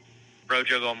about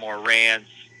Rojo Gilmore rants.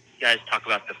 You guys talk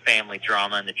about the family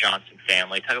drama in the Johnson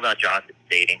family. Talk about Jonathan's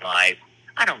dating life.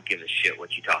 I don't give a shit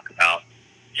what you talk about.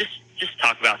 Just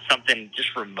talk about something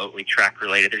just remotely track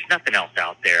related. There's nothing else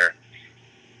out there.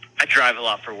 I drive a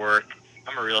lot for work.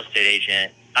 I'm a real estate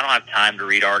agent. I don't have time to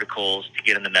read articles, to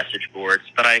get in the message boards,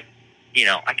 but I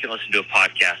can listen to a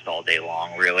podcast all day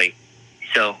long, really.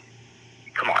 So,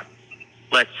 come on.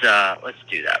 Let's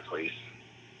do that, please.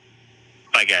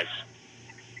 Bye, guys.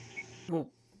 Well,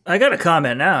 I got a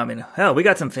comment now. I mean, hell, we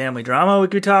got some family drama we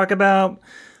could talk about.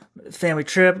 Family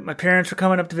trip. My parents were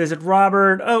coming up to visit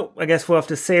Robert. Oh, I guess we'll have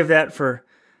to save that for,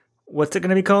 what's it going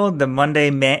to be called? The Monday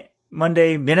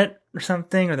Minute or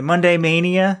something? Or the Monday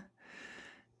Mania?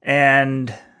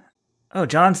 And,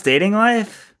 John's dating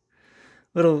life?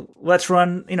 Little Let's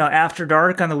Run, after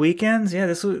dark on the weekends. Yeah,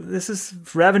 this is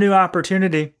revenue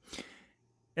opportunity.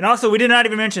 And also, we did not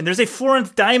even mention, there's a Florence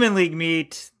Diamond League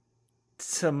meet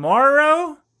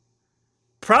tomorrow.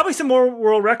 Probably some more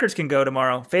world records can go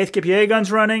tomorrow. Faith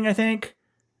Kipyegon's running, I think.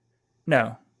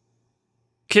 No.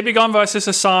 Kipyegon versus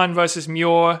Hassan versus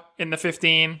Muir in the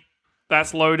 15.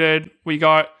 That's loaded. We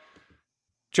got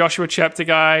Joshua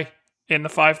Cheptegei in the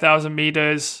 5,000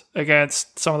 meters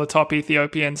against some of the top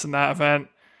Ethiopians in that event.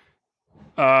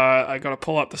 I got to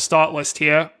pull up the start list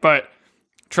here, but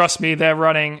trust me, they're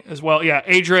running as well. Yeah,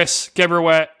 Adris,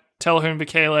 Gebrewet, Telehun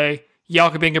Bekele,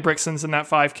 Jakob Ingebrigtsen's in that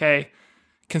 5K.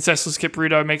 Concessus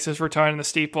Kipruto makes his return in the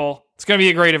steeple. It's going to be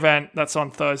a great event. That's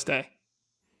on Thursday.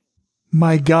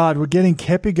 My God, we're getting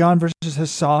Kipyegon versus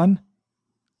Hassan?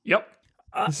 Yep.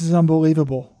 This is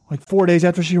unbelievable. Like 4 days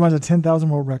after she runs a 10,000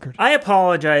 world record. I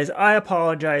apologize.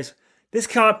 This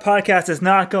podcast is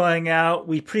not going out.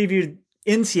 We previewed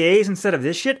NCAAs instead of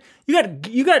this shit. You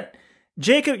got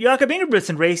Jakob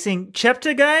Ingebrigtsen racing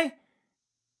Cheptegei,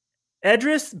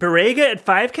 Edris, Barega at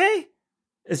 5K?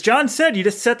 As John said, you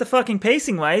just set the fucking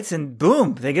pacing lights and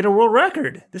boom, they get a world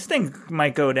record. This thing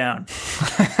might go down.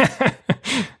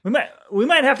 We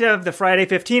might have to have the Friday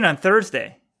 15 on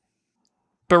Thursday.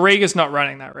 Barega's not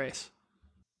running that race.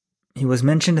 He was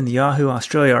mentioned in the Yahoo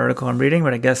Australia article I'm reading,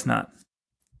 but I guess not.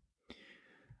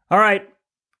 All right.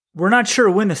 We're not sure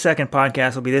when the second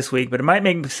podcast will be this week, but it might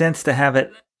make sense to have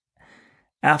it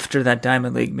after that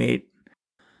Diamond League meet.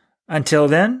 Until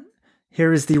then,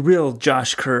 here is the real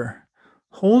Josh Kerr,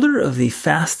 holder of the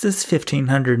fastest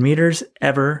 1,500 meters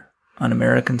ever on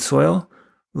American soil,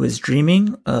 who is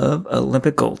dreaming of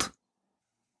Olympic gold.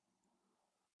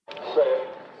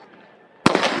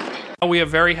 We are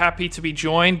very happy to be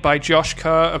joined by Josh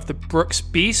Kerr of the Brooks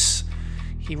Beasts.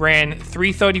 He ran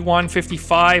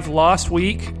 3:31.55 last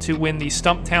week to win the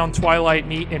Stumptown Twilight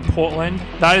meet in Portland.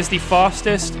 That is the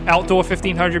fastest outdoor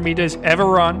 1,500 meters ever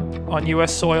run on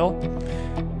U.S. soil.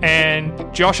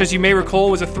 And Josh, as you may recall,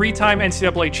 was a 3-time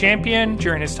NCAA champion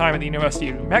during his time at the University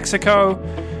of New Mexico.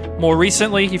 More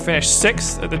recently, he finished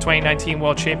 6th at the 2019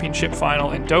 World Championship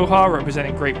final in Doha,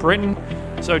 representing Great Britain.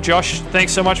 So Josh,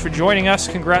 thanks so much for joining us.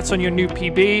 Congrats on your new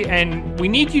PB. And we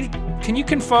need you, can you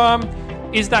confirm,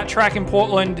 is that track in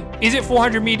Portland, is it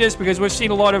 400 meters? Because we've seen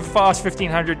a lot of fast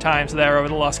 1,500 times there over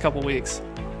the last couple of weeks.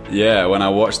 Yeah, when I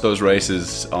watched those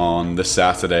races on the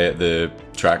Saturday at the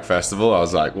track festival, I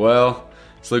was like, well,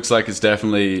 this looks like it's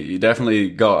you definitely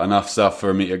got enough stuff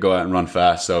for me to go out and run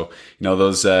fast. So,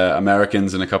 those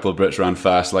Americans and a couple of Brits ran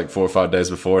fast like 4 or 5 days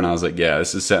before, and I was like, yeah,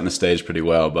 this is setting the stage pretty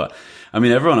well. But I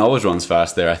mean, everyone always runs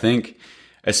fast there. I think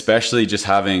especially just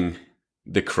having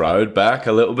the crowd back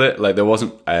a little bit, like there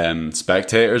wasn't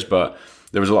spectators, but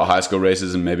there was a lot of high school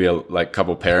races and maybe a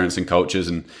couple parents and coaches,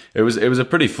 and it was a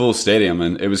pretty full stadium,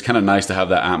 and it was kind of nice to have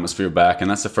that atmosphere back. And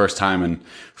that's the first time, and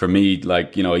for me,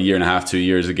 like, a year and a half, 2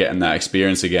 years of getting that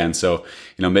experience again. So,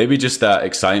 maybe just that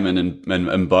excitement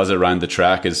and buzz around the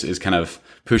track is kind of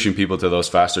pushing people to those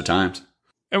faster times.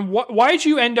 And why did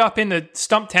you end up in the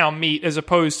Stumptown meet as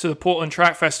opposed to the Portland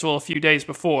Track Festival a few days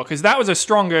before? Because that was a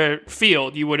stronger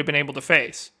field you would have been able to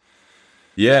face.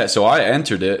 Yeah, so I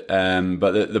entered it,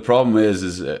 but the problem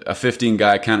is a 15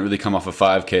 guy can't really come off a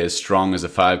 5K as strong as a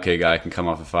 5K guy can come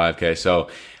off a 5K. So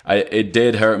it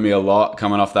did hurt me a lot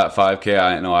coming off that 5K.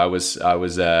 I was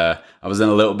in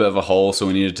a little bit of a hole, so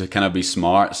we needed to kind of be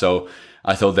smart. So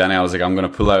I told Danny, I was like, I'm going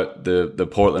to pull out the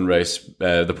Portland race,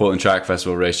 the Portland Track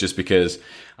Festival race, just because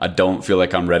I don't feel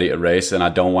like I'm ready to race, and I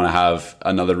don't want to have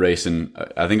another race in,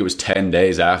 I think it was 10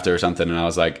 days after or something. And I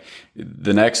was like,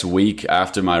 the next week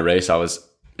after my race, I was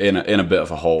in a bit of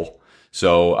a hole.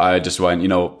 So I just went,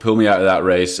 pull me out of that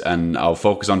race and I'll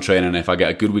focus on training. If I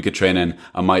get a good week of training,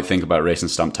 I might think about racing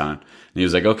Stumptown. And he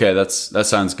was like, okay, that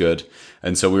sounds good.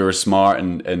 And so we were smart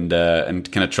and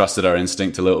kind of trusted our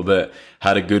instinct a little bit.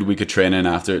 Had a good week of training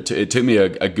after it. It took me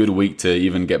a good week to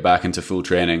even get back into full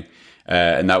training.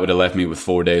 And that would have left me with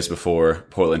 4 days before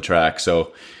Portland Track.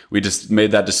 So we just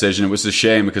made that decision. It was a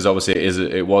shame because obviously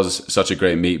it was such a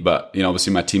great meet, but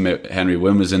obviously my teammate Henry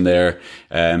Wynn was in there,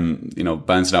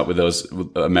 bouncing up with those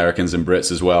Americans and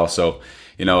Brits as well. So,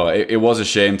 it was a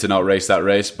shame to not race that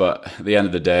race, but at the end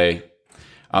of the day,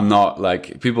 I'm not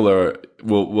like, people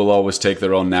will always take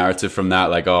their own narrative from that,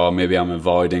 like, oh, maybe I'm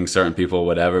avoiding certain people or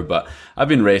whatever. But I've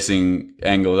been racing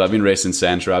Engels, I've been racing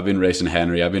Sentra, I've been racing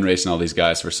Henry, I've been racing all these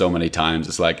guys for so many times.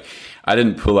 It's like, I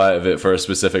didn't pull out of it for a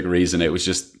specific reason. It was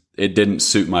just, it didn't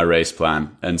suit my race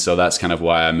plan. And so that's kind of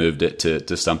why I moved it to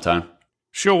Stumptown.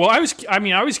 Sure. Well, I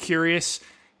was curious,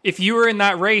 if you were in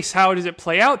that race, how does it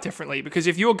play out differently? Because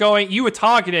if you were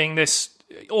targeting this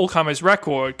all-comers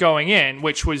record going in,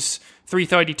 which was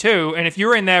 332, and if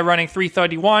you're in there running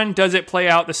 331, does it play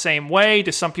out the same way?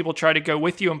 Do some people try to go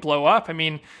with you and blow up? I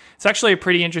mean, it's actually a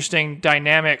pretty interesting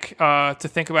dynamic to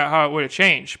think about how it would have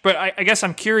changed. But I guess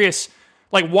I'm curious,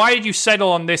 like, why did you settle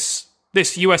on this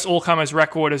US all-comers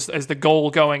record as the goal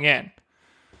going in?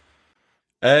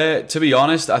 To be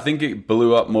honest, I think it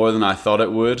blew up more than I thought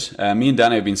it would. Me and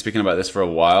Danny have been speaking about this for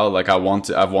a while. Like, I've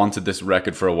wanted this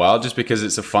record for a while, just because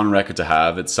it's a fun record to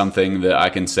have. It's something that I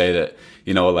can say that,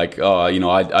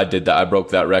 I did that. I broke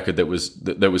that record that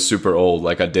was super old,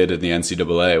 like I did in the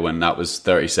NCAA when that was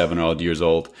 37 odd years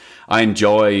old. I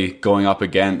enjoy going up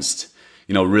against,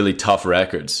 really tough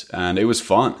records, and it was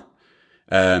fun.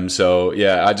 So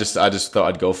yeah, I just thought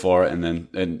I'd go for it,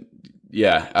 and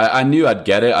yeah, I knew I'd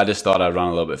get it. I just thought I'd run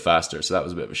a little bit faster, so that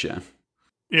was a bit of a shame.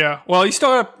 Yeah, well, you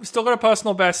still got a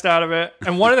personal best out of it.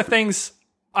 And one of the things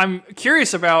I'm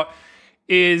curious about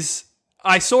is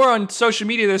I saw on social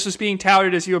media this was being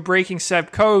touted as you were breaking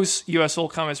Seb Coe's US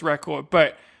all-comers record,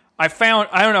 but I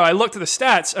looked at the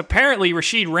stats. Apparently,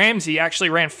 Rashid Ramsey actually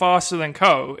ran faster than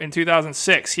Coe in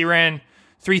 2006. He ran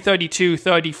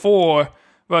 332.34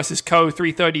 versus Coe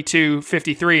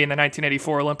 332.53 in the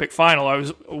 1984 Olympic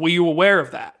final. Were you aware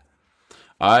of that?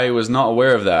 I was not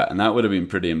aware of that, and that would have been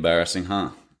pretty embarrassing, huh?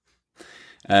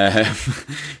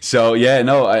 So yeah,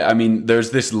 no, I mean,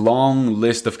 there's this long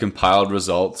list of compiled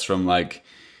results from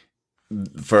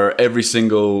for every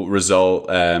single result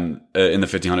in the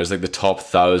 1500s, like the top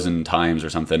 1,000 times or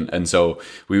something. And so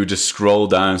we would just scroll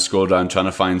down, trying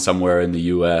to find somewhere in the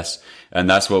US, and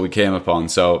that's what we came upon.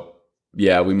 So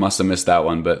yeah, we must have missed that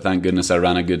one, but thank goodness I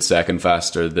ran a good second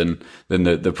faster than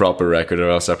the proper record, or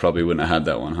else I probably wouldn't have had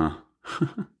that one, huh?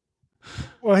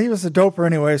 Well, he was a doper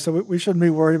anyway, so we shouldn't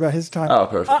be worried about his time. Oh,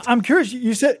 perfect. I'm curious,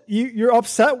 you said you're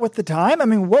upset with the time? I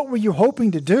mean, what were you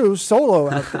hoping to do solo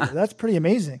out there? That's pretty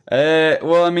amazing.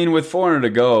 Well, I mean, with 400 to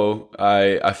go,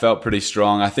 I felt pretty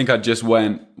strong. I think I just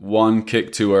went one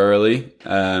kick too early.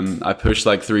 I pushed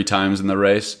 3 times in the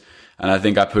race, and I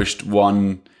think I pushed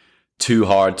one too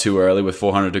hard too early with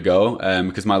 400 to go,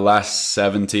 because my last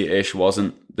 70-ish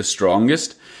wasn't the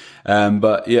strongest.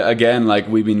 But yeah, again, like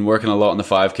we've been working a lot on the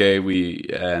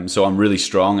 5K. So I'm really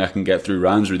strong. I can get through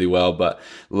rounds really well, but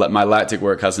my lactic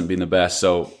work hasn't been the best.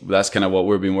 So that's kind of what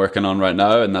we've been working on right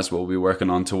now. And that's what we'll be working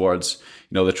on towards,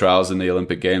 the trials and the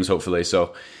Olympic Games, hopefully.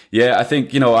 So yeah, I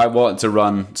think, I wanted to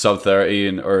run sub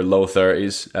 30 or low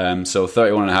 30s. So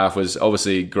 31.5 was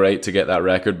obviously great to get that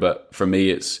record. But for me,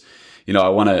 it's, I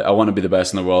want to be the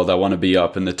best in the world. I want to be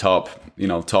up in the top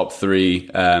 3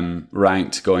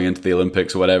 ranked going into the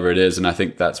Olympics or whatever it is. And I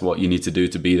think that's what you need to do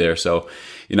to be there. So,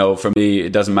 for me,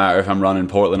 it doesn't matter if I'm running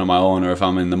Portland on my own or if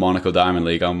I'm in the Monaco Diamond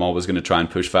League. I'm always going to try and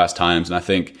push fast times. And I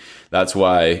think that's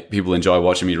why people enjoy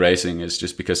watching me racing, is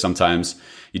just because sometimes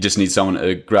you just need someone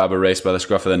to grab a race by the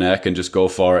scruff of the neck and just go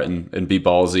for it and be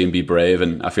ballsy and be brave.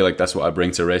 And I feel like that's what I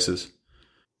bring to races.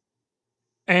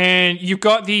 And you've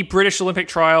got the British Olympic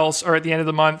trials are at the end of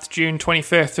the month, June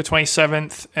 25th to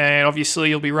 27th. And obviously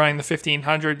you'll be running the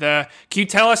 1500 there. Can you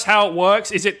tell us how it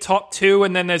works? Is it top 2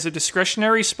 and then there's a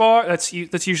discretionary spot? That's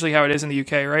usually how it is in the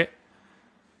UK, right?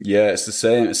 Yeah, it's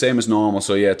the same as normal.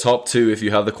 So yeah, top 2, if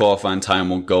you have the qualifying time,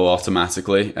 will go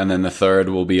automatically. And then the third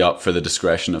will be up for the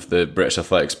discretion of the British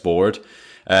Athletics Board.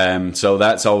 So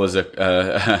that's always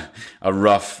a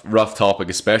rough topic,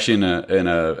 especially in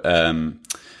a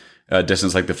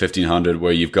distance like the 1500,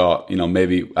 where you've got,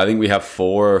 maybe, I think we have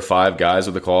 4 or 5 guys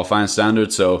with the qualifying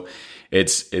standard. So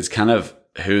it's kind of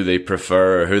who they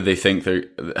prefer, or who they think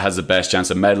has the best chance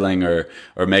of medaling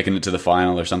or making it to the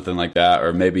final or something like that,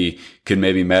 or could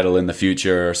maybe medal in the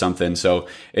future or something. So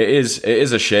it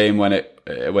is a shame when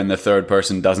the third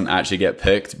person doesn't actually get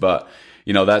picked, but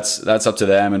that's up to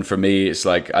them. And for me, it's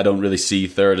like, I don't really see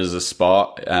third as a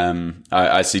spot.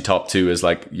 I see top 2 as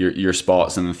like your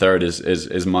spots, and the third is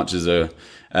as much as a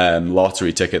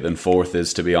lottery ticket than fourth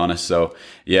is, to be honest. So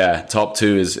yeah, top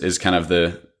 2 is kind of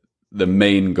the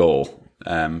main goal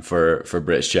for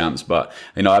British champs. But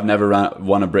I've never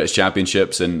won a British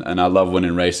championships, and I love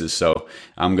winning races, so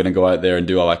I'm gonna go out there and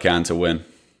do all I can to win.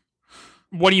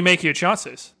 What do you make your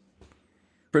chances?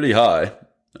 Pretty high.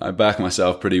 I back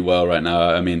myself pretty well right now.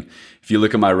 I mean, if you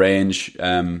look at my range,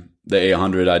 the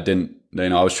 800,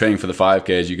 I was training for the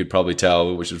 5Ks, you could probably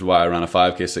tell, which is why I ran a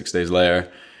 5K 6 days later.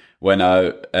 Went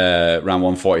out, ran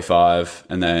 145,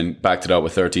 and then backed it up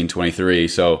with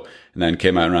 13:23. And then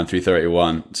came out and ran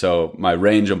 3:31. So my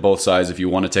range on both sides, if you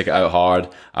want to take it out hard,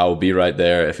 I will be right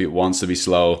there. If it wants to be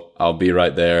slow, I'll be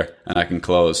right there, and I can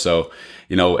close. So,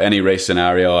 any race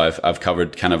scenario, I've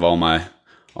covered kind of all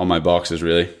my boxes,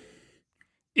 really.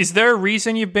 Is there a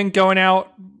reason you've been going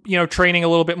out, training a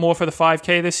little bit more for the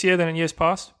 5K this year than in years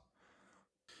past?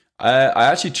 I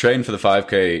actually trained for the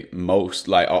 5K most,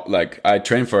 like I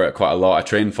trained for it quite a lot. I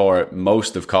trained for it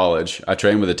most of college. I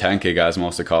trained with the 10K guys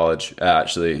most of college,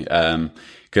 actually,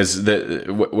 because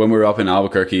when we were up in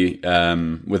Albuquerque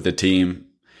with the team,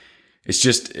 it's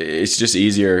just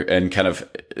easier, and kind of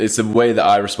it's the way that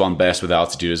I respond best with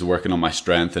altitude, is working on my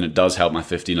strength, and it does help my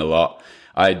 15 a lot.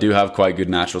 I do have quite good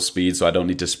natural speed, so I don't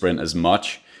need to sprint as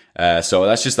much. So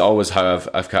that's just always how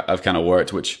I've kind of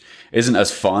worked, which isn't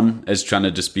as fun as trying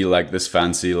to just be like this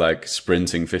fancy, like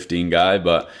sprinting 15 guy,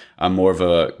 but I'm more of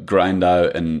a grind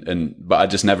out but I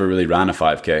just never really ran a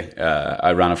 5K.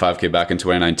 I ran a 5K back in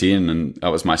 2019, and that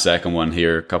was my second one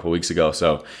here a couple of weeks ago.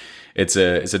 So it's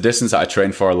a distance that I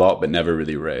train for a lot, but never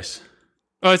really race.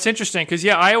 Oh, it's interesting, because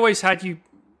I always had you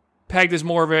pegged as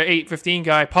more of an 8:15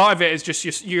 guy. Part of it is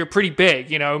just you're pretty big.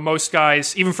 Most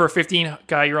guys, even for a 15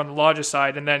 guy, you're on the larger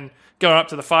side, and then going up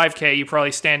to the 5K, you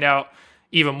probably stand out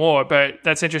even more. But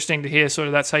that's interesting to hear. Sort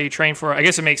of that's how you train for it. I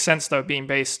guess it makes sense though, being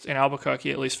based in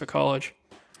Albuquerque, at least for college.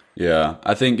 Yeah,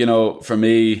 I think for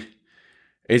me,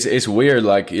 it's weird.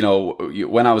 Like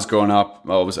when I was growing up,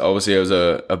 I was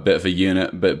a bit of a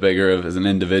unit, a bit bigger as an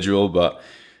individual, but.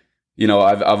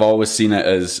 I've always seen it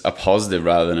as a positive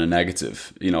rather than a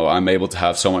negative. I'm able to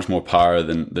have so much more power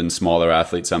than smaller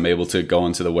athletes. I'm able to go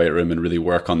into the weight room and really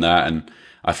work on that. And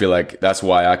I feel like that's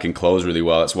why I can close really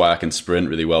well. That's why I can sprint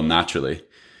really well naturally.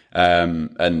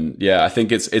 And yeah, I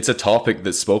think it's a topic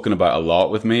that's spoken about a lot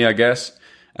with me, I guess.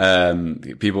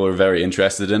 People are very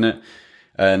interested in it.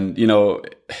 And,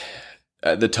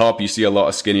 at the top, you see a lot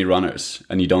of skinny runners,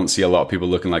 and you don't see a lot of people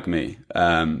looking like me.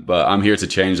 But I'm here to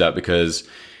change that, because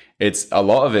a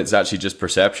lot of it's actually just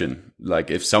perception. Like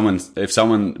if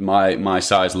someone my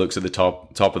size looks at the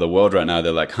top of the world right now,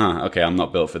 they're like, okay, I'm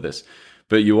not built for this.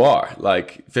 But you are.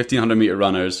 Like 1500 meter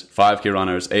runners, 5K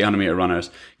runners, 800 meter runners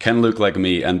can look like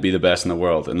me and be the best in the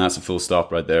world. And that's a full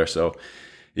stop right there. So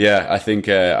yeah, I think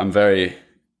I'm very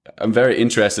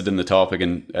interested in the topic,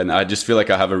 and I just feel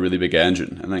like I have a really big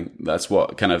engine. I think that's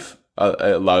what kind of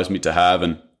allows me to have.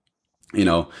 And,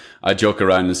 I joke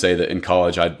around and say that in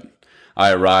college, I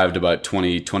I arrived about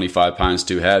 20, 25 pounds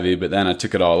too heavy, but then I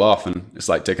took it all off, and it's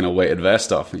like taking a weighted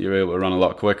vest off. You're able to run a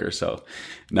lot quicker. So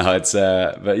no, it's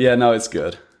it's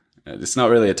good. It's not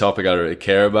really a topic I really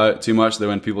care about too much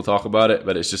when people talk about it,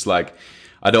 but it's just like,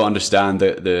 I don't understand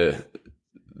the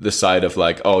side of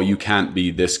like, oh, you can't be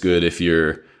this good if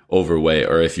you're overweight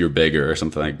or if you're bigger or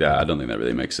something like that. I don't think that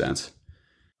really makes sense.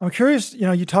 I'm curious,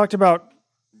 you talked about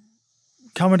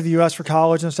coming to the U.S. for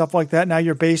college and stuff like that. Now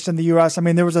you're based in the U.S. I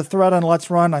mean, there was a thread on Let's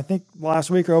Run, I think last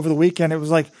week or over the weekend. It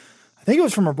was like, I think it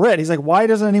was from a Brit. He's like, why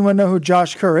doesn't anyone know who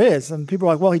Josh Kerr is? And people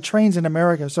are like, well, he trains in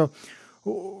America. So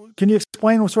can you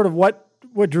explain sort of what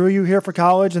drew you here for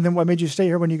college and then what made you stay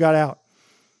here when you got out?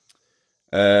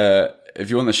 If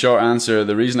you want the short answer,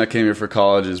 the reason I came here for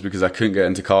college is because I couldn't get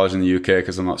into college in the UK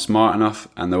because I'm not smart enough.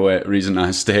 And the reason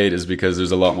I stayed is because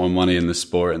there's a lot more money in the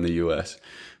sport in the US.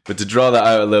 But to draw that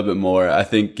out a little bit more, I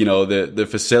think, the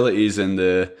facilities and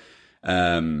the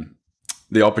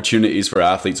opportunities for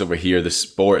athletes over here, the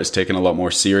sport is taken a lot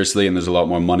more seriously and there's a lot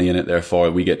more money in it.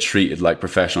 Therefore, we get treated like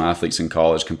professional athletes in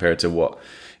college compared to what,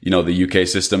 the UK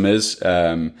system is.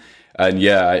 I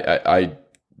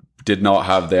did not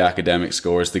have the academic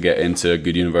scores to get into a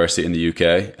good university in the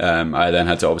UK. I then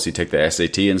had to obviously take the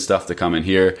SAT and stuff to come in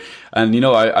here. And,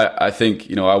 I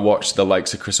think, I watched the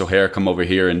likes of Chris O'Hare come over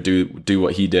here and do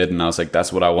what he did. And I was like,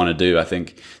 that's what I want to do. I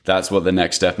think that's what the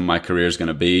next step in my career is going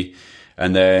to be.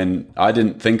 And then I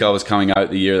didn't think I was coming out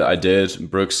the year that I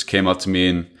did. Brooks came up to me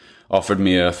and offered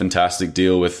me a fantastic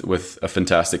deal with a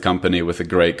fantastic company with a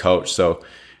great coach. So,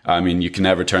 I mean, you can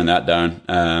never turn that down.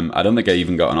 I don't think I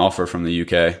even got an offer from the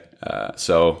UK.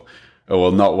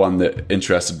 Not one that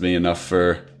interested me enough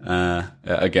for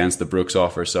against the Brooks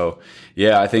offer. So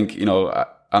yeah, I think,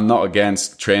 I'm not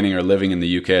against training or living in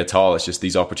the UK at all. It's just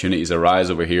these opportunities arise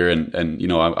over here and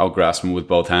I'll grasp them with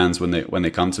both hands when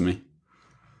they come to me.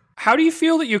 How do you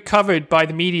feel that you're covered by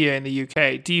the media in the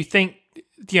UK? Do you think,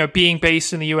 being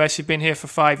based in the US, you've been here for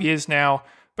 5 years now,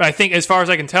 but I think as far as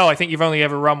I can tell, I think you've only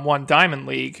ever run one Diamond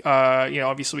League.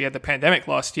 Obviously we had the pandemic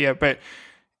last year, but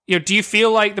do you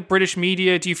feel like the British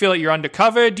media, do you feel like you're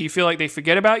undercovered? Do you feel like they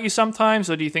forget about you sometimes?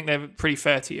 Or do you think they're pretty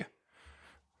fair to you?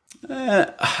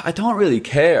 I don't really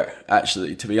care,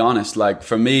 actually, to be honest. Like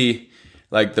for me,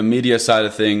 like the media side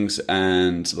of things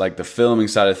and like the filming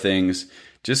side of things,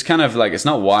 just kind of like, it's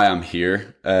not why I'm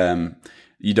here.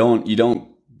 You don't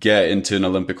get into an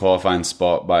Olympic qualifying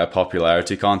spot by a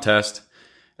popularity contest.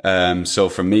 So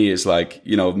for me, it's like,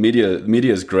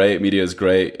 media is great. Media is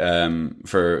great,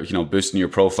 for, boosting your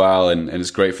profile and it's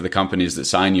great for the companies that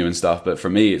sign you and stuff. But for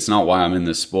me, it's not why I'm in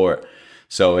this sport.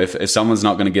 So if someone's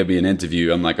not going to give me an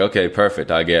interview, I'm like, okay,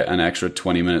 perfect. I get an extra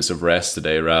 20 minutes of rest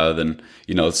today rather than,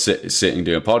 sitting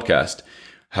doing a podcast.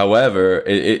 However,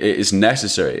 it is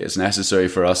necessary. It's necessary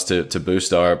for us to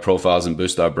boost our profiles and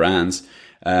boost our brands.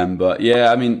 But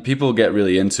yeah, I mean, people get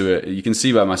really into it. You can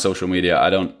see by my social media, I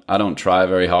don't try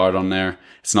very hard on there.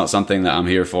 It's not something that I'm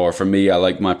here for. For me, I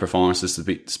like my performances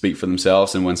to speak for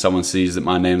themselves. And when someone sees that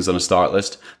my name's on a start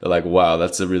list, they're like, wow,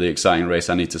 that's a really exciting race.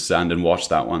 I need to stand and watch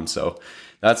that one. So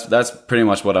that's pretty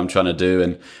much what I'm trying to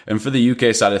do. And for the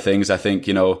UK side of things, I think,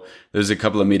 there's a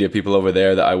couple of media people over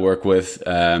there that I work with,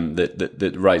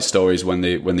 that write stories when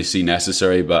they see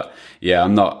necessary. But yeah,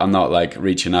 I'm not like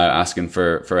reaching out asking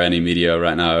for any media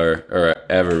right now or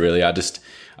ever really.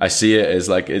 I see it as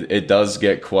like, it does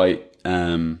get quite,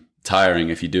 tiring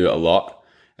if you do it a lot.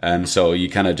 And so you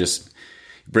kind of just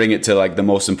bring it to like the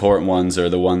most important ones or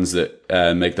the ones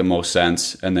that, make the most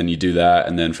sense. And then you do that.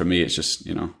 And then for me, it's just,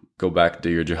 go back, do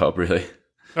your job, really.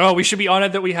 Oh, we should be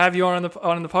honored that we have you on the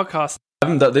podcast.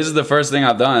 This is the first thing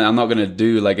I've done. I'm not going to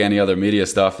do like any other media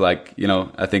stuff. Like,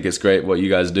 I think it's great what you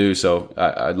guys do. So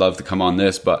I'd love to come on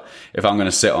this. But if I'm going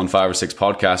to sit on 5 or 6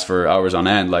 podcasts for hours on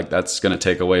end, like that's going to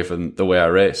take away from the way I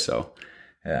race. So,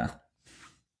 yeah.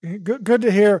 Good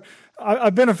to hear.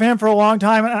 I've been a fan for a long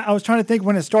time. And I was trying to think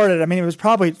when it started. I mean, it was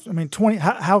probably, 20,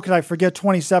 how could I forget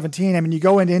 2017? I mean, you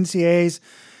go into NCAAs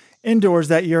indoors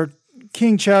that year,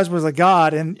 King Chaz was a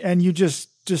god and you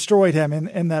just destroyed him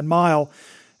in that mile.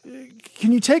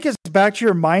 Can you take us back to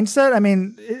your mindset? I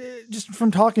mean, just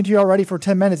from talking to you already for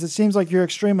 10 minutes, it seems like you're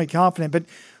extremely confident, but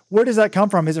where does that come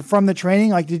from? Is it from the training?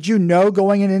 Like, did you know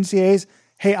going in NCAAs,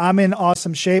 hey, I'm in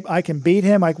awesome shape, I can beat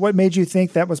him? Like, what made you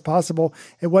think that was possible?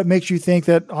 And what makes you think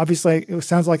that, obviously, it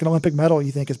sounds like an Olympic medal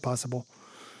you think is possible?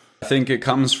 I think it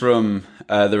comes from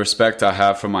the respect I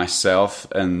have for myself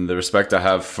and the respect I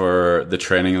have for the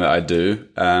training that I do.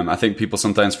 I think people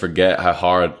sometimes forget how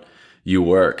hard you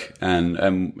work.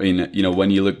 And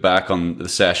when you look back on the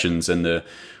sessions and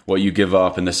what you give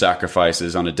up and the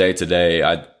sacrifices on a day to day,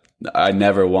 I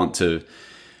never want to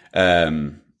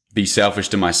be selfish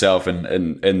to myself,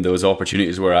 and those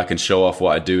opportunities where I can show off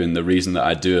what I do and the reason that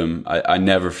I do them, I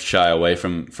never shy away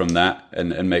from that,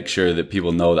 and make sure that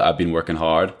people know that I've been working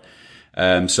hard.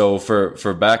 So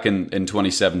for back in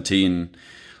 2017,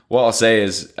 what I'll say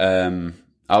is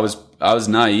I was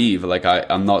naive. Like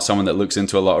I'm not someone that looks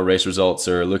into a lot of race results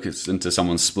or looks into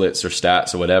someone's splits or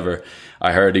stats or whatever.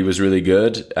 I heard he was really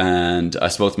good, and I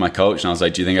spoke to my coach and I was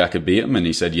like, do you think I could beat him? And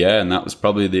he said, yeah. And that was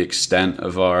probably the extent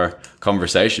of our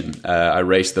conversation. I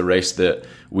raced the race that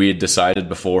we had decided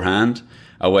beforehand.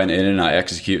 I went in and I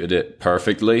executed it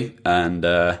perfectly. And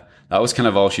that was kind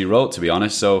of all she wrote, to be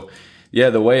honest. So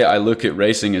yeah, the way I look at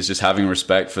racing is just having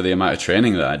respect for the amount of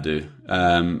training that I do.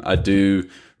 I do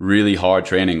really hard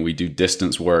training. We do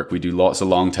distance work. We do lots of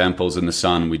long tempos in the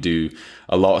sun. We do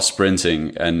a lot of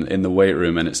sprinting and in the weight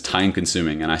room, and it's time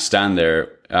consuming. And I stand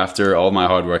there after all my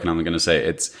hard work and I'm going to say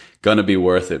it's going to be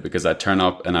worth it, because I turn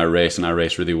up and I race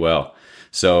really well.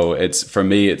 So for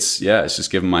me, it's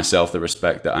just giving myself the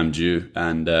respect that I'm due.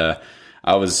 And,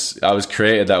 I was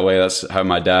created that way. That's how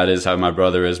my dad is, how my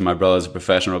brother is. My brother's a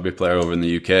professional rugby player over in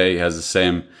the UK. He has the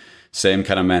same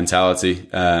kind of mentality.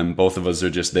 Both of us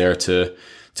are just there to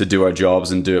do our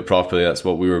jobs and do it properly. That's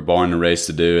what we were born and raised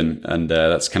to do. And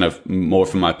that's kind of more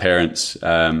from my parents.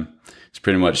 It's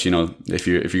pretty much, if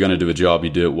you're going to do a job,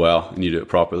 you do it well and you do it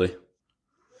properly.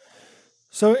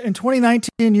 So in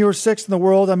 2019, you were sixth in the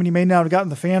world. I mean, you may not have gotten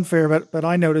the fanfare, but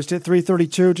I noticed it.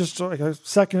 3:32, just like a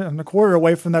second and a quarter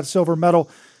away from that silver medal.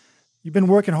 You've been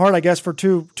working hard, I guess, for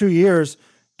two years.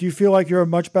 Do you feel like you're a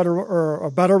much better or a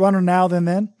better runner now than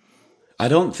then? I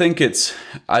don't think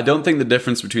the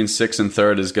difference between sixth and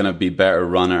third is going to be better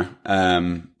runner.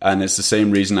 And it's the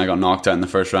same reason I got knocked out in the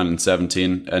first round in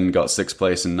 17 and got sixth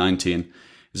place in 19.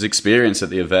 Is experience at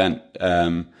the event.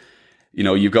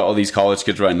 You've got all these college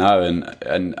kids right now,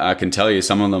 and I can tell you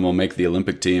some of them will make the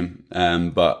Olympic team.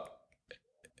 But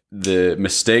the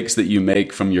mistakes that you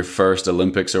make from your first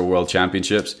Olympics or World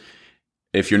Championships,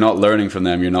 if you're not learning from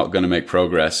them, you're not going to make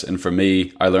progress. And for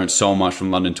me, I learned so much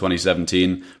from London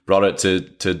 2017, brought it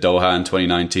to Doha in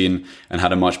 2019, and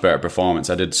had a much better performance.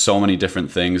 I did so many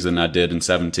different things than I did in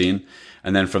 17.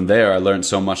 And then from there, I learned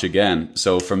so much again.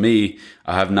 So for me,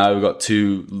 I have now got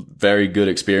two very good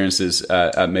experiences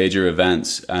at major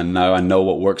events. And now I know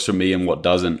what works for me and what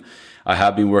doesn't. I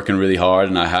have been working really hard,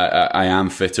 and I am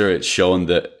fitter. It's shown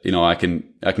that, I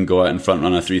can go out and front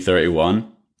run a 3:31.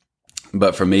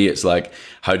 But for me, it's like,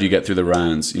 how do you get through the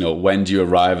rounds? When do you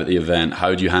arrive at the event?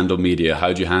 How do you handle media?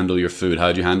 How do you handle your food?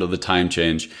 How do you handle the time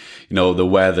change? The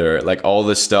weather, like all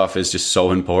this stuff is just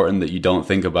so important that you don't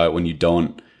think about when you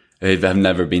have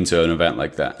never been to an event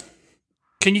like that.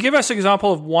 Can you give us an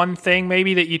example of one thing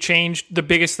maybe that you changed, the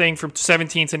biggest thing from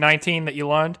 17 to 19 that you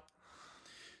learned?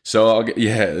 So,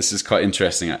 this is quite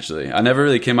interesting actually. I never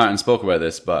really came out and spoke about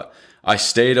this, but I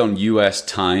stayed on US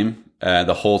time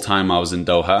the whole time I was in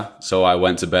Doha. So I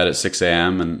went to bed at 6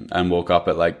 a.m. and woke up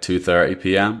at like 2:30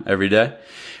 p.m. every day.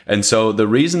 And so the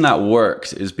reason that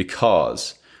worked is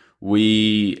because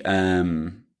we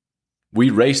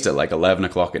raced at like 11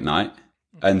 o'clock at night.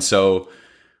 And so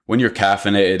when you're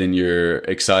caffeinated and you're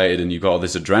excited and you've got all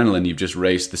this adrenaline, you've just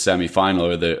raced the semi-final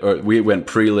or we went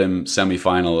prelim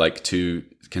semi-final like 2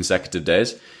 consecutive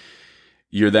days.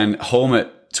 You're then home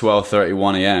at 12:30,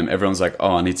 1 a.m. Everyone's like,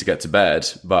 oh, I need to get to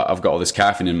bed, but I've got all this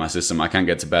caffeine in my system. I can't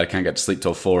get to bed. I can't get to sleep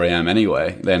till 4 a.m.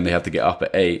 anyway. Then they have to get up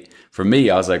at 8. For me,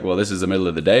 I was like, well, this is the middle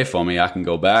of the day for me. I can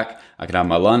go back. I can have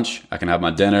my lunch. I can have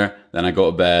my dinner. Then I go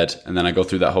to bed, and then I go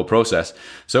through that whole process.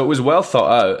 So it was well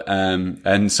thought out.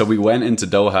 And so we went into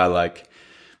Doha like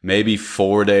maybe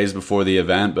 4 days before the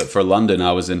event. But for London,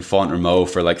 I was in Font-Romeu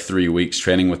for like 3 weeks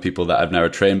training with people that I've never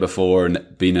trained before and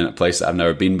been in a place that I've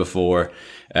never been before.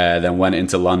 Then went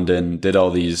into London, did all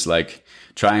these like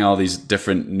trying all these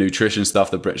different nutrition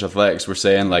stuff that British Athletics were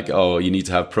saying, like, oh, you need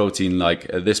to have protein like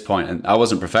at this point. And I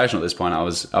wasn't professional at this point. I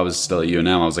was still at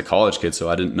UNM. I was a college kid, so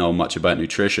I didn't know much about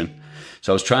nutrition.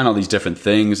 So I was trying all these different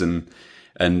things and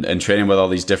training with all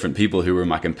these different people who were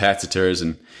my competitors.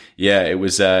 And yeah, it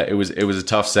was a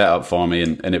tough setup for me.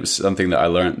 And it was something that I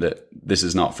learned that this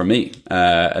is not for me.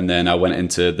 And then I went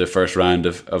into the first round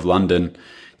of London,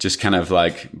 just kind of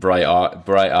like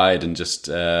bright-eyed and just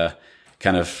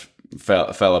kind of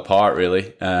fell apart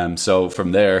really. So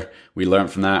from there, we learned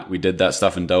from that. We did that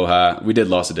stuff in Doha. We did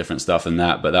lots of different stuff in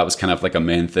that, but that was kind of like a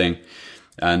main thing.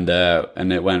 And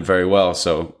it went very well.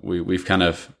 So we've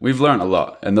learned a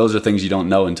lot, and those are things you don't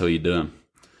know until you do them.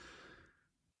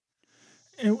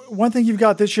 And one thing you've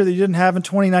got this year that you didn't have in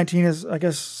 2019 is, I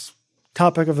guess,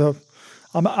 topic of the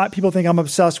people think I'm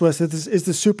obsessed with is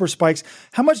the super spikes.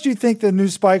 How much do you think the new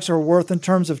spikes are worth in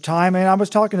terms of time? And I was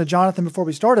talking to Jonathan before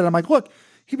we started. I'm like, look,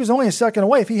 he was only a second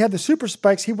away. If he had the super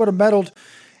spikes, he would have medaled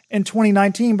in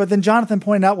 2019. But then Jonathan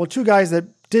pointed out, well, two guys that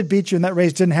did beat you in that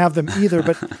race didn't have them either.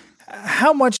 But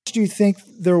how much do you think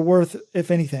they're worth,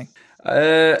 if anything?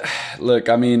 Look,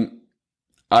 I mean,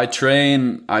 I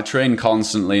train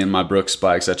constantly in my Brooks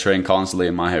spikes. I train constantly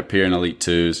in my Hyperion Elite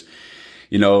 2s.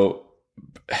 You know,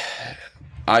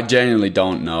 I genuinely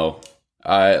don't know.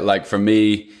 For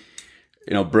me,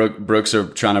 you know, Brooks are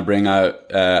trying to bring out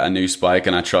a new spike,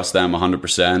 and I trust them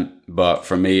 100%. But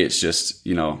for me, it's just,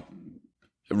 you know,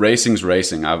 racing's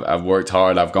racing. I've worked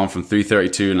hard. I've gone from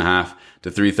 332.5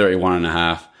 to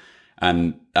 331.5,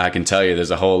 and I can tell you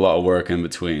there's a whole lot of work in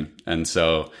between. And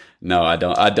so, no, I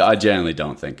don't. I genuinely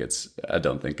don't think it's. I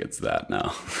don't think it's that.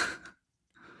 No.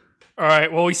 All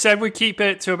right. Well, we said we'd keep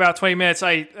it to about 20 minutes.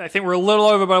 I think we're a little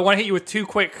over, but I want to hit you with two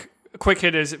quick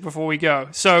hitters before we go.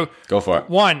 So go for it.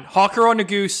 One, Hawker or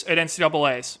Naguse at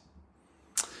NCAAs?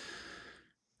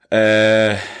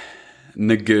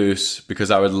 Naguse,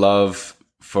 because I would love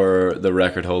for the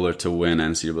record holder to win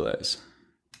NCAAs.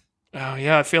 Oh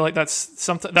yeah, I feel like that's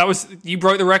something you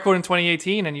broke the record in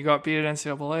 2018 and you got beat at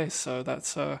NCAA. So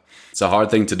that's it's a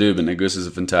hard thing to do, but Naguse is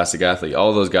a fantastic athlete.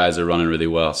 All those guys are running really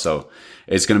well, so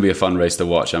it's going to be a fun race to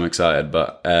watch. I'm excited,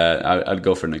 but I'd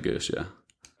go for Naguse, yeah.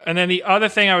 And then the other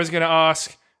thing I was going to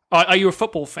ask, are you a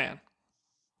football fan?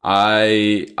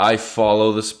 I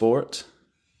follow the sport,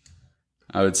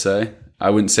 I would say. I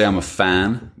wouldn't say I'm a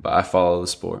fan, but I follow the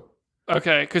sport.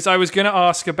 Okay, because I was going to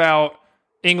ask about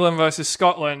England versus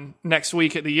Scotland next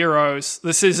week at the Euros.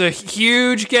 This is a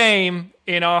huge game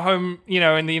in our home,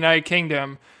 in the United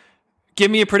Kingdom.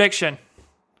 Give me a prediction.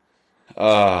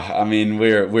 I mean,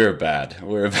 we're bad.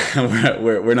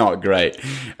 We're not great.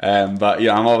 But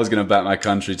I'm always going to back my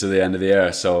country to the end of the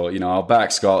year. So I'll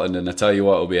back Scotland, and I tell you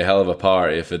what, it'll be a hell of a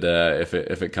party if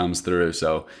it comes through.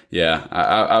 So yeah,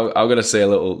 I'm going to say a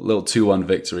little 2-1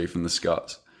 victory from the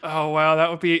Scots. Oh wow,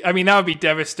 that would be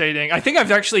devastating. I think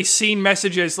I've actually seen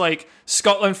messages like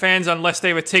Scotland fans, unless they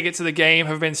have a ticket to the game,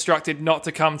 have been instructed not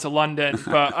to come to London.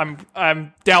 But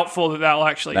I'm doubtful that'll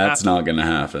actually happen. That's not going to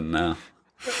happen, no.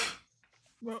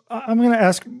 I'm going to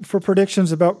ask for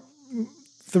predictions about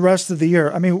the rest of the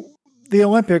year. I mean, the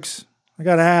Olympics, I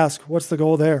got to ask, what's the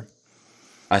goal there?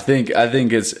 I think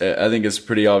it's a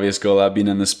pretty obvious goal. I've been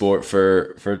in the sport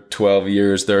for 12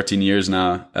 years, 13 years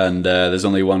now, and there's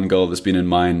only one goal that's been in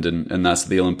mind, and that's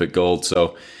the Olympic gold.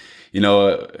 So,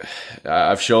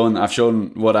 I've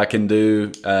shown what I can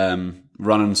do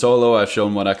running solo. I've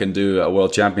shown what I can do at a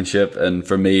World Championship, and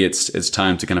for me, it's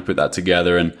time to kind of put that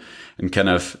together and kind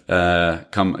of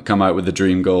come out with the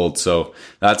dream gold. So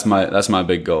that's my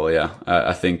big goal. Yeah,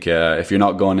 I think if you're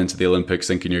not going into the Olympics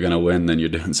thinking you're going to win, then you're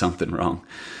doing something wrong.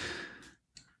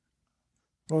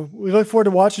 Well, we look forward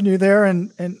to watching you there.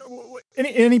 And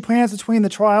any plans between the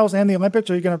trials and the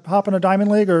Olympics? Are you going to hop in a Diamond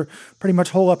League or pretty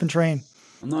much hole up and train?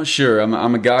 I'm not sure.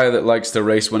 I'm a guy that likes to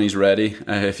race when he's ready.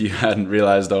 If you hadn't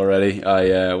realized already,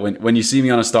 when you see me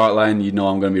on a start line, I'm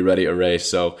going to be ready to race.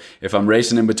 So if I'm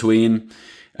racing in between,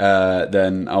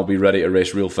 then I'll be ready to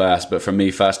race real fast. But for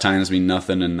me, fast times mean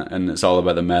nothing, and it's all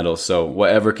about the medals. So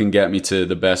whatever can get me to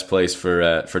the best place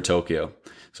for Tokyo.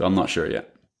 So I'm not sure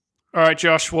yet. All right,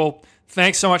 Josh. Well,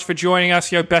 thanks so much for joining us.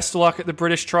 Best of luck at the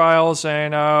British trials,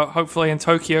 and hopefully in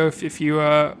Tokyo if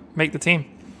you make the team.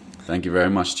 Thank you very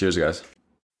much. Cheers, guys.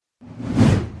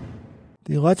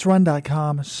 The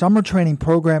LetsRun.com summer training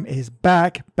program is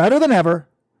back, better than ever.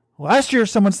 Last year,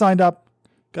 someone signed up,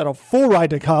 got a full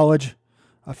ride to college.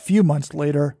 A few months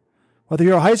later, whether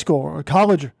you're a high school or a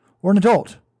college or an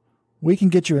adult, we can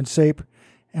get you in shape.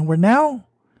 And we're now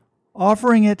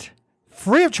offering it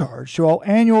free of charge to all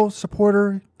annual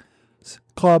supporter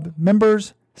club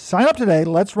members. Sign up today,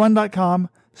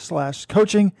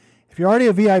 letsrun.com/coaching. If you're already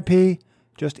a VIP,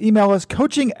 just email us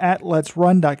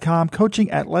coaching@letsrun.com,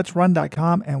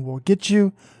 coaching@letsrun.com, and we'll get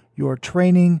you your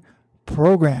training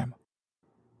program.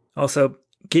 Also,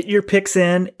 get your picks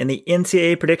in the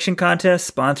NCAA prediction contest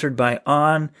sponsored by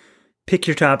On. Pick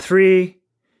your top 3,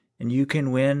 and you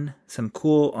can win some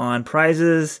cool On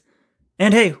prizes.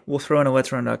 And hey, we'll throw in a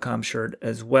LetsRun.com shirt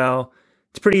as well.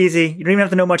 It's pretty easy. You don't even have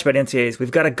to know much about NCAAs.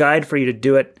 We've got a guide for you to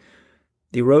do it.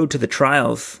 The Road to the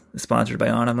Trials is sponsored by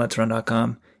On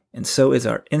LetsRun.com, and so is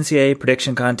our NCAA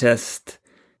prediction contest.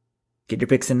 Get your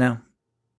picks in now.